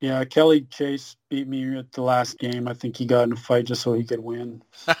 Yeah, Kelly Chase beat me at the last game. I think he got in a fight just so he could win.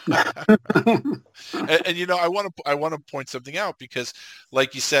 and I want to point something out because,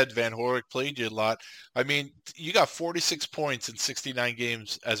 like you said, Van Horik played you a lot. I mean, you got 46 points in 69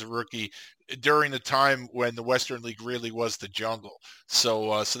 games as a rookie during the time when the Western League really was the jungle.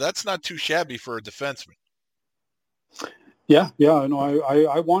 So that's not too shabby for a defenseman. Yeah. No,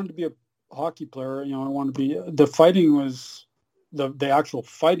 I wanted to be a hockey player. I wanted to be. The fighting was the actual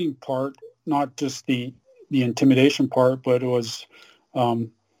fighting part, not just the intimidation part, but it was the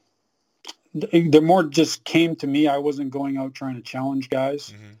more just came to me. I wasn't going out trying to challenge guys.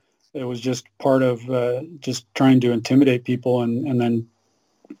 Mm-hmm. It was just part of just trying to intimidate people and then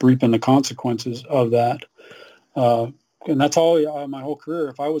reaping the consequences of that. And that's all my whole career.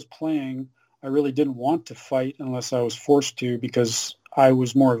 If I was playing, I really didn't want to fight unless I was forced to, because I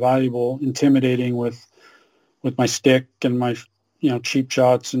was more valuable intimidating with my stick and my cheap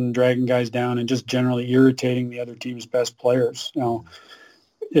shots and dragging guys down and just generally irritating the other team's best players.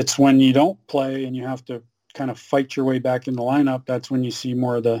 It's when you don't play and you have to kind of fight your way back in the lineup, that's when you see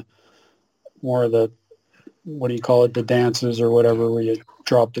more of the what do you call it, the dances or whatever, where you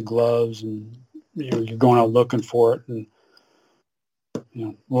drop the gloves and you're going out looking for it. And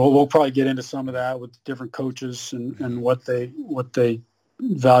we'll probably get into some of that with different coaches and what they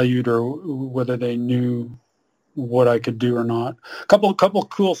valued or whether they knew what I could do or not. A couple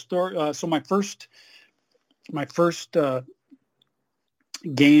cool stories. So my first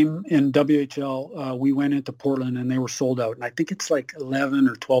game in WHL, we went into Portland and they were sold out, and I think it's like 11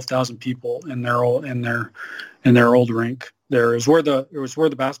 or 12,000 people in their old rink. It was where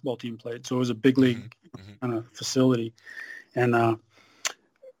the basketball team played, so it was a big league kind of facility. And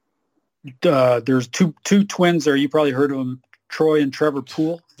there's two twins there. You probably heard of them, Troy and Trevor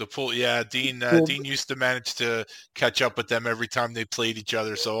Poole. The Poole, yeah. Dean used to manage to catch up with them every time they played each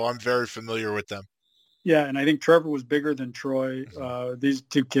other, so I'm very familiar with them. Yeah, and I think Trevor was bigger than Troy. These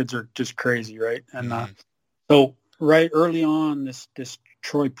two kids are just crazy, right? And so right early on, this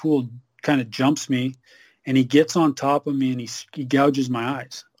Troy Poole kind of jumps me, and he gets on top of me, and he gouges my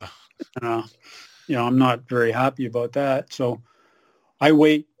eyes. And, I'm not very happy about that. So I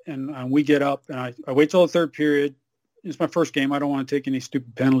wait, and we get up, and I wait till the third period. It's my first game. I don't want to take any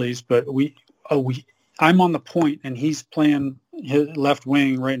stupid penalties, but I'm on the point, and he's playing his left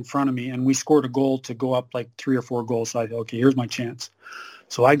wing right in front of me, and we scored a goal to go up like 3 or 4 goals. So I thought, okay, here's my chance.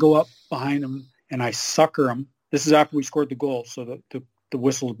 So I go up behind him, and I sucker him. This is after we scored the goal, so the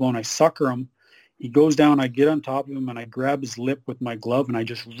whistle's blown. I sucker him. He goes down. I get on top of him, and I grab his lip with my glove, and I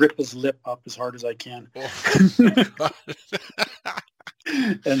just rip his lip up as hard as I can.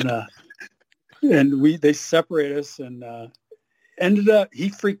 And they separate us, and ended up, he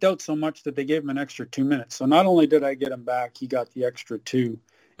freaked out so much that they gave him an extra 2 minutes. So not only did I get him back, he got the extra 2,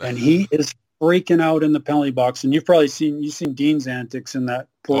 and he is freaking out in the penalty box. And you've probably seen Dean's antics in that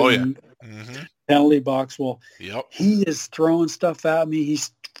Portland penalty box. Well, he is throwing stuff at me.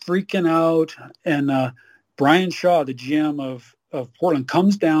 He's freaking out. And Brian Shaw, the GM of Portland,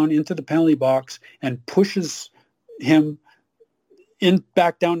 comes down into the penalty box and pushes him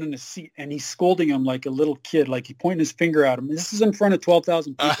back down in his seat, and he's scolding him like a little kid, like he pointing his finger at him. This is in front of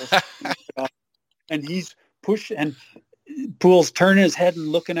 12,000 people. And he's pushing, and Poole's turning his head and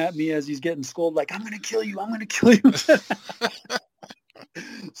looking at me as he's getting scolded, like, I'm going to kill you. I'm going to kill you.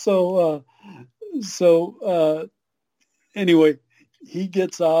 Anyway, he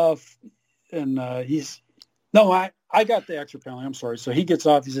gets off, and I got the extra penalty. I'm sorry. So he gets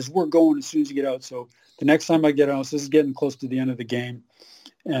off. He says, we're going as soon as you get out. So the next time I get out, this is getting close to the end of the game,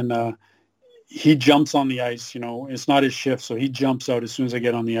 and he jumps on the ice. It's not his shift, so he jumps out as soon as I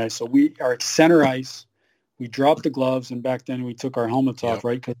get on the ice. So we are at center ice. We dropped the gloves, and back then we took our helmets off,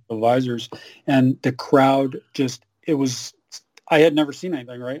 right, because of the visors. And the crowd I had never seen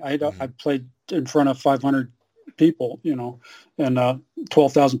anything, right? I played in front of 500 people, and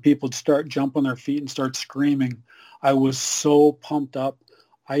 12,000 people would start jump on their feet and start screaming. I was so pumped up.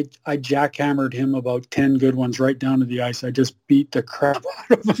 I jackhammered him about 10 good ones right down to the ice. I just beat the crap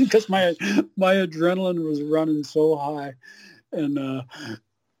out of him because my adrenaline was running so high. And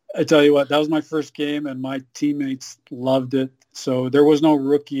I tell you what, that was my first game, and my teammates loved it. So there was no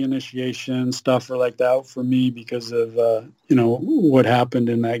rookie initiation stuff or like that for me because of what happened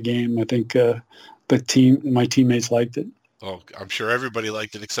in that game. I think my teammates liked it. Oh, I'm sure everybody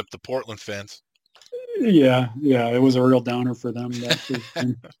liked it except the Portland fans. Yeah, it was a real downer for them.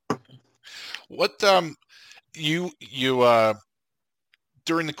 What you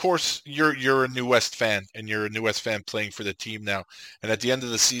during the course, you're a New West fan, and you're a New West fan playing for the team now. And at the end of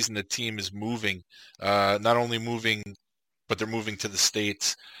the season, the team is moving, not only moving, but they're moving to the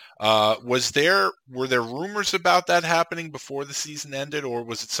States. Were there rumors about that happening before the season ended, or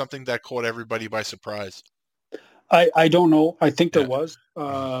was it something that caught everybody by surprise? I don't know. I think there was,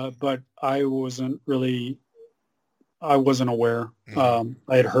 but I wasn't aware. I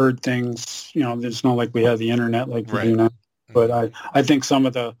had heard things, it's not like we have the internet like we do now. But I think some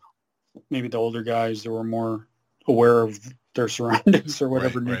of maybe the older guys that were more aware of their surroundings or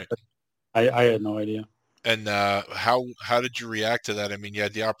whatever. Right. I had no idea. And how did you react to that? I mean, you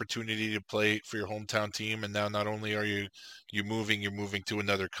had the opportunity to play for your hometown team, and now not only are you're moving to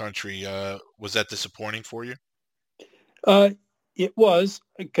another country. Was that disappointing for you? It was,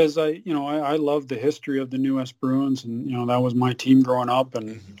 because I love the history of the New West Bruins, and that was my team growing up,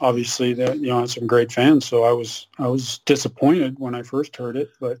 and obviously that I had some great fans. So I was disappointed when I first heard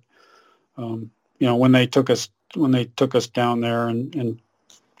it, but when they took us down there and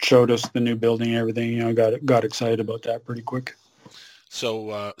showed us the new building and everything, I got excited about that pretty quick.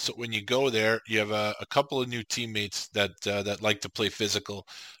 So when you go there, you have a couple of new teammates that like to play physical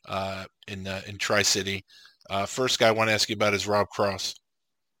in Tri-City. First guy I want to ask you about is Rob Cross.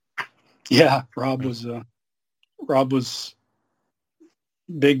 Yeah, Rob was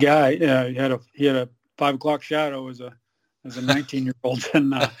big guy. Yeah, he had a 5 o'clock shadow as a 19-year-old,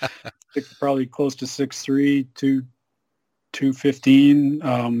 and probably close to 6'3",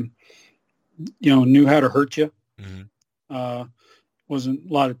 215. Knew how to hurt you. Mm-hmm.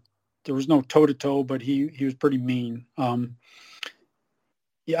 There was no toe-to-toe, but he was pretty mean.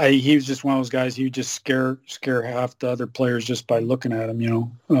 He was just one of those guys. He would just scare half the other players just by looking at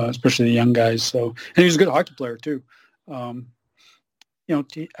him, especially the young guys. So, and he was a good hockey player too.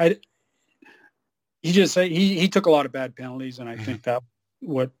 He took a lot of bad penalties, and I think that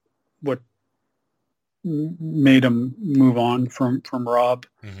what made him move on from Rob.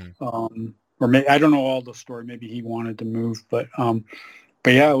 I don't know all the story. Maybe he wanted to move, but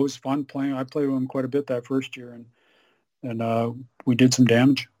yeah, it was fun playing. I played with him quite a bit that first year, and we did some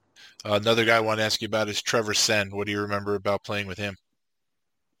damage. Another guy I want to ask you about is Trevor Senn. What do you remember about playing with him?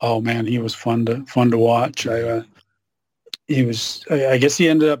 Oh man, he was fun to watch. I guess he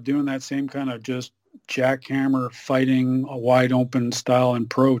ended up doing that same kind of just jackhammer fighting, a wide open style in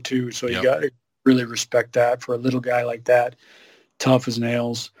pro too. So you got to really respect that for a little guy like that, tough as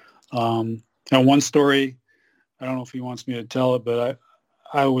nails. Now one story, I don't know if he wants me to tell it, but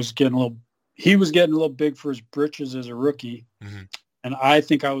he was getting a little big for his britches as a rookie. Mm-hmm. And I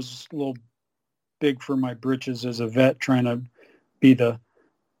think I was a little big for my britches as a vet, trying to be the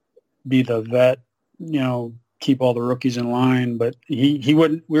vet, keep all the rookies in line. But he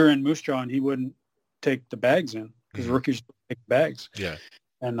wouldn't. We were in Moose Jaw, and he wouldn't take the bags in because rookies take bags. Yeah.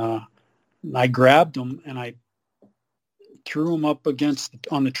 And I grabbed him and I threw him up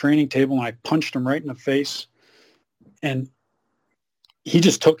on the training table, and I punched him right in the face, and he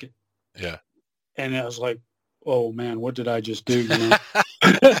just took it. Yeah. And I was like, oh man, what did I just do? Not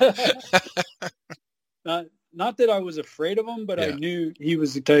that I was afraid of him, but I knew he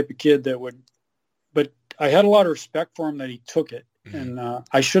was the type of kid that would, but I had a lot of respect for him that he took it. Mm-hmm. And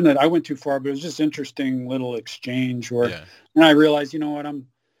I shouldn't have, I went too far, but it was just interesting little exchange where, and I realized,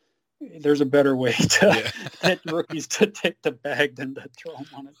 there's a better way to get rookies to take the bag than to throw them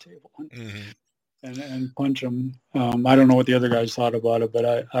on a table and punch them. I don't know what the other guys thought about it,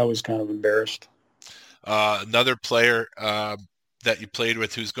 but I was kind of embarrassed. Another player that you played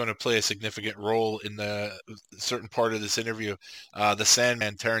with who's going to play a significant role in the certain part of this interview, the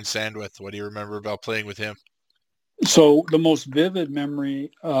Sandman, Terrence Sandwith. What do you remember about playing with him? So the most vivid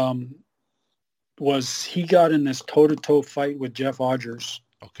memory was he got in this toe-to-toe fight with Jeff Odgers.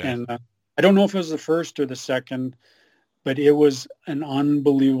 Okay. And I don't know if it was the first or the second, but it was an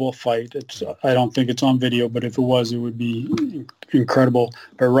unbelievable fight. I don't think it's on video, but if it was, it would be incredible.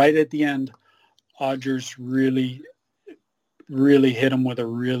 But right at the end, Odgers really, really hit him with a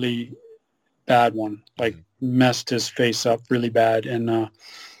really bad one, like messed his face up really bad. And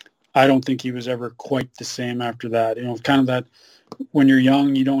I don't think he was ever quite the same after that. Kind of that when you're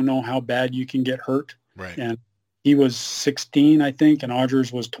young, you don't know how bad you can get hurt. Right. And he was 16, I think, and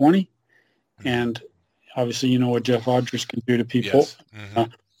Odgers was 20. Mm-hmm. And obviously, you know what Jeff Odgers can do to people. Yes.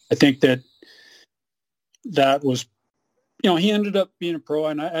 Mm-hmm. I think that was, he ended up being a pro,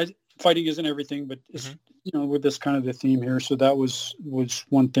 and fighting isn't everything, but it's, with this kind of the theme here. So that was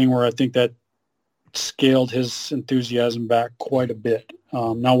one thing where I think that scaled his enthusiasm back quite a bit.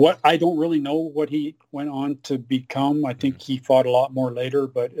 Now, I don't really know what he went on to become. I think he fought a lot more later,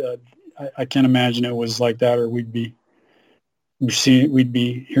 but I can't imagine it was like that, or we'd be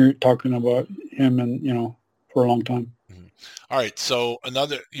here talking about him and for a long time. All right, so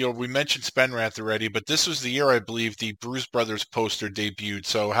another, we mentioned Spenrath already, but this was the year I believe the Bruise Brothers poster debuted.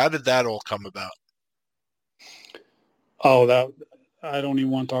 So how did that all come about? Oh, I don't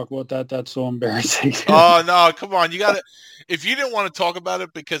even want to talk about that. That's so embarrassing. Oh no, come on! You got to. If you didn't want to talk about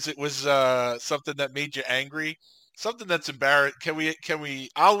it because it was something that made you angry, something that's embarrassing, can we?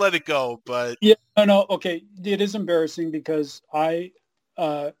 I'll let it go. But yeah, no, okay. It is embarrassing because and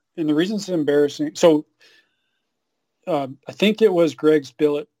the reason it's embarrassing. So I think it was Greg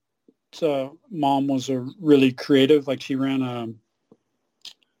Spillett's mom was a really creative. Like she ran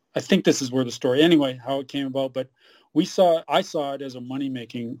I think this is where the story. Anyway, how it came about, but. I saw it as a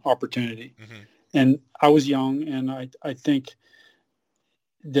money-making opportunity, and I was young, and I think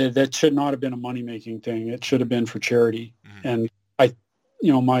that should not have been a money-making thing. It should have been for charity. And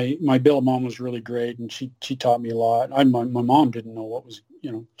my Bill mom was really great, and she taught me a lot. My mom didn't know what was,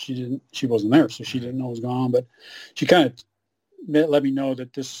 she wasn't there, so she didn't know what was going on, but she kind of let me know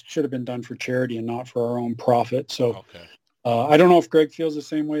that this should have been done for charity and not for our own profit. So I don't know if Greg feels the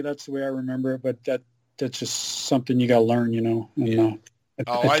same way. That's the way I remember it, but that's just something you got to learn, And,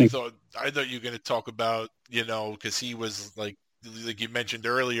 I thought you were going to talk about, because he was like you mentioned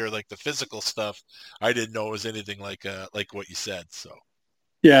earlier, like the physical stuff. I didn't know it was anything like what you said. So.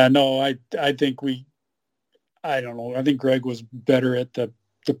 Yeah, no, I think I don't know. I think Greg was better at the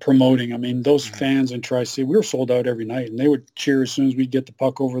promoting. I mean, those fans in Tri-City, we were sold out every night, and they would cheer as soon as we get the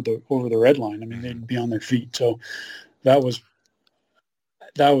puck over the red line. I mean, they'd be on their feet. So that was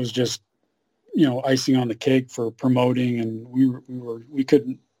just, icing on the cake for promoting, and we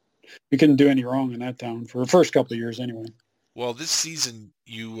couldn't do any wrong in that town for the first couple of years anyway. Well, this season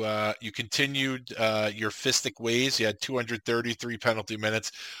you continued your fistic ways. You had 233 penalty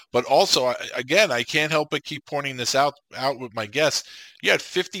minutes, but also I can't help but keep pointing this out with my guests. You had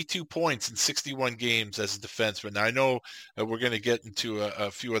 52 points in 61 games as a defenseman. Now, I know we're going to get into a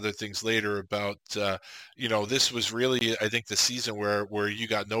few other things later about this was really, I think, the season where you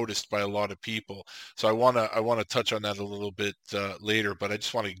got noticed by a lot of people. So I want to touch on that a little bit later, but I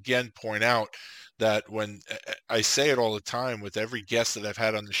just want to again point out that when I say it all the time with every guest that I've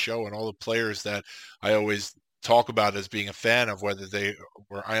had on the show and all the players that I always talk about as being a fan of, whether they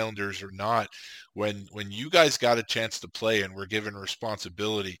were Islanders or not, when you guys got a chance to play and were given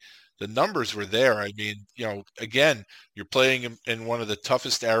responsibility, the numbers were there. I mean, again, you're playing in one of the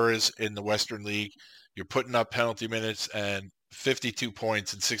toughest eras in the Western League. You're putting up penalty minutes and 52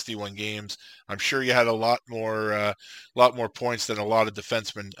 points in 61 games. I'm sure you had a lot more points than a lot of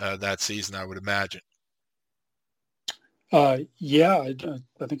defensemen that season, I would imagine. Yeah, I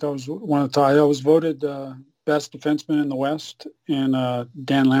think I was one of the I was voted best defenseman in the West, and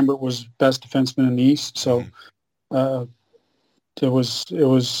Dan Lambert was best defenseman in the East. So it was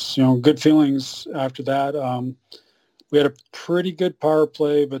good feelings after that. We had a pretty good power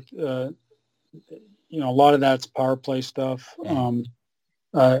play, but a lot of that's power play stuff.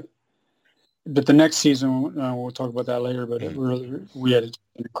 But the next season, we'll talk about that later, but we had an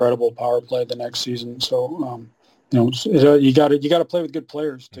incredible power play the next season. So, you got to play with good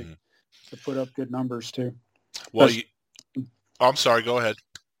players to put up good numbers too. Well, I'm sorry, go ahead.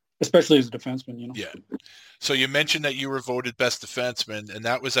 Especially as a defenseman, Yeah. So you mentioned that you were voted best defenseman, and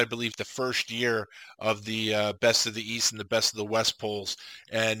that was, I believe, the first year of the best of the East and the best of the West polls.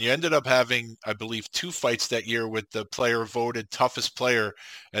 And you ended up having, I believe, 2 fights that year with the player voted toughest player,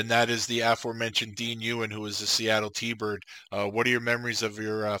 and that is the aforementioned Dean Ewan, who was a Seattle T-Bird. What are your memories of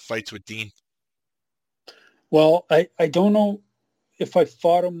your fights with Dean? Well, I don't know if I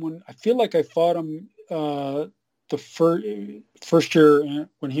fought him I feel like I fought him the first year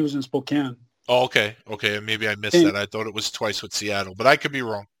when he was in Spokane. Oh, okay. Maybe I missed that. I thought it was twice with Seattle, but I could be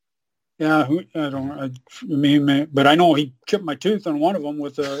wrong. Yeah, but I know he chipped my tooth on one of them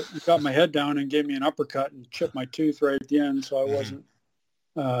he got my head down and gave me an uppercut and chipped my tooth right at the end. So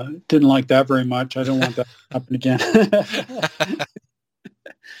I didn't like that very much. I don't want that to happen again.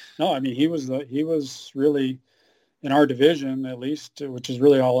 No, I mean, he was really in our division, at least, which is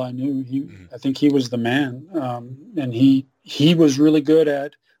really all I knew. I think he was the man. And he was really good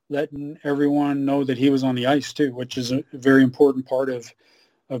at letting everyone know that he was on the ice too, which is a very important part of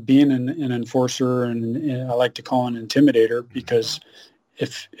being an enforcer, and I like to call an intimidator, because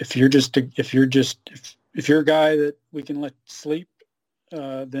if you're a guy that we can let sleep,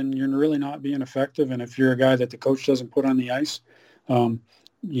 then you're really not being effective. And if you're a guy that the coach doesn't put on the ice,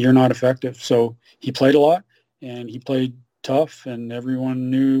 you're not effective. So he played a lot and he played tough, and everyone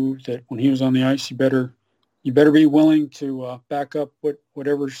knew that when he was on the ice, you better be willing to back up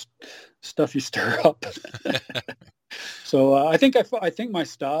whatever stuff you stir up. So I think my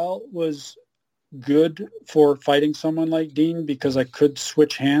style was good for fighting someone like Dean, because I could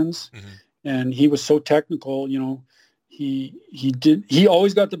switch hands, and he was so technical. You know, he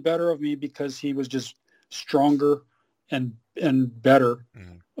always got the better of me because he was just stronger and better,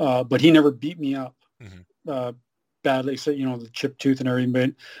 but he never beat me up badly. So, you know, the chipped tooth and everything,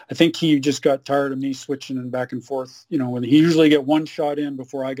 but I think he just got tired of me switching and back and forth. You know, when he usually get one shot in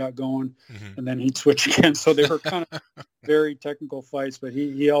before I got going, and then he'd switch again. So they were kind of very technical fights, but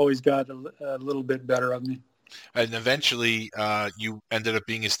he always got a little bit better of me. And eventually you ended up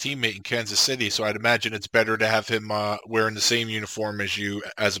being his teammate in Kansas City. So I'd imagine it's better to have him wearing the same uniform as you,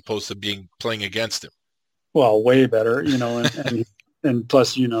 as opposed to playing against him. Well, way better, you know, and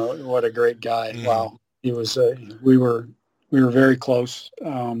plus, you know, what a great guy. Wow. He was, we were very close.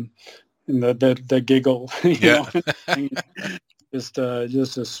 And the giggle, you know, just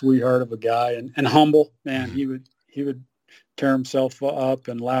a sweetheart of a guy, and humble, man. He would tear himself up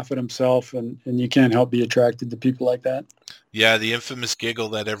and laugh at himself, and you can't help be attracted to people like that. Yeah, the infamous giggle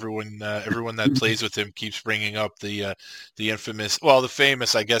that everyone that plays with him keeps bringing up, the infamous, well, the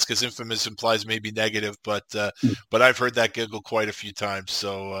famous, I guess, because infamous implies maybe negative, but I've heard that giggle quite a few times.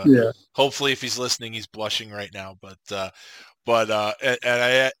 So hopefully, if he's listening, he's blushing right now. But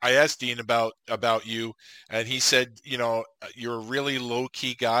I asked Dean about you, and he said, you know, you're a really low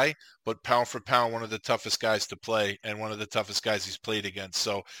key guy, but pound for pound, one of the toughest guys to play, and one of the toughest guys he's played against.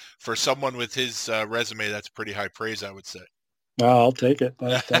 So for someone with his resume, that's pretty high praise, I would say. I'll take it.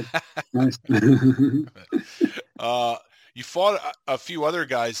 That's nice. You fought a few other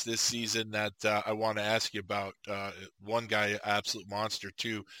guys this season that I want to ask you about. One guy, absolute monster,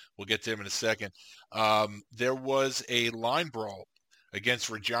 too. We'll get to him in a second. There was a line brawl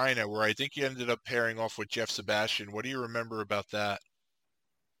against Regina where I think you ended up pairing off with Jeff Sebastian. What do you remember about that?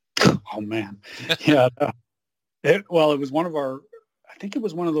 Oh, man. Yeah. It was one of our, I think it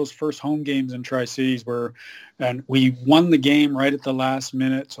was one of those first home games in Tri-Cities and we won the game right at the last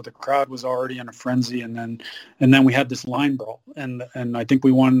minute. So the crowd was already in a frenzy. And then we had this line brawl, and I think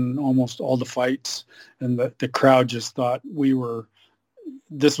we won almost all the fights, and the crowd just thought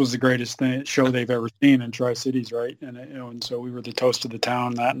this was the greatest show they've ever seen in Tri-Cities. Right. And so we were the toast of the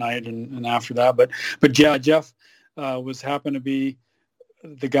town that night and after that, but yeah, Jeff happened to be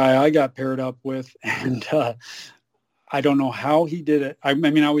the guy I got paired up with, and I don't know how he did it. I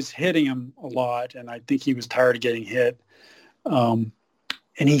mean, I was hitting him a lot, and I think he was tired of getting hit. And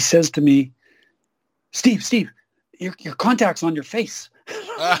he says to me, Steve, your contact's on your face.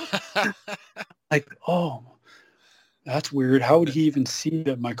 Like, oh, that's weird. How would he even see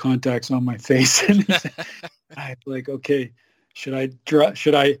that my contact's on my face? And I'm like, okay, should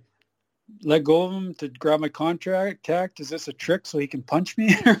I let go of him to grab my contact? Is this a trick so he can punch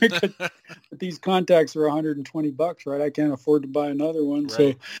me? But these contacts are $120, right? I can't afford to buy another one. Right.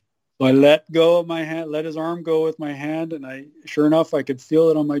 So I let go of my hand, let his arm go with my hand, and sure enough, I could feel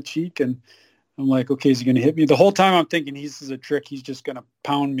it on my cheek, and I'm like, okay, is he going to hit me? The whole time I'm thinking this is a trick. He's just going to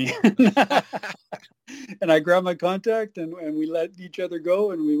pound me. And I grabbed my contact, and we let each other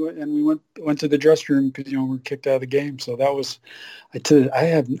go, and we went to the dressing room because, you know, we were kicked out of the game. So that was,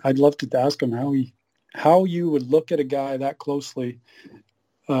 I'd love to ask him how you would look at a guy that closely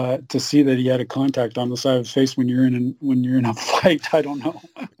to see that he had a contact on the side of his face when you're in a fight. I don't know.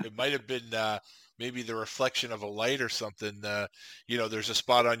 It might have been maybe the reflection of a light or something. You know, there's a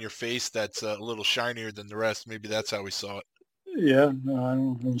spot on your face that's a little shinier than the rest. Maybe that's how we saw it. Yeah, no, I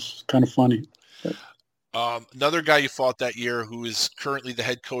don't know. It was kind of funny. Another guy you fought that year who is currently the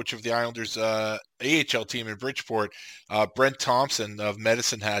head coach of the Islanders AHL team in Bridgeport, Brent Thompson of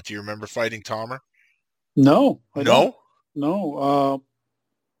Medicine Hat. Do you remember fighting Tomer? No. No? No.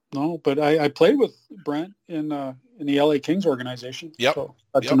 No, but I played with Brent in the LA Kings organization. Yep. So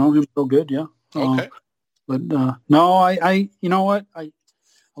got to know him so good. Yeah. Okay. But no, I you know what,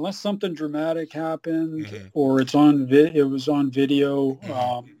 unless something dramatic happened or it was on video,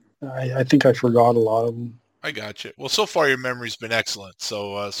 I think I forgot a lot of them. I got you. Well, so far your memory's been excellent.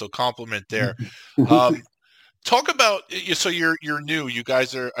 So compliment there. Talk about, so you're new. You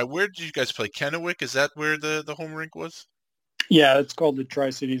guys are, where did you guys play? Kennewick? Is that where the home rink was? Yeah, it's called the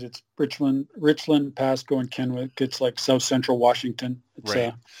Tri-Cities. It's Richland, Pasco, and Kennewick. It's like South Central Washington. It's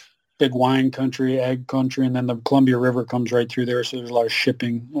right. Big wine country, ag country, and then the Columbia River comes right through there, so there's a lot of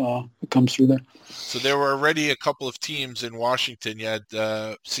shipping that comes through there. So there were already a couple of teams in Washington. You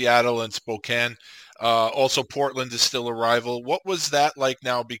had Seattle and Spokane. Also, Portland is still a rival. What was that like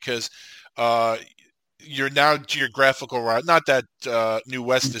now? Because you're now geographical, right? Not that New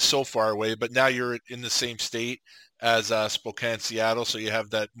West is so far away, but now you're in the same state as Spokane, Seattle, so you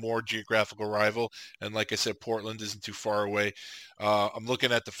have that more geographical rival. And like I said, Portland isn't too far away. I'm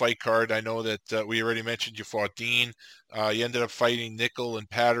looking at the fight card. I know that we already mentioned you fought Dean. You ended up fighting Nickel and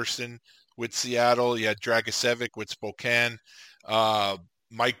Patterson with Seattle. You had Dragicevic with Spokane.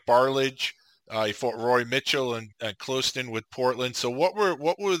 Mike Barlage. You fought Roy Mitchell and Closton with Portland. So what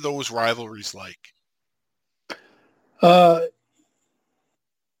were those rivalries like? I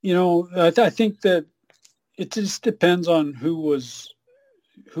think that it just depends on who's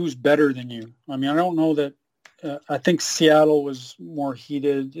better than you. I mean, I don't know that. I think Seattle was more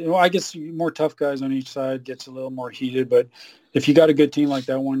heated. I guess more tough guys on each side gets a little more heated. But if you got a good team like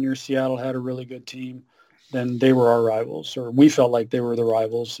that one year, Seattle had a really good team, then they were our rivals, or we felt like they were the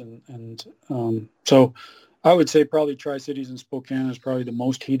rivals. And so I would say probably Tri-Cities and Spokane is probably the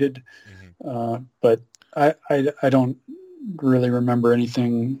most heated. But I don't really remember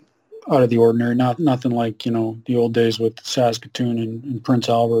anything out of the ordinary. Nothing like, the old days with Saskatoon and Prince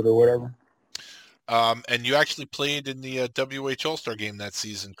Albert or whatever. And you actually played in the WH All-Star game that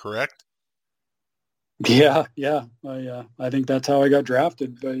season, correct? Yeah. I think that's how I got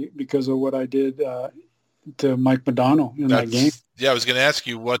drafted, because of what I did to Mike Modano in that game. Yeah, I was going to ask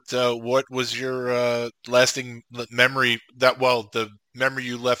you what was your lasting memory the memory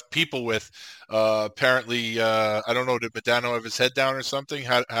you left people with. Apparently, I don't know, did Modano have his head down or something?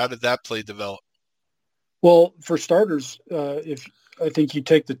 How did that play develop? Well, for starters, I think you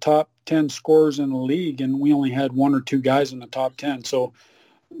take the top 10 scorers in the league, and we only had one or two guys in the top 10. So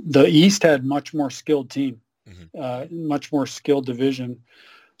the East had much more skilled team, much more skilled division.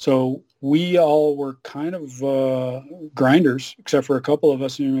 So we all were kind of grinders, except for a couple of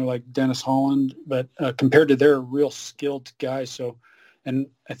us, like Dennis Holland, but compared to their real skilled guys. So, and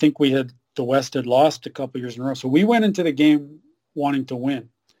I think the West had lost a couple years in a row. So we went into the game wanting to win.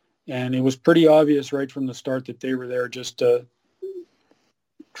 And it was pretty obvious right from the start that they were there just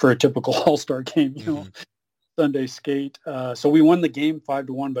for a typical All-Star game, Sunday skate. So we won the game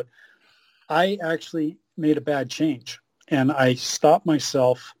 5-1, but I actually made a bad change. And I stopped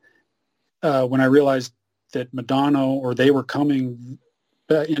myself when I realized that Modano, or they were coming,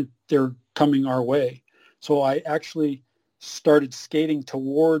 they're coming our way. So I actually started skating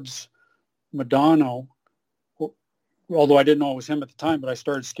towards Modano, although I didn't know it was him at the time, but I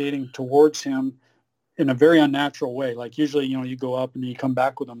started skating towards him in a very unnatural way. Like usually, you go up and you come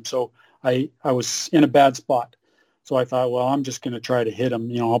back with him. So I was in a bad spot. So I thought, well, I'm just going to try to hit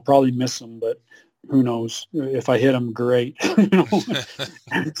him. I'll probably miss him, but who knows? If I hit him, great.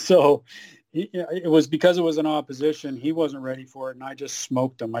 So it was because it was an opposition. He wasn't ready for it, and I just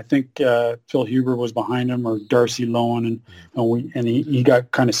smoked him. I think Phil Huber was behind him, or Darcy Lowen, and he got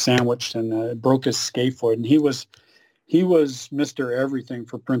kind of sandwiched and broke his skate foot. And he was Mr. Everything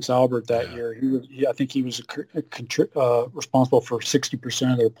for Prince Albert that year. I think he was responsible for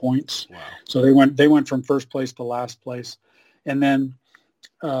 60% of their points. Wow. So they went from first place to last place, and then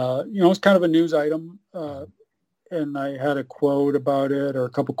it's kind of a news item. And I had a quote about it, or a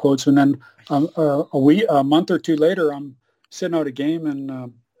couple quotes, and then a month or two later, I'm sitting out a game,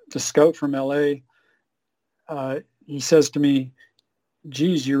 and the scout from LA, he says to me,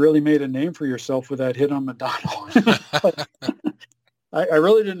 "Geez, you really made a name for yourself with that hit on Modano." I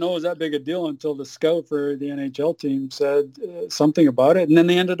really didn't know it was that big a deal until the scout for the NHL team said something about it, and then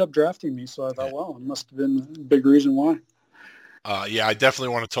they ended up drafting me. So I thought, well, it must have been a big reason why. I definitely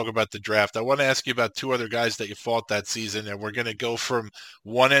want to talk about the draft. I want to ask you about two other guys that you fought that season, and we're going to go from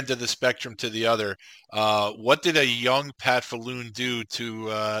one end of the spectrum to the other. What did a young Pat Falloon do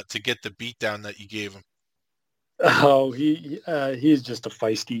to get the beatdown that you gave him? Oh, he's just a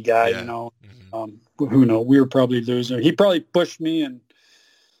feisty guy, Who knows? We were probably losing. He probably pushed me, and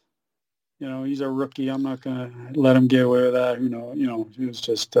he's a rookie. I'm not going to let him get away with that.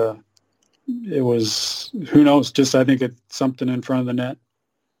 It was just, who knows? Just, I think it's something in front of the net.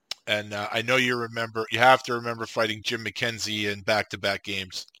 And I know you have to remember fighting Jim McKenzie in back-to-back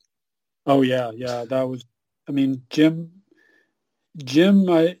games. Oh yeah. That was, Jim,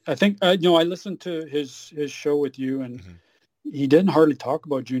 I think, I listened to his show with you, and he didn't hardly talk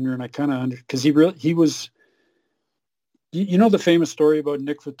about Junior, and I kind of because he was, the famous story about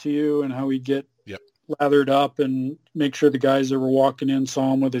Nick Fotiu and how he'd get lathered up and make sure the guys that were walking in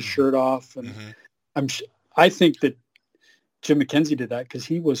saw him with his shirt off, and I think that Jim McKenzie did that because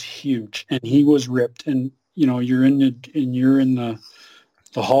he was huge and he was ripped, and you're in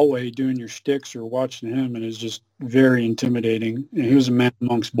the hallway doing your sticks or watching him, and it's just very intimidating. And he was a man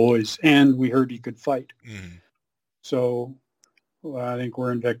amongst boys, and we heard he could fight. So I think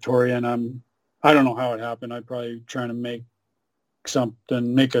we're in Victoria, and I don't know how it happened. I'm probably trying to make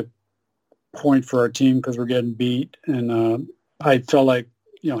a point for our team because we're getting beat, and I felt like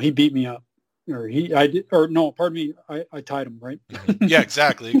he beat me up, I tied him, right? Yeah,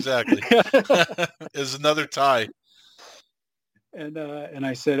 exactly. There's another tie. And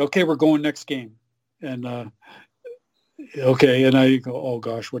I said, okay, we're going next game. And okay, and I go, oh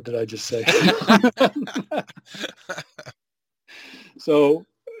gosh, what did I just say? So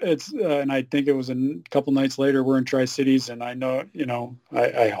it's and I think it was a couple nights later, we're in Tri-Cities, and I know,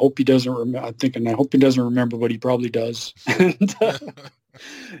 I hope he doesn't remember. I hope he doesn't remember, but he probably does.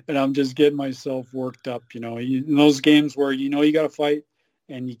 And I'm just getting myself worked up, in those games where you got to fight.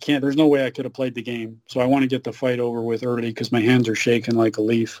 And you can't, there's no way I could have played the game. So I want to get the fight over with early because my hands are shaking like a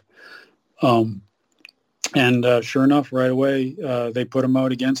leaf. And sure enough, right away, they put him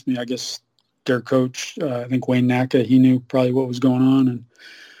out against me. I guess their coach, I think Wayne Naka, he knew probably what was going on. And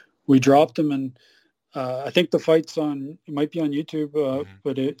we dropped him. And I think the fight's it might be on YouTube,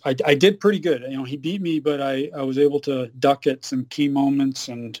 but I did pretty good. He beat me, but I was able to duck at some key moments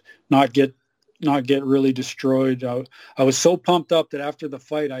and not get really destroyed. I was so pumped up that after the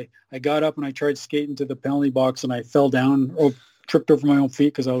fight, I got up and I tried skating to the penalty box, and I fell down or tripped over my own feet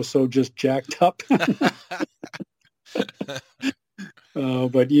because I was so just jacked up.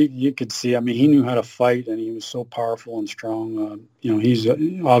 But you could see, he knew how to fight, and he was so powerful and strong. He's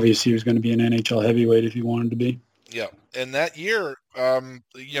obviously he was going to be an NHL heavyweight if he wanted to be. Yeah. And that year,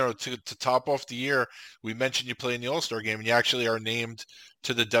 to top off the year, we mentioned you play in the All-Star game, and you actually are named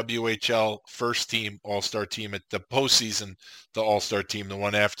to the WHL first team All-Star team at the postseason, the All-Star team, the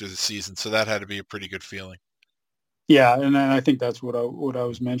one after the season. So that had to be a pretty good feeling. Yeah, and I think that's what I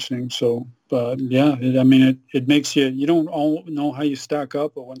was mentioning. So, it makes you don't all know how you stack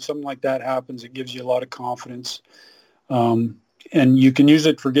up, but when something like that happens, it gives you a lot of confidence. And you can use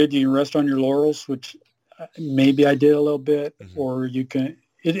it for good. You can rest on your laurels, which maybe I did a little bit, or you can.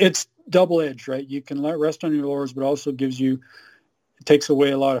 It's double-edged, right? You can rest on your laurels, but also it takes away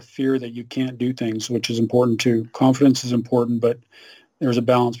a lot of fear that you can't do things, which is important too. Confidence is important, but there's a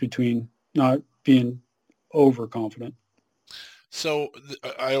balance between not being overconfident. So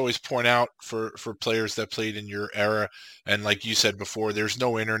I always point out for players that played in your era, and like you said before, there's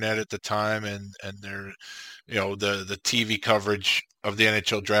no internet at the time, and there, the TV coverage of the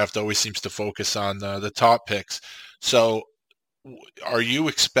NHL draft always seems to focus on the top picks. So are you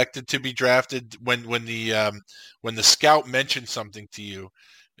expected to be drafted when the scout mentioned something to you?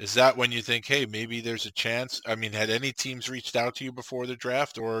 Is that when you think, hey, maybe there's a chance? Had any teams reached out to you before the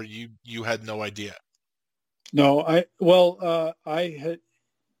draft, or you had no idea? No, we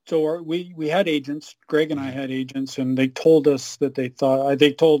had agents. Greg and I had agents, and they told us that they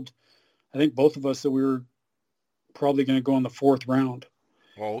told, I think both of us, that we were probably going to go in the 4th round.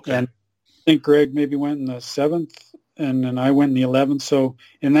 Oh, okay. And I think Greg maybe went in the 7th, and then I went in the 11th. So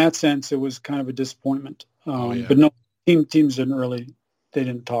in that sense, it was kind of a disappointment. But no, teams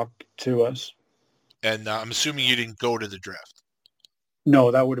didn't talk to us. And I'm assuming you didn't go to the draft. No,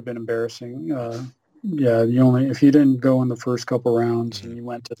 that would have been embarrassing. If you didn't go in the first couple rounds and you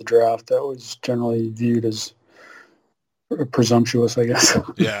went to the draft, that was generally viewed as presumptuous, I guess.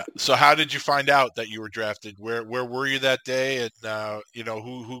 Yeah. So how did you find out that you were drafted? Where were you that day? And,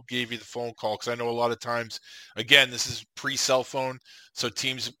 who gave you the phone call? Because I know a lot of times, again, this is pre-cell phone. So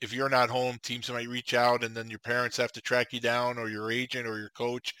teams, if you're not home, teams might reach out, and then your parents have to track you down, or your agent or your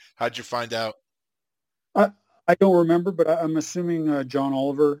coach. How'd you find out? I don't remember, but I'm assuming John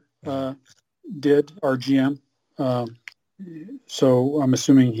Oliver did, our GM. So I'm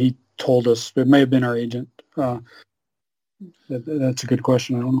assuming he told us. It may have been our agent. That's a good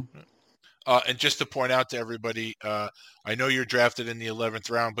question. I don't know. And just to point out to everybody, I know you're drafted in the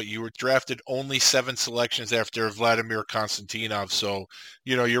 11th round, but you were drafted only 7 selections after Vladimir Konstantinov. So,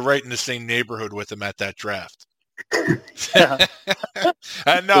 you're right in the same neighborhood with him at that draft.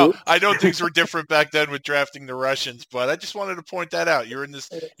 And no, I know things were different back then with drafting the Russians, but I just wanted to point that out. You're in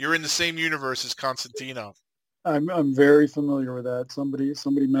the same universe as Konstantinov. I'm very familiar with that. Somebody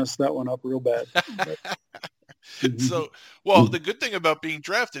messed that one up real bad. So, well, the good thing about being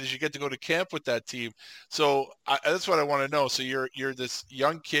drafted is you get to go to camp with that team. So that's what I want to know. So you're this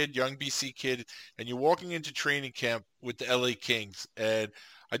young BC kid, and you're walking into training camp with the LA Kings. And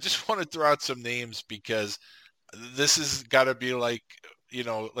I just want to throw out some names because this has got to be like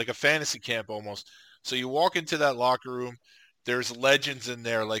a fantasy camp almost. So you walk into that locker room, there's legends in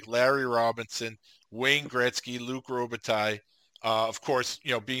there like Larry Robinson, Wayne Gretzky, Luc Robitaille, of course,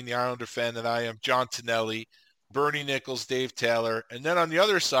 being the Islander fan that I am, John Tonelli, Bernie Nichols, Dave Taylor. And then on the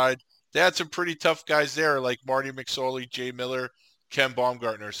other side, they had some pretty tough guys there like Marty McSorley, Jay Miller, Ken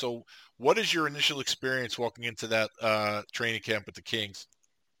Baumgartner. So what is your initial experience walking into that training camp with the Kings?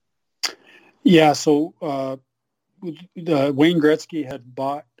 Yeah, so Wayne Gretzky had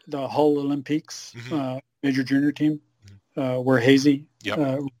bought the Hull Olympiques major junior team where Hazy,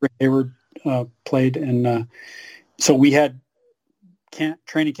 Rick Hayward played. And so we had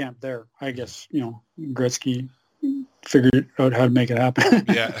training camp there. I guess, Gretzky figured out how to make it happen.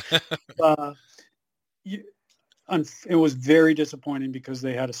 Yeah. It was very disappointing because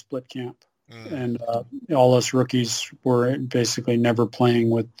they had a split camp. And all us rookies were basically never playing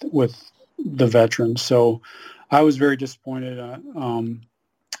with the veterans. So I was very disappointed.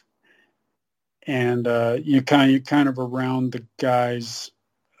 You're kind of around the guys,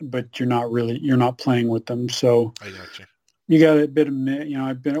 but you're not playing with them. So I got you. You got a bit of,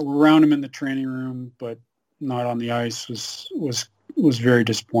 I've been around them in the training room, but not on the ice was very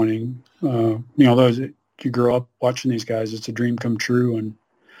disappointing. Those you grow up watching these guys, it's a dream come true.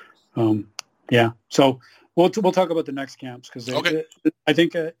 And so we'll talk about the next camps because I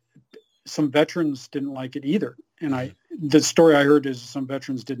think some veterans didn't like it either. And the story I heard is some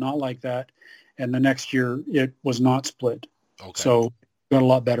veterans did not like that. And the next year it was not split. Okay. So it got a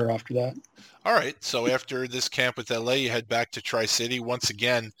lot better after that. All right. So after this camp with LA, you head back to Tri-City once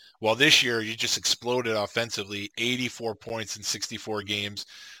again. Well, this year you just exploded offensively, 84 points in 64 games.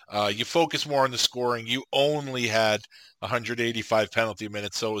 You focus more on the scoring. You only had 185 penalty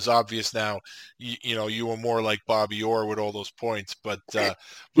minutes, so it was obvious now. You were more like Bobby Orr with all those points. But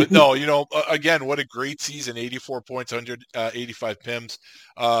no, again, what a great season! 84 points, 185 PIMs.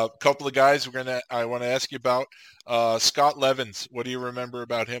 A couple of guys I want to ask you about. Scott Levens. What do you remember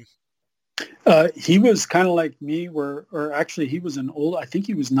about him? He was kind of like me, or actually he was I think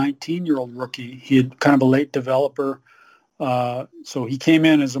he was 19-year-old rookie. He had kind of a late developer. So he came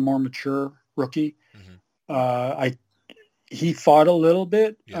in as a more mature rookie. He fought a little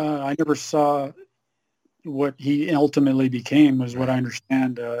bit. Yeah. I never saw what he ultimately became, was what I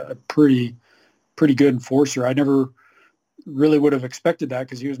understand, a pretty good enforcer. I never really would have expected that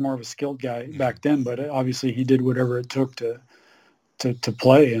because he was more of a skilled guy back then, but obviously he did whatever it took to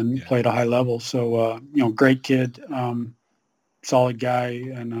play and play at a high level. So, great kid, solid guy,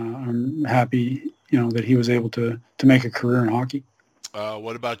 and I'm happy, that he was able to make a career in hockey.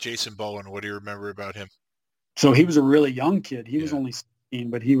 What about Jason Bowen? What do you remember about him? So he was a really young kid. He was only 16,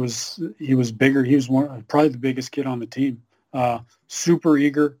 but he was bigger. He was probably the biggest kid on the team. Super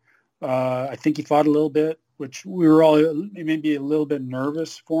eager. I think he fought a little bit, which we were all maybe a little bit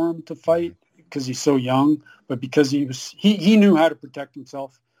nervous for him to fight because he's so young, but because he knew how to protect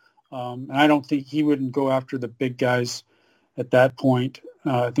himself. And I don't think he wouldn't go after the big guys at that point.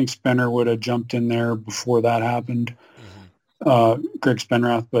 I think Spenner would have jumped in there before that happened. Greg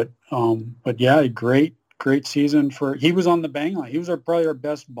Spenrath, but yeah, great season he was on the bang line. He was probably our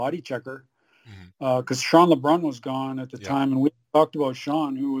best body checker because Sean LeBrun was gone at the time, and we talked about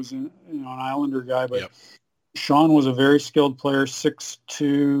Sean, who was an Islander guy, but Sean was a very skilled player,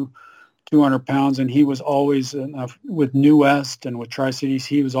 6'2", 200 pounds, and he was always with New West and with Tri-Cities,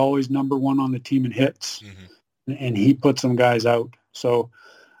 he was always number one on the team in hits, and he put some guys out. So,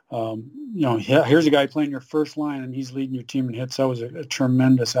 here's a guy playing your first line, and he's leading your team in hits. That was a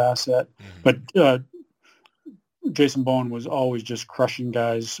tremendous asset. But Jason Bowen was always just crushing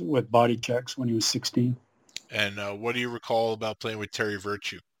guys with body checks when he was 16. And what do you recall about playing with Terry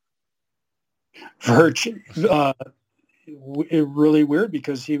Virtue? Virtue, it really weird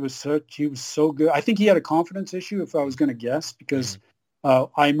because he was so good. I think he had a confidence issue, if I was going to guess, because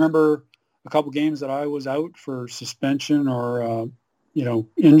I remember a couple games that I was out for suspension or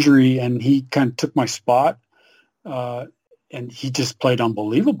injury, and he kind of took my spot. and he just played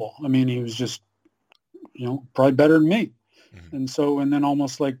unbelievable. I mean, he was just, probably better than me. Mm-hmm. And then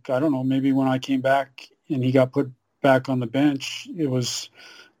almost like, I don't know, maybe when I came back and he got put back on the bench, it was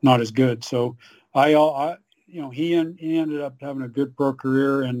not as good. So he ended up having a good pro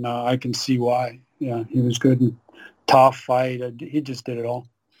career, and I can see why. Yeah, he was good and tough fight. He just did it all.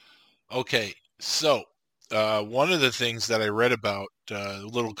 Okay, so one of the things that I read about, a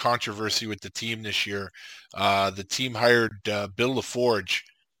little controversy with the team this year, the team hired Bill LaForge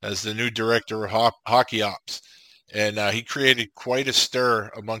as the new director of hockey ops. And he created quite a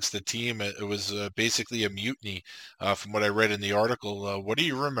stir amongst the team. It was basically a mutiny from what I read in the article. What do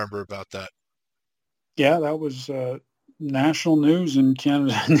you remember about that? Yeah, that was national news in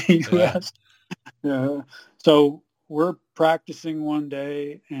Canada and the U.S. Yeah. So we're practicing one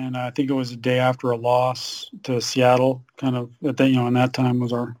day, and I think it was the day after a loss to Seattle, kind of, in that time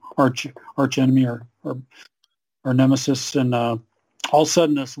was our arch enemy, our nemesis. And all of a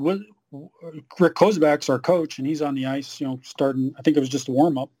sudden, Rick Kozubak's our coach, and he's on the ice, starting, I think it was just a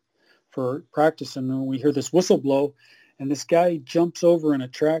warm-up for practice, and then we hear this whistle blow, and this guy jumps over in a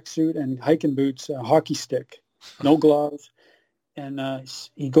tracksuit and hiking boots, a hockey stick, no gloves, and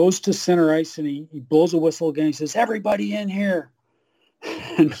he goes to center ice, and he blows a whistle again. He says, "Everybody in here."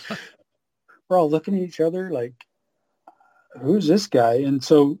 And we're all looking at each other like, who's this guy? And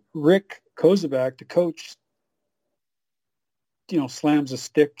so Rick Kozubak, the coach, slams a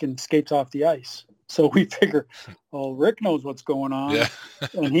stick and skates off the ice. So we figure, well, Rick knows what's going on,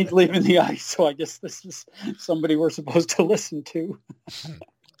 and he's leaving the ice. So I guess this is somebody we're supposed to listen to.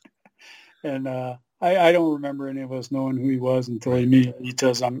 And I don't remember any of us knowing who he was until he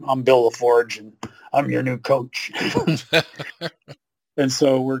tells, I'm Bill LaForge, and I'm your new coach. And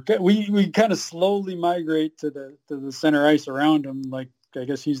so we kind of slowly migrate to the center ice around him. Like, I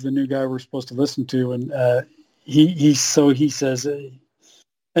guess he's the new guy we're supposed to listen to. And he says,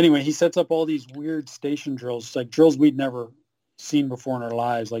 anyway, he sets up all these weird station drills, like drills we'd never seen before in our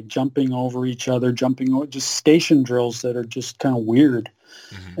lives, like jumping over each other, just station drills that are just kind of weird.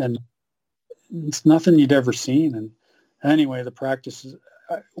 Mm-hmm. And it's nothing you'd ever seen. And anyway, the practices,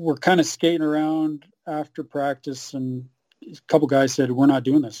 we're kind of skating around after practice, and a couple guys said, we're not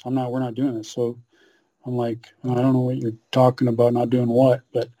doing this. We're not doing this. So I'm like, I don't know what you're talking about, not doing what,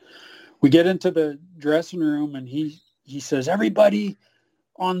 but we get into the dressing room, and he says, everybody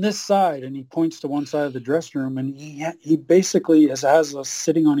on this side, and he points to one side of the dressing room, and he basically has us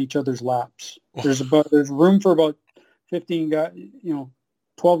sitting on each other's laps. There's room for about 15 guys,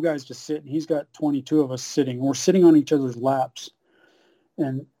 12 guys to sit, and he's got 22 of us sitting. We're sitting on each other's laps,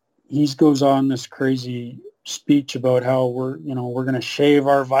 and he goes on this crazy speech about how we're going to shave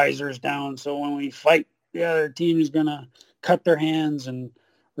our visors down, so when we fight, the other team is going to cut their hands, and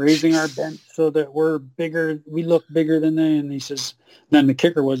raising our bench so that we're bigger, we look bigger than they. And he says, then the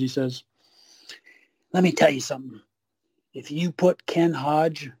kicker was, he says, let me tell you something. If you put Ken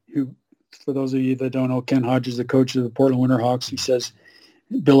Hodge, who, for those of you that don't know, Ken Hodge is the coach of the Portland Winterhawks. He says,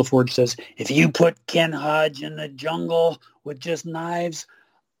 Bill LaForge says, if you put Ken Hodge in the jungle with just knives,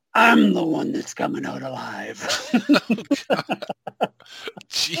 I'm the one that's coming out alive.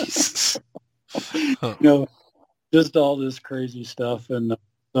 Jesus. Just all this crazy stuff. And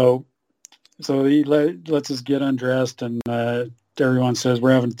so he lets us get undressed, and everyone says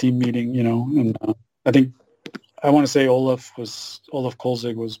we're having a team meeting, and I think, I want to say Olaf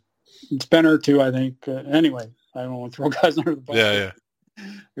Kolzig was Spenner too, I think. Anyway, I don't want to throw guys under the bus. Yeah.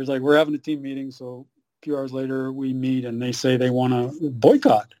 He was like, we're having a team meeting. So a few hours later we meet, and they say they want to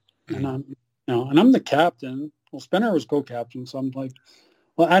boycott. Mm-hmm. And I'm the captain. Well, Spenner was co-captain. So I'm like,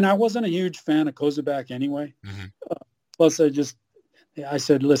 well, and I wasn't a huge fan of Kozubak anyway. Mm-hmm. Plus I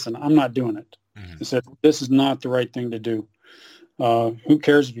said, listen, I'm not doing it. Mm-hmm. I said, this is not the right thing to do. Who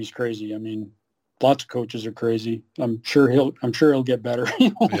cares if he's crazy? I mean, lots of coaches are crazy. I'm sure he'll get better.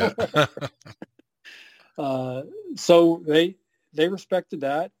 Yeah. So they respected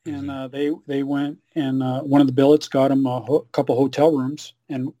that, and mm-hmm. They went, and one of the billets got him a couple hotel rooms,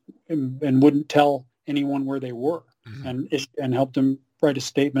 and wouldn't tell anyone where they were, mm-hmm. and helped him write a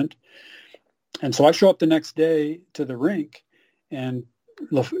statement. And so I show up the next day to the rink, and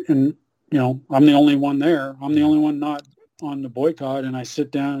I'm the only one there. I'm the only one not on the boycott, and I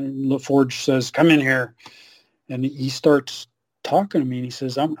sit down, and LaForge says, come in here. And he starts talking to me, and he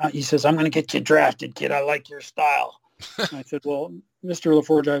says, I'm going to get you drafted, kid. I like your style. I said, well, Mr.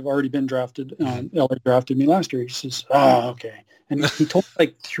 LaForge, I've already been drafted. LA drafted me last year. He says, oh, okay. And he told me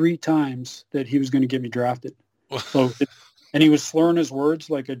like 3 times that he was going to get me drafted. And he was slurring his words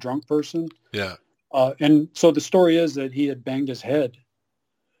like a drunk person. Yeah. And so the story is that he had banged his head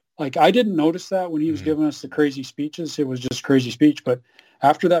like I didn't notice that when he was giving us the crazy speeches. It was just crazy speech. But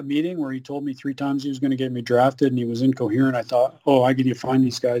after that meeting where he told me 3 times he was going to get me drafted and he was incoherent, I thought, oh, I got to find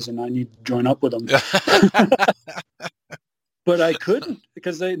these guys and I need to join up with them. But I couldn't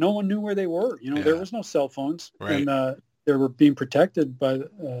because no one knew where they were. You know, there was no cell phones, right. And they were being protected by.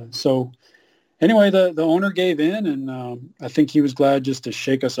 So anyway, the owner gave in, and I think he was glad just to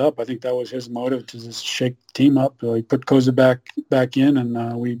shake us up. I think that was his motive, to just shake the team up. He put Koza back in,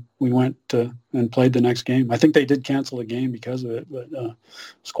 and we went and played the next game. I think they did cancel the game because of it, but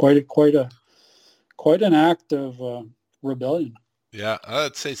it's quite an act of rebellion. Yeah,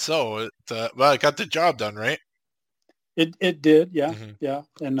 I'd say so. Well, it got the job done, right? It did, yeah, yeah,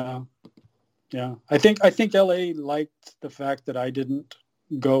 and yeah. I think LA liked the fact that I didn't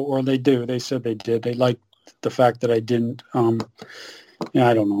go, or they do. They said they did. They liked the fact that I didn't. Yeah,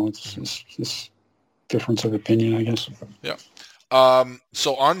 I don't know. It's just difference of opinion, I guess. Yeah.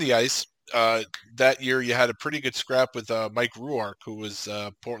 So on the ice, that year you had a pretty good scrap with Mike Ruark, who was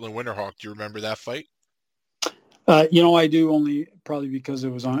Portland Winterhawk. Do you remember that fight? You know, I do, only probably because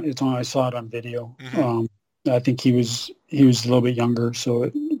it's on. I saw it on video. I think he was a little bit younger, so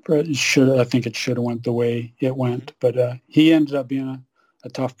it should. I think it should have went the way it went, but he ended up being a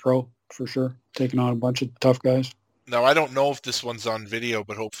tough pro for sure, taking on a bunch of tough guys. Now, I don't know if this one's on video,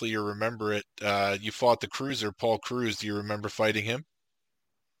 but hopefully you remember it. You fought the cruiser, Paul Cruz. Do you remember fighting him?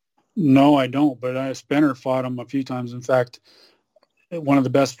 No, I don't, but Spenner fought him a few times. In fact, one of the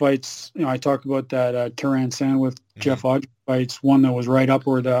best fights, you know, I talked about that Turan Sandwith Jeff Audrey fights. One that was right up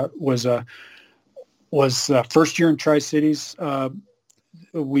where that was first year in Tri-Cities.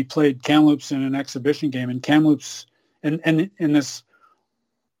 We played Kamloops in an exhibition game, and Kamloops and this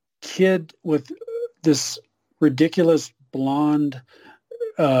kid with this ridiculous blonde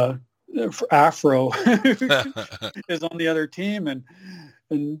afro is on the other team, and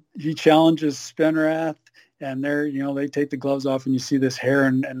he challenges Spenrath, and they take the gloves off, and you see this hair,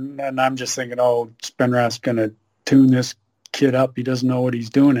 and I'm just thinking, oh, Spenrath's gonna tune this kid up. He doesn't know what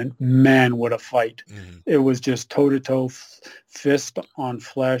he's doing, and man, what a fight. It was just toe-to-toe, fist on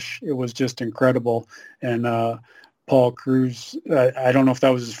flesh. It was just incredible. And Paul Cruz, I don't know if that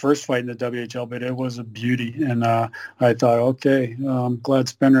was his first fight in the WHL, but it was a beauty. And I thought, okay, I'm glad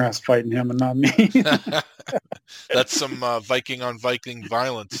Spenrath's fighting him and not me. That's some Viking on Viking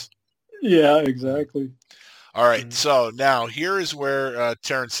violence. Yeah, exactly. All right, so now here is where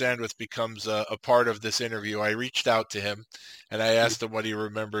Terrence Sandwith becomes a part of this interview. I reached out to him, and I asked him what he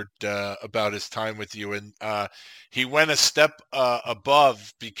remembered about his time with you, and he went a step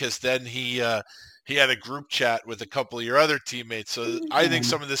above, because then he had a group chat with a couple of your other teammates. So I think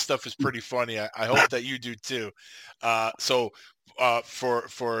some of this stuff is pretty funny. I hope that you do too. So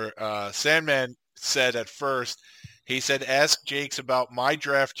for Sandman said at first, he said, ask Jakes about my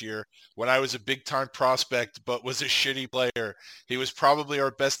draft year when I was a big-time prospect but was a shitty player. He was probably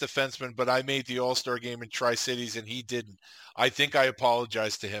our best defenseman, but I made the All-Star game in Tri-Cities, and he didn't. I think I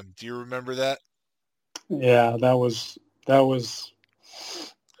apologized to him. Do you remember that? Yeah, that was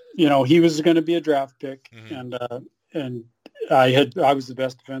you know, he was going to be a draft pick, and I was the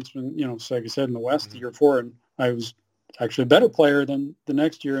best defenseman, you know, so like I said, in the West the year before, and I was actually a better player than the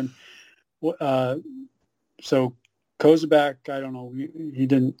next year. And so Kozubak, I don't know, he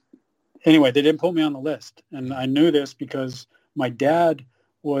didn't. Anyway, they didn't put me on the list, and I knew this because my dad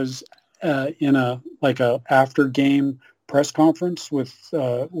was in a after game press conference with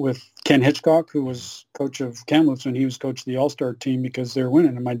Ken Hitchcock, who was coach of Kamloops, and he was coach of the All-Star team because they were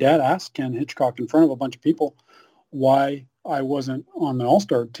winning. And my dad asked Ken Hitchcock in front of a bunch of people why I wasn't on the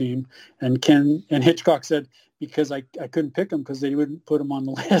All-Star team, and Hitchcock said because I couldn't pick him because they wouldn't put him on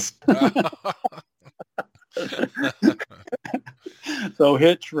the list. So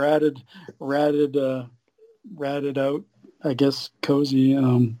Hitch ratted out, I guess, Cozy.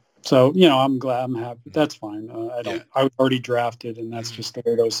 So, you know, I'm glad, I'm happy. That's fine. I was already drafted, and that's just the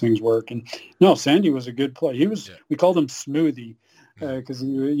way those things work. And no, Sandy was a good player. We called him Smoothie because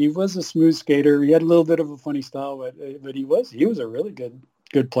he was a smooth skater. He had a little bit of a funny style, but he was a really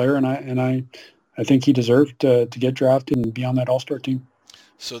good player. And I think he deserved to get drafted and be on that All-Star team.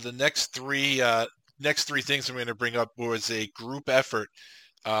 So the next three things I'm going to bring up was a group effort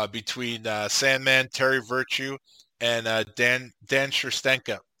between Sandman, Terry Virtue, and Dan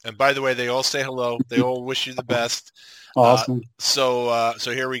Scherstenka. And by the way, they all say hello. They all wish you the best. Awesome. So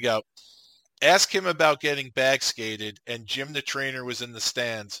here we go. Ask him about getting bag skated, and Jim the trainer was in the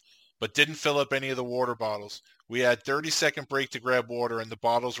stands, but didn't fill up any of the water bottles. We had 30-second break to grab water, and the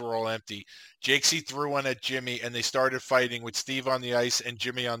bottles were all empty. Jakesy threw one at Jimmy, and they started fighting with Steve on the ice and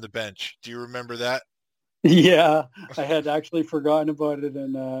Jimmy on the bench. Do you remember that? Yeah, I had actually forgotten about it,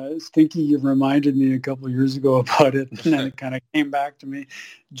 and Stinky reminded me a couple of years ago about it, and then it kind of came back to me.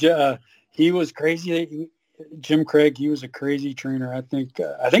 He was crazy. Jim Craig, he was a crazy trainer. I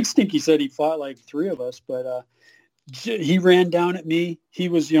think Stinky said he fought like 3 of us, but he ran down at me. He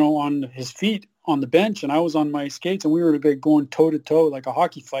was, on his feet on the bench, and I was on my skates, and we were going toe to toe like a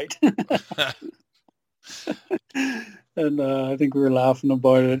hockey fight. And I think we were laughing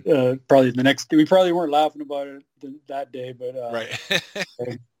about it. Probably the next day. We probably weren't laughing about it that day, but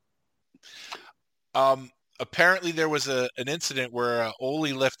right. Apparently, there was an incident where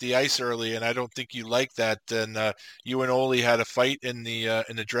Ole left the ice early, and I don't think you liked that. And you and Ole had a fight in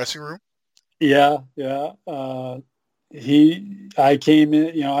the dressing room. Yeah. I came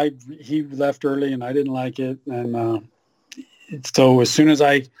in. He left early, and I didn't like it. And so as soon as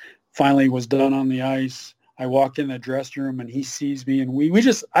I finally was done on the ice, I walk in the dressing room and he sees me, and we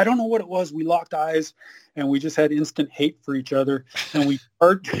just, I don't know what it was. We locked eyes and we just had instant hate for each other, and we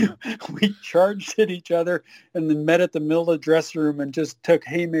charged at each other and then met at the middle of the dressing room and just took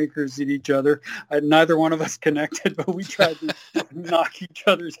haymakers at each other. Neither one of us connected, but we tried to knock each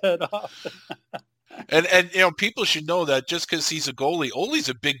other's head off. And people should know that just because he's a goalie, Ole's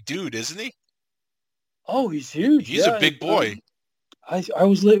a big dude, isn't he? Oh, he's huge. He's a big boy. I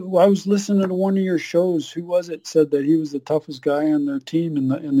was listening to one of your shows. Who was it? Said that he was the toughest guy on their team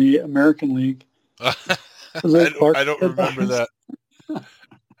in the American League. I don't remember that.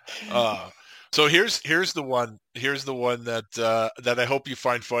 So here's the one that I hope you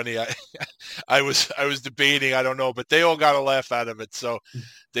find funny. I was debating. I don't know, but they all got a laugh out of it. So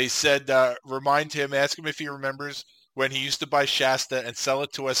they said, remind him, ask him if he remembers when he used to buy Shasta and sell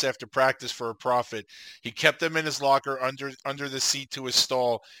it to us after practice for a profit. He kept them in his locker under the seat to his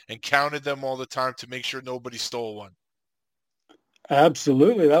stall and counted them all the time to make sure nobody stole one.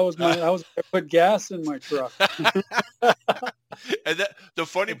 Absolutely. I put gas in my truck. And the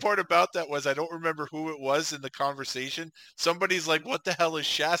funny part about that was I don't remember who it was in the conversation. Somebody's like, what the hell is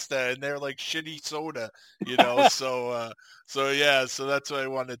Shasta? And they're like, shitty soda, So that's why I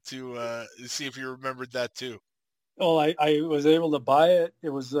wanted to see if you remembered that too. Well, I was able to buy it. It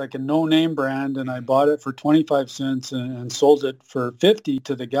was like a no-name brand, and I bought it for 25 cents and sold it for 50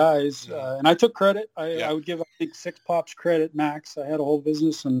 to the guys. And I took credit. I would give, I think, 6 pops credit max. I had a whole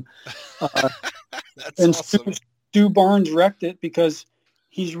business, and that's awesome. Stu Barnes wrecked it because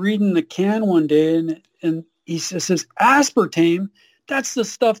he's reading the can one day, and he says, aspartame, that's the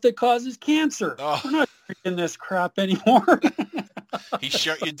stuff that causes cancer. Oh. We're not drinking this crap anymore. He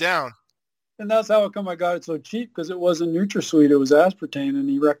shut you down. And that's how come I got it so cheap, because it wasn't NutraSweet, it was aspartame, and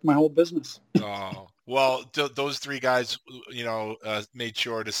he wrecked my whole business. Oh, well, those 3 guys, made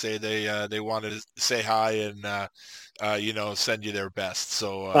sure to say they wanted to say hi and, send you their best.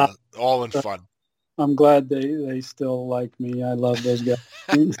 So all in fun. I'm glad they still like me. I love those guys.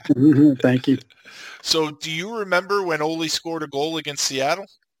 Thank you. So do you remember when Ole scored a goal against Seattle?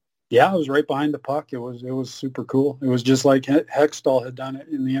 Yeah, I was right behind the puck. It was super cool. It was just like Hextall had done it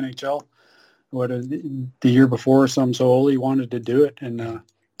in the NHL. The year before or something, so Ole wanted to do it, and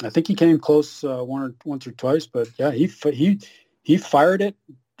I think he came close once or twice, but yeah, he fired it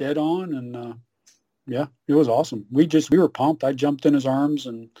dead on, and yeah, it was awesome. We were pumped. I jumped in his arms,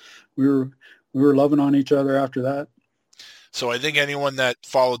 and we were loving on each other after that. So I think anyone that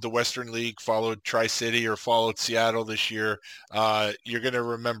followed the Western League, followed Tri-City, or followed Seattle this year, you're going to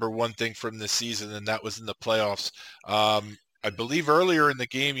remember one thing from this season, and that was in the playoffs. I believe earlier in the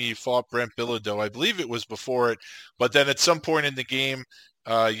game you fought Brent Bilodeau. I believe it was before it. But then at some point in the game,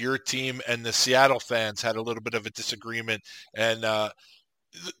 your team and the Seattle fans had a little bit of a disagreement. And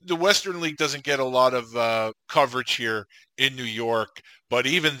the Western League doesn't get a lot of coverage here in New York. But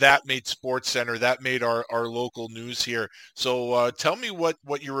even that made SportsCenter. That made our local news here. So tell me what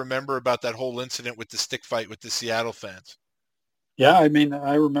you remember about that whole incident with the stick fight with the Seattle fans. Yeah, I mean,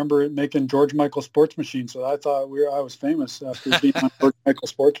 I remember it making George Michael Sports Machine, so I thought I was famous after being on George Michael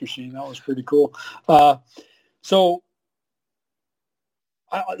Sports Machine. That was pretty cool. So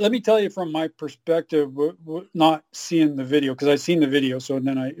let me tell you from my perspective, not seeing the video, because I've seen the video, so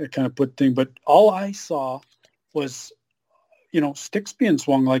then I kind of put things, but all I saw was, sticks being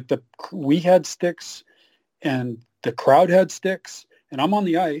swung. Like we had sticks and the crowd had sticks, and I'm on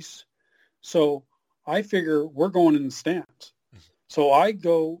the ice, so I figure we're going in the stands. So I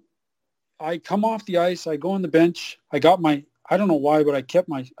come off the ice, I go on the bench. I don't know why, but I kept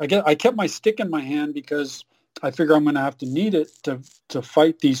my stick in my hand because I figure I'm going to have to need it to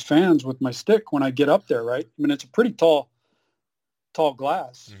fight these fans with my stick when I get up there, right? I mean, it's a pretty tall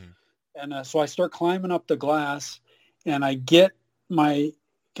glass. Mm-hmm. And so I start climbing up the glass, and I get my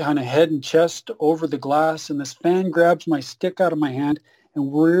kind of head and chest over the glass, and this fan grabs my stick out of my hand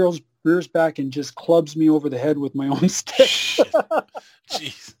and rears back and just clubs me over the head with my own stick.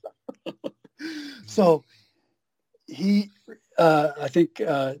 Jeez. So he, I think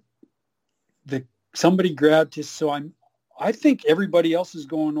somebody grabbed his. So I think everybody else is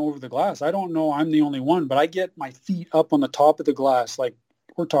going over the glass. I don't know. I'm the only one, but I get my feet up on the top of the glass, like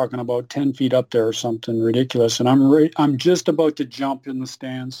we're talking about 10 feet up there or something ridiculous. And I'm just about to jump in the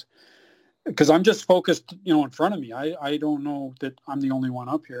stands because I'm just focused, in front of me. I don't know that I'm the only one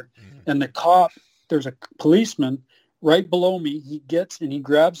up here. Mm-hmm. And the cop, there's a policeman right below me. He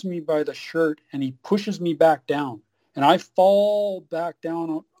grabs me by the shirt and he pushes me back down. And I fall back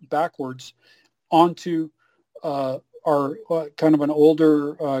down backwards onto our kind of an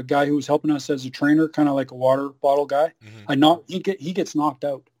older guy who was helping us as a trainer, kind of like a water bottle guy. Mm-hmm. He gets knocked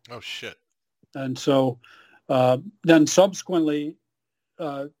out. Oh shit! And so then subsequently,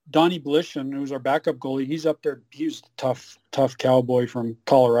 Donnie Blishen, who's our backup goalie, he's up there. He's a tough cowboy from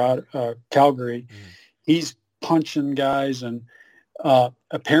Calgary. Mm-hmm. He's punching guys, and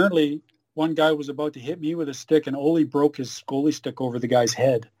apparently one guy was about to hit me with a stick, and Ole broke his goalie stick over the guy's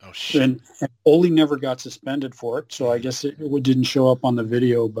head. Oh, shit. And Ole never got suspended for it, so I guess it didn't show up on the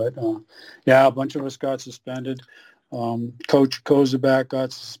video. But, a bunch of us got suspended. Coach Kozubak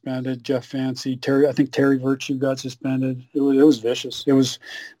got suspended. Jeff Fancy, I think Terry Virtue got suspended. It was vicious. There was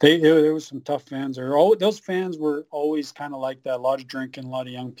some tough fans there. Those fans were always kind of like that. A lot of drinking, a lot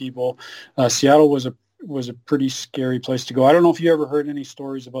of young people. Seattle was a pretty scary place to go. I don't know if you ever heard any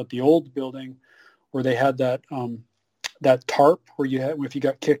stories about the old building where they had that tarp where if you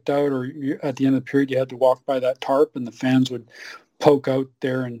got kicked out or at the end of the period, you had to walk by that tarp and the fans would poke out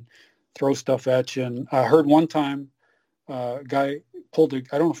there and throw stuff at you. And I heard one time a guy pulled I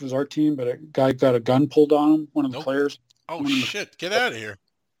don't know if it was our team, but a guy got a gun pulled on him, one of the players. Oh, shit. Get out of here.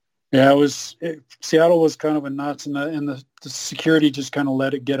 Yeah, Seattle was kind of a nuts, and the security just kind of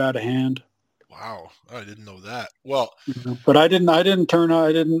let it get out of hand. Wow, I didn't know that. Well, but I didn't turn.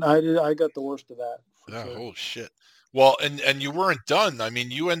 I got the worst of that. Yeah, sure. Oh shit. Well, and you weren't done. I mean,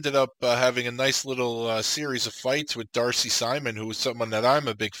 you ended up having a nice little series of fights with Darcy Simon, who was someone that I'm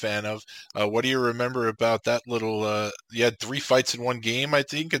a big fan of. What do you remember about that little? You had 3 fights in one game, I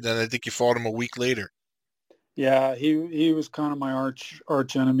think, and then I think you fought him a week later. Yeah, he was kind of my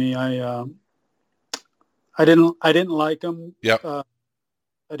arch enemy. I didn't like him. Yeah.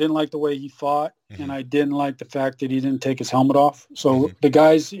 I didn't like the way he fought, mm-hmm. and I didn't like the fact that he didn't take his helmet off. So the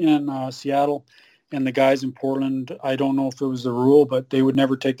guys in Seattle and the guys in Portland, I don't know if it was the rule, but they would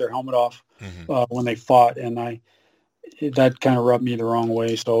never take their helmet off when they fought, and that kind of rubbed me the wrong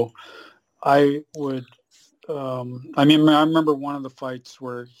way. So I would, I remember one of the fights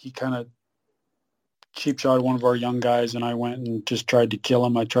where he kind of cheap shot one of our young guys, and I went and just tried to kill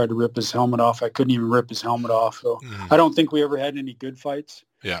him. I tried to rip his helmet off. I couldn't even rip his helmet off. So I don't think we ever had any good fights.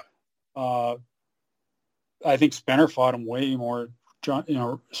 Yeah. I think Spenner fought him way more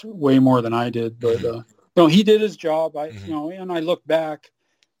than I did. But he did his job. And I look back,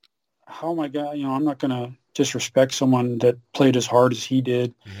 how am I going? I'm not going to disrespect someone that played as hard as he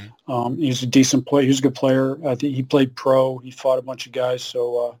did. He's a decent player. He was a good player. I think he played pro. He fought a bunch of guys.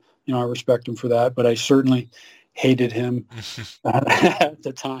 So I respect him for that. But I certainly hated him at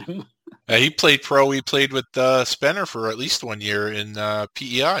the time. He played pro. He played with Spenner for at least 1 year in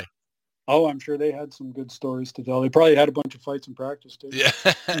PEI. Oh, I'm sure they had some good stories to tell. They probably had a bunch of fights in practice too. Yeah,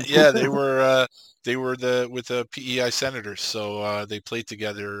 yeah, they were with the PEI Senators, so they played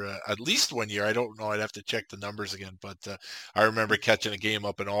together at least 1 year. I don't know. I'd have to check the numbers again, but I remember catching a game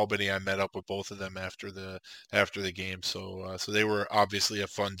up in Albany. I met up with both of them after the game, so they were obviously a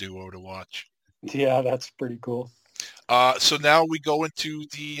fun duo to watch. Yeah, that's pretty cool. So now we go into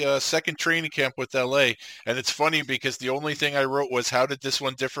the second training camp with LA, and it's funny because the only thing I wrote was, how did this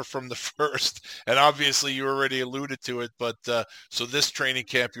one differ from the first? And obviously you already alluded to it, but so this training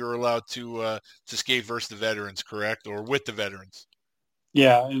camp you were allowed to skate versus the veterans, correct? Or with the veterans?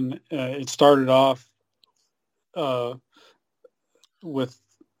 Yeah, and it started off with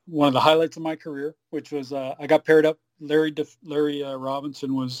one of the highlights of my career, which was I got paired up. Larry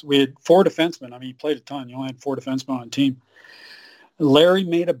Robinson we had 4 defensemen. I mean, he played a ton. You only had 4 defensemen on a team. Larry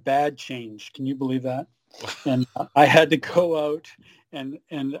made a bad change. Can you believe that? And I had to go out, and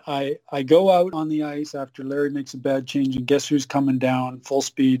I go out on the ice after Larry makes a bad change, and guess who's coming down full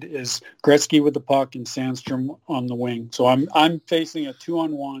speed is Gretzky with the puck and Sandstrom on the wing. So I'm facing a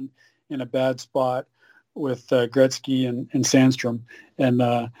 2-on-1 in a bad spot with Gretzky and Sandstrom,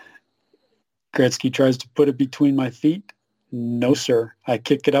 and Gretzky tries to put it between my feet. No, sir. I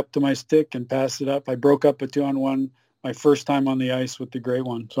kick it up to my stick and pass it up. I broke up a 2-on-1 my first time on the ice with the Great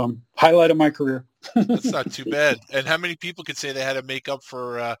One. So I'm highlight of my career. That's not too bad. And how many people could say they had to make up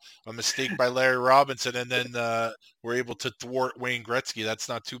for a mistake by Larry Robinson and then were able to thwart Wayne Gretzky? That's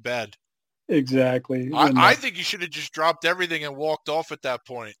not too bad. Exactly. I think you should have just dropped everything and walked off at that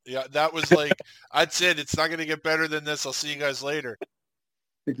point. Yeah, that was like, I'd said, it's not going to get better than this. I'll see you guys later.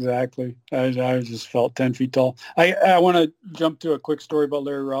 Exactly. I just felt 10 feet tall. I want to jump to a quick story about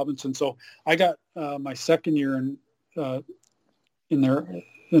Larry Robinson. So I got my second year in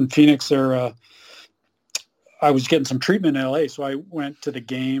Phoenix there. I was getting some treatment in LA. So I went to the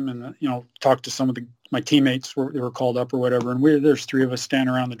game and, talked to some of my teammates they were called up or whatever. And there's three of us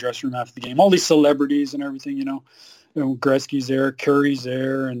standing around the dressing room after the game, all these celebrities and everything, Gretzky's there, Curry's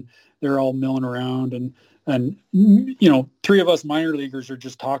there, and they're all milling around. And three of us minor leaguers are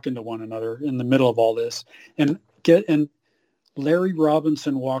just talking to one another in the middle of all this. And Larry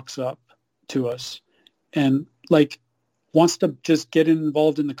Robinson walks up to us and wants to just get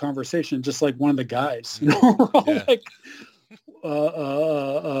involved in the conversation, just like one of the guys. We're all like,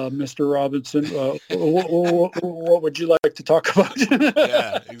 Mr. Robinson, what would you like to talk about?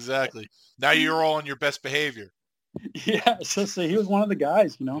 Yeah, exactly. Now you're all on your best behavior. Yeah, so he was one of the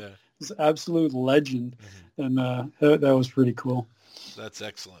guys, Yeah. He's an absolute legend, and that was pretty cool. That's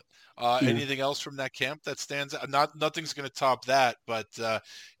excellent. Anything else from that camp that stands out? Nothing's going to top that, but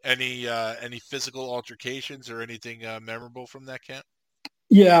any physical altercations or anything memorable from that camp?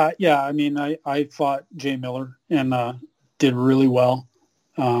 Yeah. I mean, I fought Jay Miller and did really well.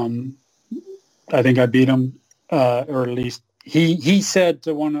 I think I beat him, or at least he said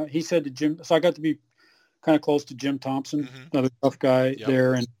to Jim. So I got to be kind of close to Jim Thompson, another tough guy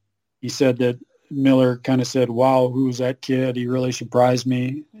there, and he said that Miller kind of said, "Wow, who's that kid? He really surprised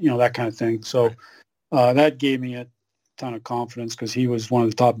me," that kind of thing. So that gave me a ton of confidence because he was one of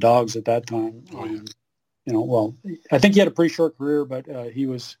the top dogs at that time. Well, I think he had a pretty short career, but he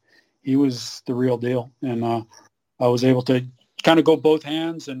was the real deal, and I was able to kind of go both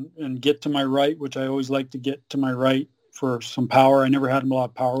hands and get to my right, which I always like to get to my right for some power. I never had a lot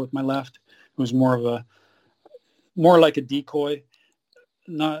of power with my left. It was more like a decoy.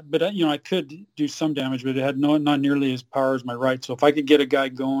 I could do some damage, but it had not nearly as power as my right. So if I could get a guy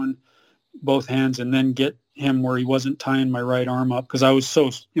going both hands and then get him where he wasn't tying my right arm up, because I was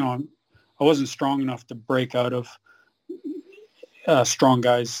I wasn't strong enough to break out of strong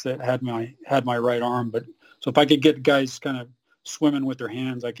guys that had my right arm. But so if I could get guys kind of swimming with their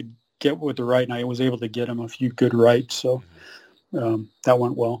hands, I could get with the right, and I was able to get him a few good rights. So that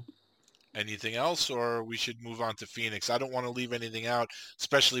went well. Anything else, or we should move on to Phoenix? I don't want to leave anything out,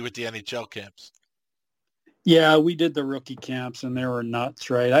 especially with the NHL camps. Yeah, we did the rookie camps, and they were nuts,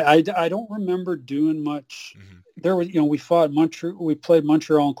 right? I don't remember doing much. There was, we fought Montreal. We played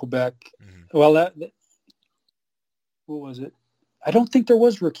Montreal and Quebec. Well, that what was it? I don't think there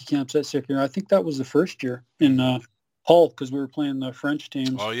was rookie camps that second year. I think that was the first year in Hull because we were playing the French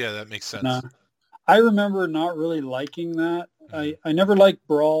teams. Oh yeah, that makes sense. I remember not really liking that. I never liked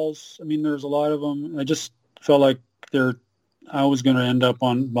brawls. I mean, there's a lot of them. I just felt like I was going to end up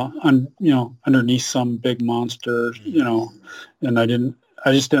on underneath some big monster, and I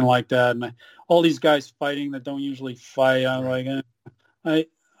just didn't like that. And all these guys fighting that don't usually fight, I'm like,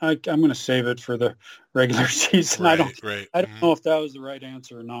 I'm going to save it for the regular season. I don't know if that was the right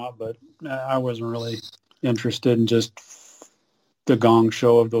answer or not, but I wasn't really interested in just the gong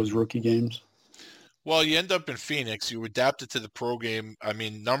show of those rookie games. Well, you end up in Phoenix. You adapted to the pro game. I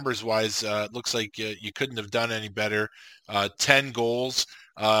mean, numbers-wise, it looks like you couldn't have done any better. 10 goals,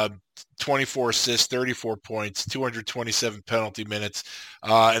 24 assists, 34 points, 227 penalty minutes.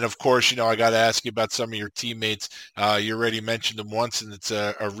 And, of course, I got to ask you about some of your teammates. You already mentioned them once, and it's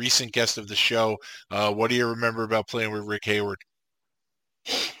a recent guest of the show. What do you remember about playing with Rick Hayward?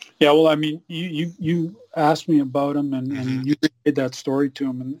 Yeah, well, I mean, you asked me about him, and you did that story to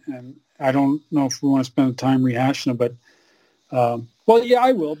him, and I don't know if we want to spend the time rehashing it, but well, yeah,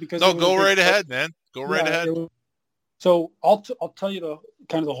 I will because go right ahead, man. Go right ahead. So I'll tell you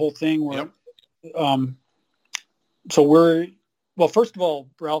the whole thing where, so first of all,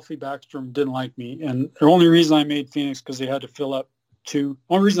 Ralphie Backstrom didn't like me, and the only reason I made Phoenix because they had to fill up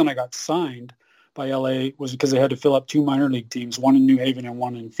only reason I got signed by LA was because they had to fill up 2 minor league teams, one in New Haven and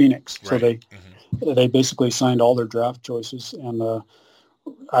one in Phoenix. Right. So they basically signed all their draft choices, and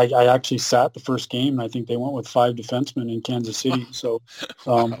I actually sat the first game, and I think they went with 5 defensemen in Kansas City. So,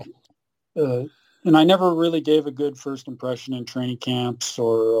 and I never really gave a good first impression in training camps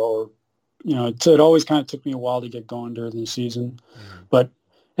or it always kind of took me a while to get going during the season. But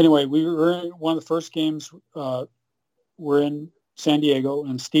anyway, we were in one of the first games. We're in San Diego,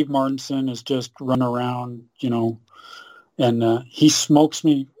 and Steve Martinson is just running around, and he smokes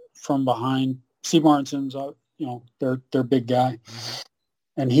me from behind. Steve Martinson's, their big guy,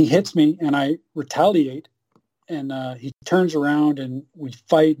 and he hits me, and I retaliate, and he turns around, and we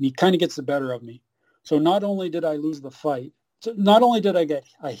fight, and he kind of gets the better of me. So not only did I lose the fight, not only did I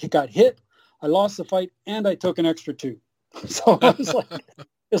got hit, I lost the fight, and I took an extra 2. So I was like,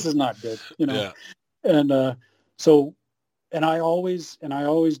 this is not good, Yeah. And and I always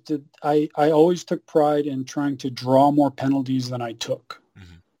took pride in trying to draw more penalties than I took.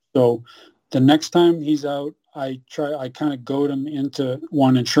 Mm-hmm. So the next time he's out, I kind of goad him into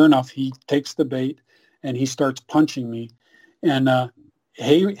one, and sure enough, he takes the bait and he starts punching me. And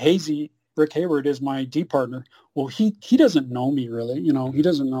Rick Hayward is my D partner. Well, he doesn't know me really, he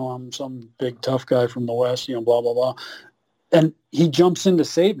doesn't know I'm some big tough guy from the West, blah, blah, blah. And he jumps in to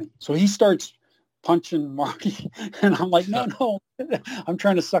save me. So he starts punching Marty, and I'm like, no, I'm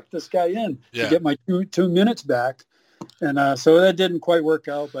trying to suck this guy in to get my 2 minutes back. And so that didn't quite work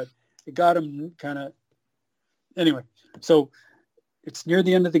out, but it got him kind of, anyway. So it's near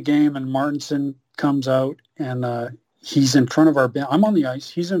the end of the game, and Martinson comes out, and he's in front of our bench. I'm on the ice.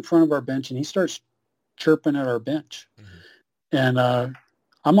 He's in front of our bench, and he starts chirping at our bench. Mm-hmm. And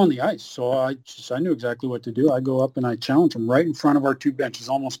I'm on the ice, so I knew exactly what to do. I go up and I challenge him right in front of our 2 benches,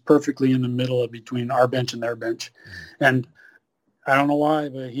 almost perfectly in the middle of between our bench and their bench. Mm-hmm. And I don't know why,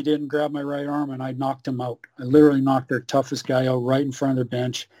 but he didn't grab my right arm, and I knocked him out. I literally knocked their toughest guy out right in front of their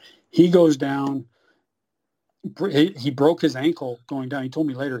bench. He goes down. He broke his ankle going down. He told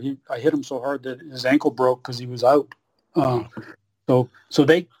me later I hit him so hard that his ankle broke because he was out. So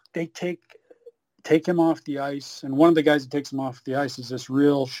they take him off the ice, and one of the guys that takes him off the ice is this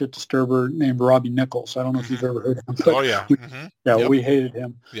real shit disturber named Robbie Nichols. I don't know if you've ever heard of him. Oh yeah, we hated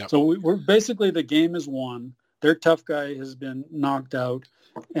him. Yep. So we're basically, the game is won. Their tough guy has been knocked out,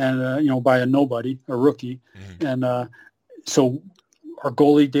 and by a nobody, a rookie, and so our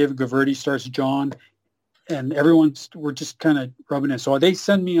goalie David Gaverty starts John, and we're just kind of rubbing it. So they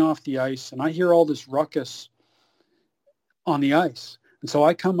send me off the ice, and I hear all this ruckus on the ice. And so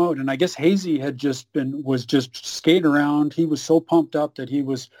I come out, and I guess Hazy was just skating around. He was so pumped up that he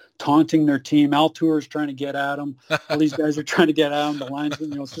was taunting their team. Al Tour's trying to get at him. All these guys are trying to get at him. The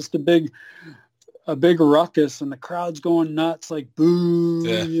linesman, it's just a big ruckus, and the crowd's going nuts, like boo,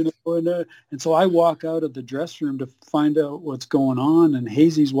 and so I walk out of the dressing room to find out what's going on, and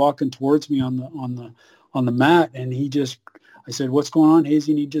Hazy's walking towards me on the mat, and I said, "What's going on,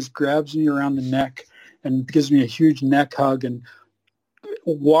 Hazy?" And he just grabs me around the neck and gives me a huge neck hug and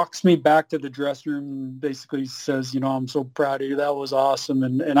walks me back to the dressing room and basically says, "I'm so proud of you. That was awesome."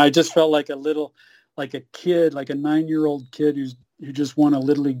 And I just felt like a kid, like a 9-year-old kid who just won a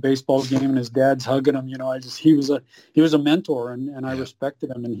Little League baseball game, and his dad's hugging him. He was a mentor, and I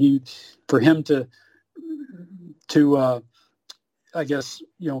respected him. And for him to I guess,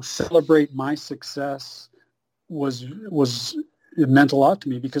 celebrate my success it meant a lot to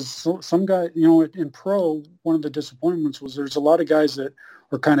me, because some guy, in pro, one of the disappointments was there's a lot of guys that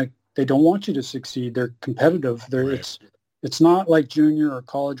are they don't want you to succeed. They're competitive. Right. It's not like junior or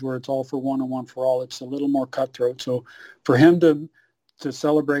college where it's all for one and one for all. It's a little more cutthroat. So for him to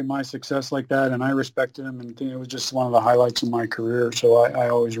celebrate my success like that, and I respected him, and it was just one of the highlights of my career. So I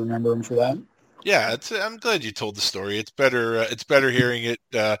always remember him for that. Yeah, I'm glad you told the story. It's better hearing it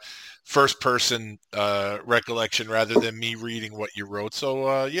first person recollection rather than me reading what you wrote.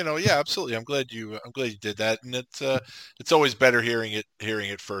 So yeah, absolutely. I'm glad you did that, and it's always better hearing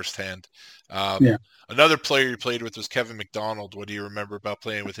it firsthand. Another player you played with was Kevin McDonald. What do you remember about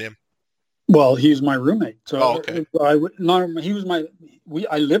playing with him? Well, he was my roommate. So okay. I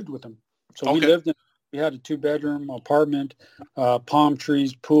lived with him. So we had a 2-bedroom apartment, palm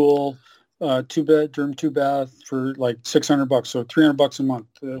trees, pool, 2-bedroom, 2-bath for like $600, so $300 a month.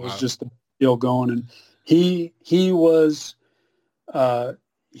 It was just the deal going. And he was a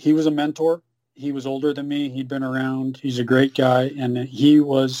mentor. He was older than me. He'd been around. He's a great guy, and he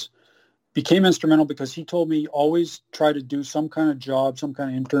became instrumental because he told me always try to do some kind of job, some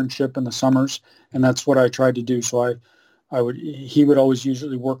kind of internship in the summers, and that's what I tried to do. So he would always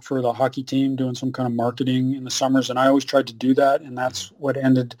usually work for the hockey team doing some kind of marketing in the summers, and I always tried to do that, and that's what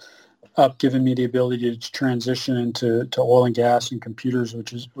ended up giving me the ability to transition into oil and gas and computers,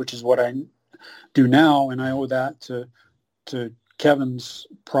 which is what I do now, and I owe that to Kevin's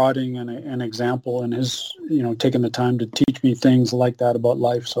prodding and an example, and his taking the time to teach me things like that about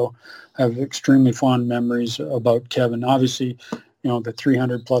life. So I have extremely fond memories about Kevin. Obviously, the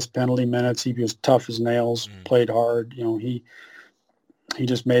 300 plus penalty minutes, he was tough as nails, played hard. He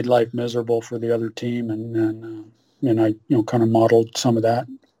just made life miserable for the other team, and I kind of modeled some of that.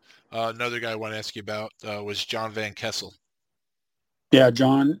 Another guy I want to ask you about was John Van Kessel. Yeah,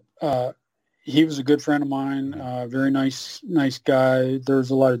 John. He was a good friend of mine. Very nice guy. There's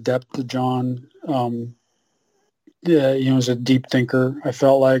a lot of depth to John. Yeah, he was a deep thinker. I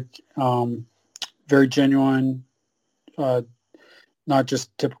felt like very genuine. Not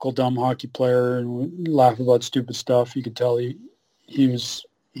just typical dumb hockey player and laugh about stupid stuff. You could tell he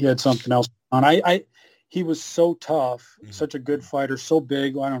had something else on. He was so tough, such a good fighter, so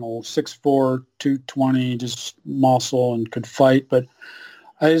big. I don't know, 6'4", 220, just muscle and could fight. But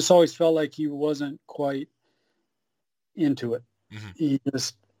I just always felt like he wasn't quite into it.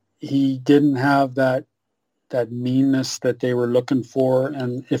 He didn't have that meanness that they were looking for.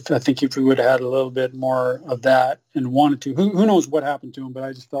 And I think if we would have had a little bit more of that and wanted to, who knows what happened to him, but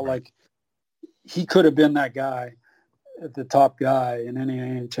I just felt like he could have been that guy, the top guy in any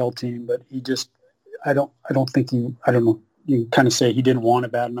NHL team, but he just, I don't know. You kind of say he didn't want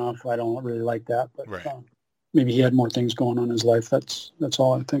it bad enough. I don't really like that, but maybe he had more things going on in his life. That's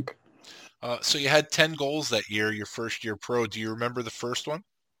all I think. So you had 10 goals that year, your first year pro. Do you remember the first one?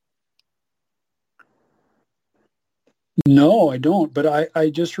 No, I don't. But I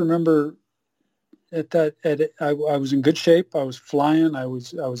just remember I was in good shape. I was flying. I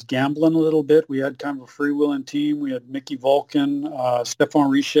was gambling a little bit. We had kind of a freewheeling team. We had Mickey Vulcan, Stéphane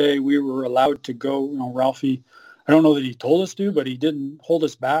Richer. We were allowed to go. Ralphie, I don't know that he told us to, but he didn't hold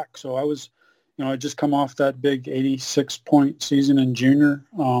us back. So I was, I just come off that big 86-point season in junior.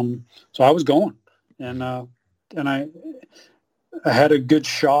 So I was going, and I had a good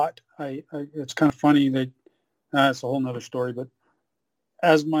shot. It's kind of funny that that's a whole nother story, but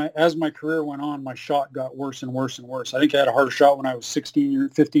as my career went on, my shot got worse and worse and worse. I think I had a harder shot when I was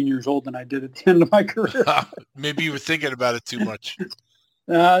 15 years old than I did at the end of my career. Maybe you were thinking about it too much.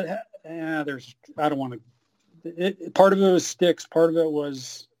 I don't want to. Part of it was sticks. Part of it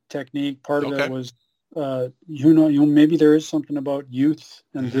was technique. Part of it was, maybe there is something about youth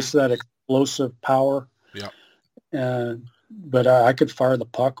and just that explosive power. Yeah. But I could fire the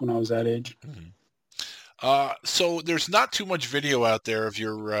puck when I was that age. So there's not too much video out there of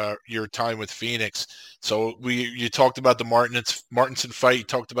your time with Phoenix. So you talked about the Martinson fight. You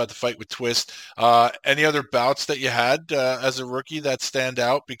talked about the fight with Twist. Any other bouts that you had as a rookie that stand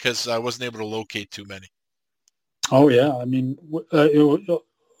out? Because I wasn't able to locate too many. Oh yeah, I mean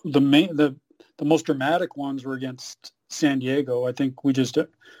the most dramatic ones were against San Diego. I think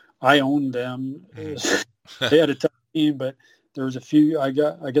I owned them. They had a tough team, but there was a few. I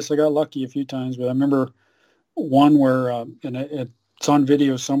guess I got lucky a few times, but I remember one where, and it's on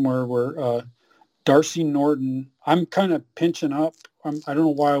video somewhere, where Darcy Norton, I'm kind of pinching up. I don't know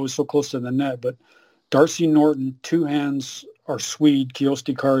why I was so close to the net, but Darcy Norton, two hands our Swede,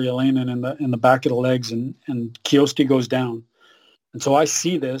 Kiosti Karjalainen, in the back of the legs, and Kiosti goes down. And so I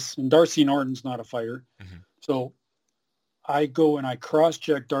see this, and Darcy Norton's not a fighter. So I go and I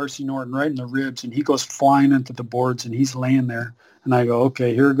cross-check Darcy Norton right in the ribs, and he goes flying into the boards, and he's laying there. And I go,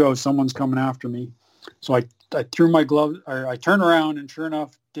 okay, here it goes. Someone's coming after me. So I threw my glove, or I turn around, and sure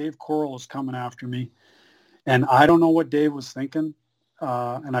enough, Dave Coral is coming after me. And I don't know what Dave was thinking,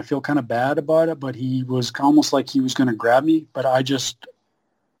 and I feel kind of bad about it, but he was almost like he was going to grab me, but I just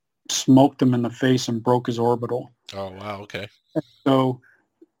smoked him in the face and broke his orbital. Oh, wow, okay. So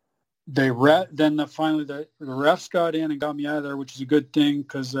finally the refs got in and got me out of there, which is a good thing,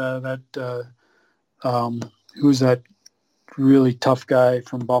 because who's that really tough guy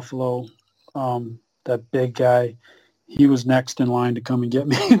from Buffalo, that big guy, he was next in line to come and get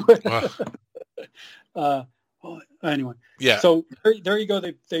me. Anyway, yeah. So there you go.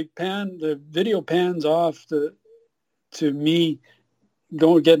 The video pans off to me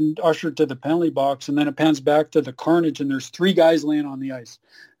getting ushered to the penalty box, and then it pans back to the carnage, and there's three guys laying on the ice,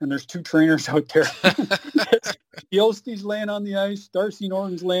 and there's two trainers out there. Kiosti's laying on the ice, Darcy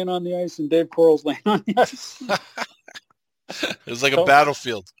Norton's laying on the ice, and Dave Coral's laying on the ice. It was like a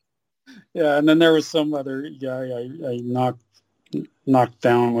battlefield. Yeah, and then there was some other guy I knocked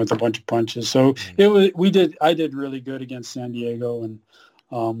down with a bunch of punches. So I did really good against San Diego, and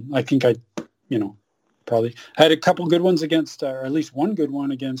I think I probably had a couple good ones against, or at least one good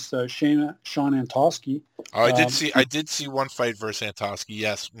one against Sean Antosky. Oh, I did see one fight versus Antosky.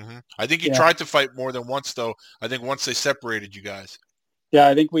 Yes, I think you tried to fight more than once, though. I think once they separated you guys. Yeah,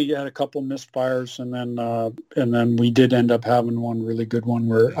 I think we had a couple misfires, and then we did end up having one really good one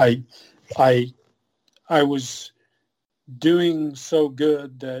where I was doing so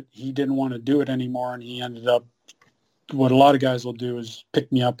good that he didn't want to do it anymore, and he ended up, what a lot of guys will do is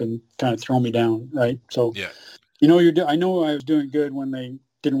pick me up and kind of throw me down, right? So, I know I was doing good when they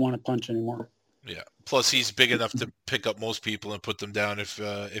didn't want to punch anymore. Yeah. Plus, he's big enough to pick up most people and put them down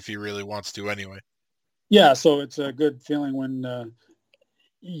if he really wants to anyway. Yeah, so it's a good feeling when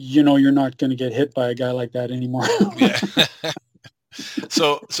you're not going to get hit by a guy like that anymore. Yeah.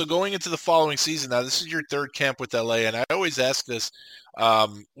 So going into the following season, now this is your third camp with LA, and I always ask this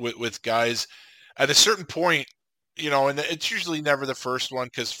with guys at a certain point, and it's usually never the first one,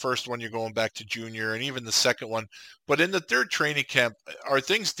 because first one you're going back to junior, and even the second one. But in the third training camp, are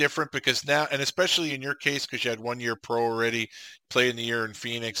things different? Because now, and especially in your case, because you had 1 year pro already, playing the year in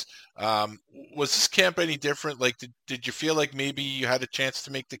Phoenix, was this camp any different? Like, did you feel like maybe you had a chance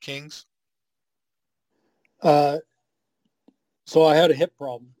to make the Kings? So I had a hip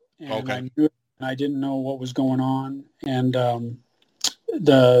problem, and Okay. I knew it, and I didn't know what was going on. And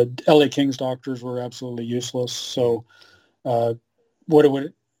the LA Kings doctors were absolutely useless. So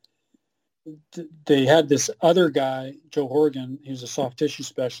they had this other guy, Joe Horgan. He was a soft tissue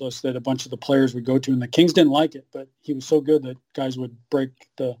specialist that a bunch of the players would go to, and the Kings didn't like it, but he was so good that guys would break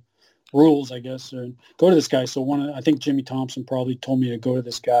the rules, I guess, or go to this guy. So I think Jimmy Thompson probably told me to go to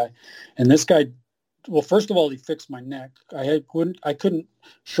this guy, and this guy. Well, first of all, he fixed my neck. I couldn't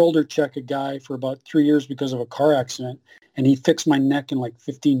shoulder check a guy for about 3 years because of a car accident, and he fixed my neck in like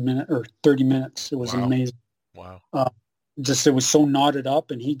 15 minutes or 30 minutes. It was amazing. Wow. It was so knotted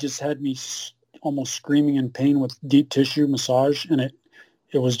up, and he just had me almost screaming in pain with deep tissue massage, and it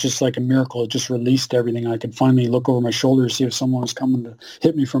was just like a miracle. It just released everything. I could finally look over my shoulder to see if someone was coming to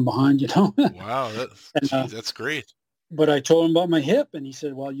hit me from behind. Wow, that's great. But I told him about my hip, and he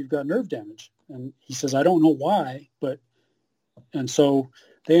said, "Well, you've got nerve damage." And he says, "I don't know why, and so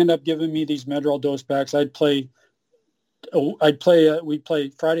they end up giving me these Medrol dose packs. We'd play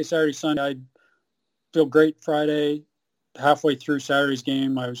Friday, Saturday, Sunday. I'd feel great Friday. Halfway through Saturday's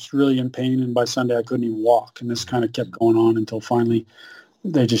game, I was really in pain, and by Sunday I couldn't even walk. And this kind of kept going on until finally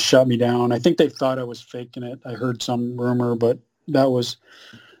they just shut me down. I think they thought I was faking it. I heard some rumor, but that was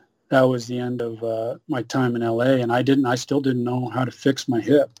the end of my time in LA, and I still didn't know how to fix my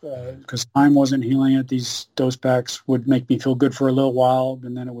hip because time wasn't healing it. These dose packs would make me feel good for a little while,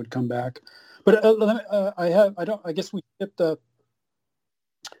 and then it would come back. But I guess we skipped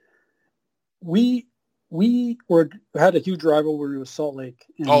we had a huge rivalry with Salt Lake.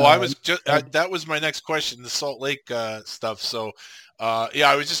 And, that was my next question, the Salt Lake stuff. So,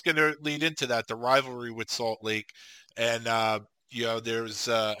 I was just going to lead into that, the rivalry with Salt Lake, and there was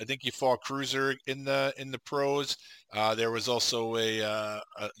I think you fought Cruiser in the pros. There was also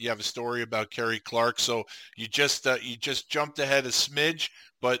you have a story about Kerry Clark. So you just jumped ahead a smidge,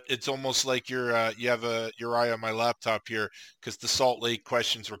 but it's almost like you have your eye on my laptop here, because the Salt Lake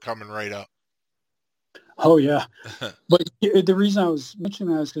questions were coming right up. Oh yeah, but the reason I was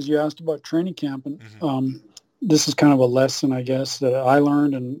mentioning that is because you asked about training camp, and this is kind of a lesson, I guess, that I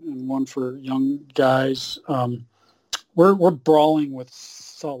learned, and one for young guys. We're brawling with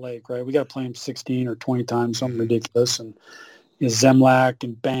Salt Lake, right? We got to play them 16 or 20 times, something ridiculous. And Zemlak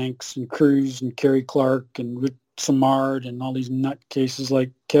and Banks and Cruz and Kerry Clark and Rick Samard and all these nutcases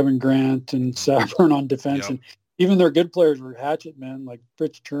like Kevin Grant and Saburn on defense. Yep. And even their good players were hatchet men like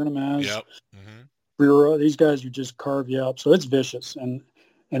Rich Chernamaz. Yep. Mm-hmm. These guys would just carve you up. So it's vicious. And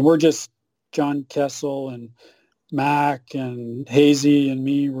we're just John Kessel and Mac and Hazy and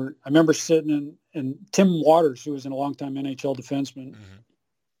me. I remember sitting and Tim Waters, who was a long-time NHL defenseman,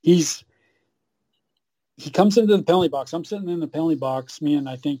 he comes into the penalty box. I'm sitting in the penalty box, me and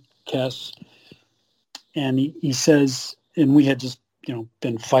I think Kess, and he says, and we had just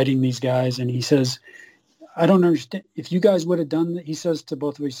been fighting these guys, and he says, "I don't understand. If you guys would have done that," he says to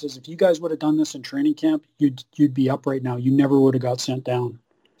both of us, he says, "if you guys would have done this in training camp, you'd be up right now. You never would have got sent down."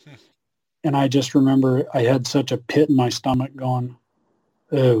 And I just remember I had such a pit in my stomach going,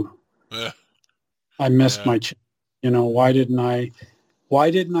 "Oh, I missed my chance. Why didn't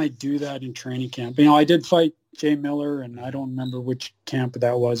I do that in training camp?" I did fight Jay Miller, and I don't remember which camp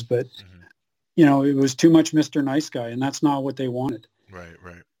that was, but it was too much Mr. Nice Guy, and that's not what they wanted. Right.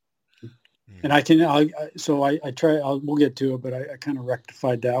 And we'll get to it, but I kind of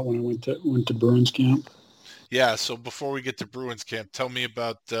rectified that when I went to Bruins camp. Yeah. So before we get to Bruins camp, tell me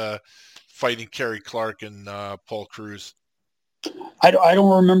about fighting Kerry Clark and Paul Cruz. I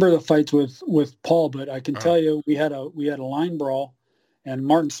don't remember the fights with Paul, but I can tell you we had a line brawl, and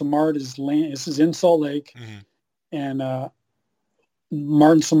Martin Samard is laying. This is in Salt Lake, and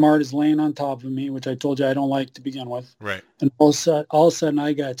Martin Samard is laying on top of me, which I told you I don't like to begin with. Right. And all of a sudden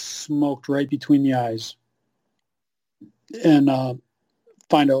I got smoked right between the eyes, and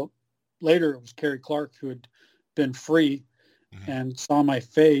find out later it was Kerry Clark, who had been free and saw my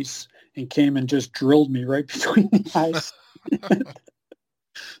face and came and just drilled me right between the eyes.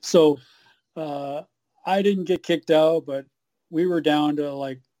 So I didn't get kicked out, but we were down to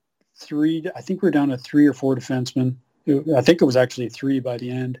like 3. I think we were down to 3 or 4 defensemen. I think it was actually 3 by the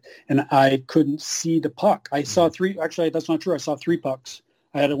end, and I couldn't see the puck. I saw 3. Actually, that's not true. I saw 3 pucks.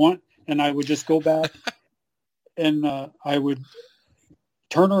 I had 1, and I would just go back, and I would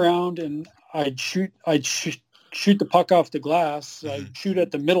turn around, and I'd shoot the puck off the glass. I'd shoot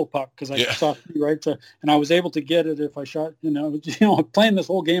at the middle puck because I saw 3, right? So, and I was able to get it if I shot. Playing this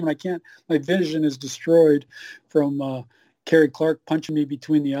whole game, and I can't. My vision is destroyed from Kerry Clark punching me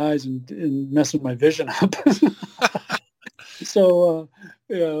between the eyes and messing my vision up. So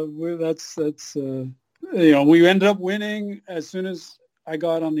that's we ended up winning. As soon as I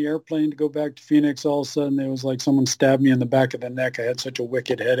got on the airplane to go back to Phoenix, all of a sudden it was like someone stabbed me in the back of the neck. I had such a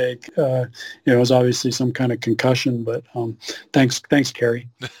wicked headache. It was obviously some kind of concussion, but thanks, Kerry.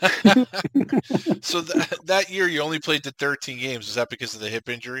 So that year you only played the 13 games. Was that because of the hip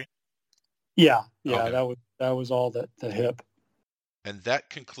injury? Yeah, Okay. That was all the hip. And that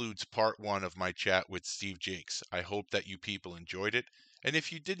concludes part 1 of my chat with Steve Jakes. I hope that you people enjoyed it. And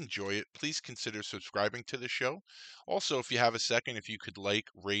if you did enjoy it, please consider subscribing to the show. Also, if you have a second, if you could like,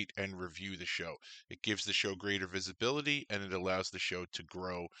 rate, and review the show. It gives the show greater visibility, and it allows the show to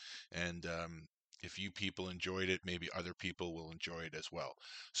grow. And if you people enjoyed it, maybe other people will enjoy it as well.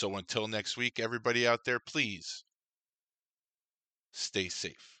 So until next week, everybody out there, please stay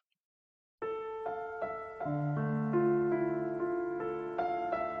safe.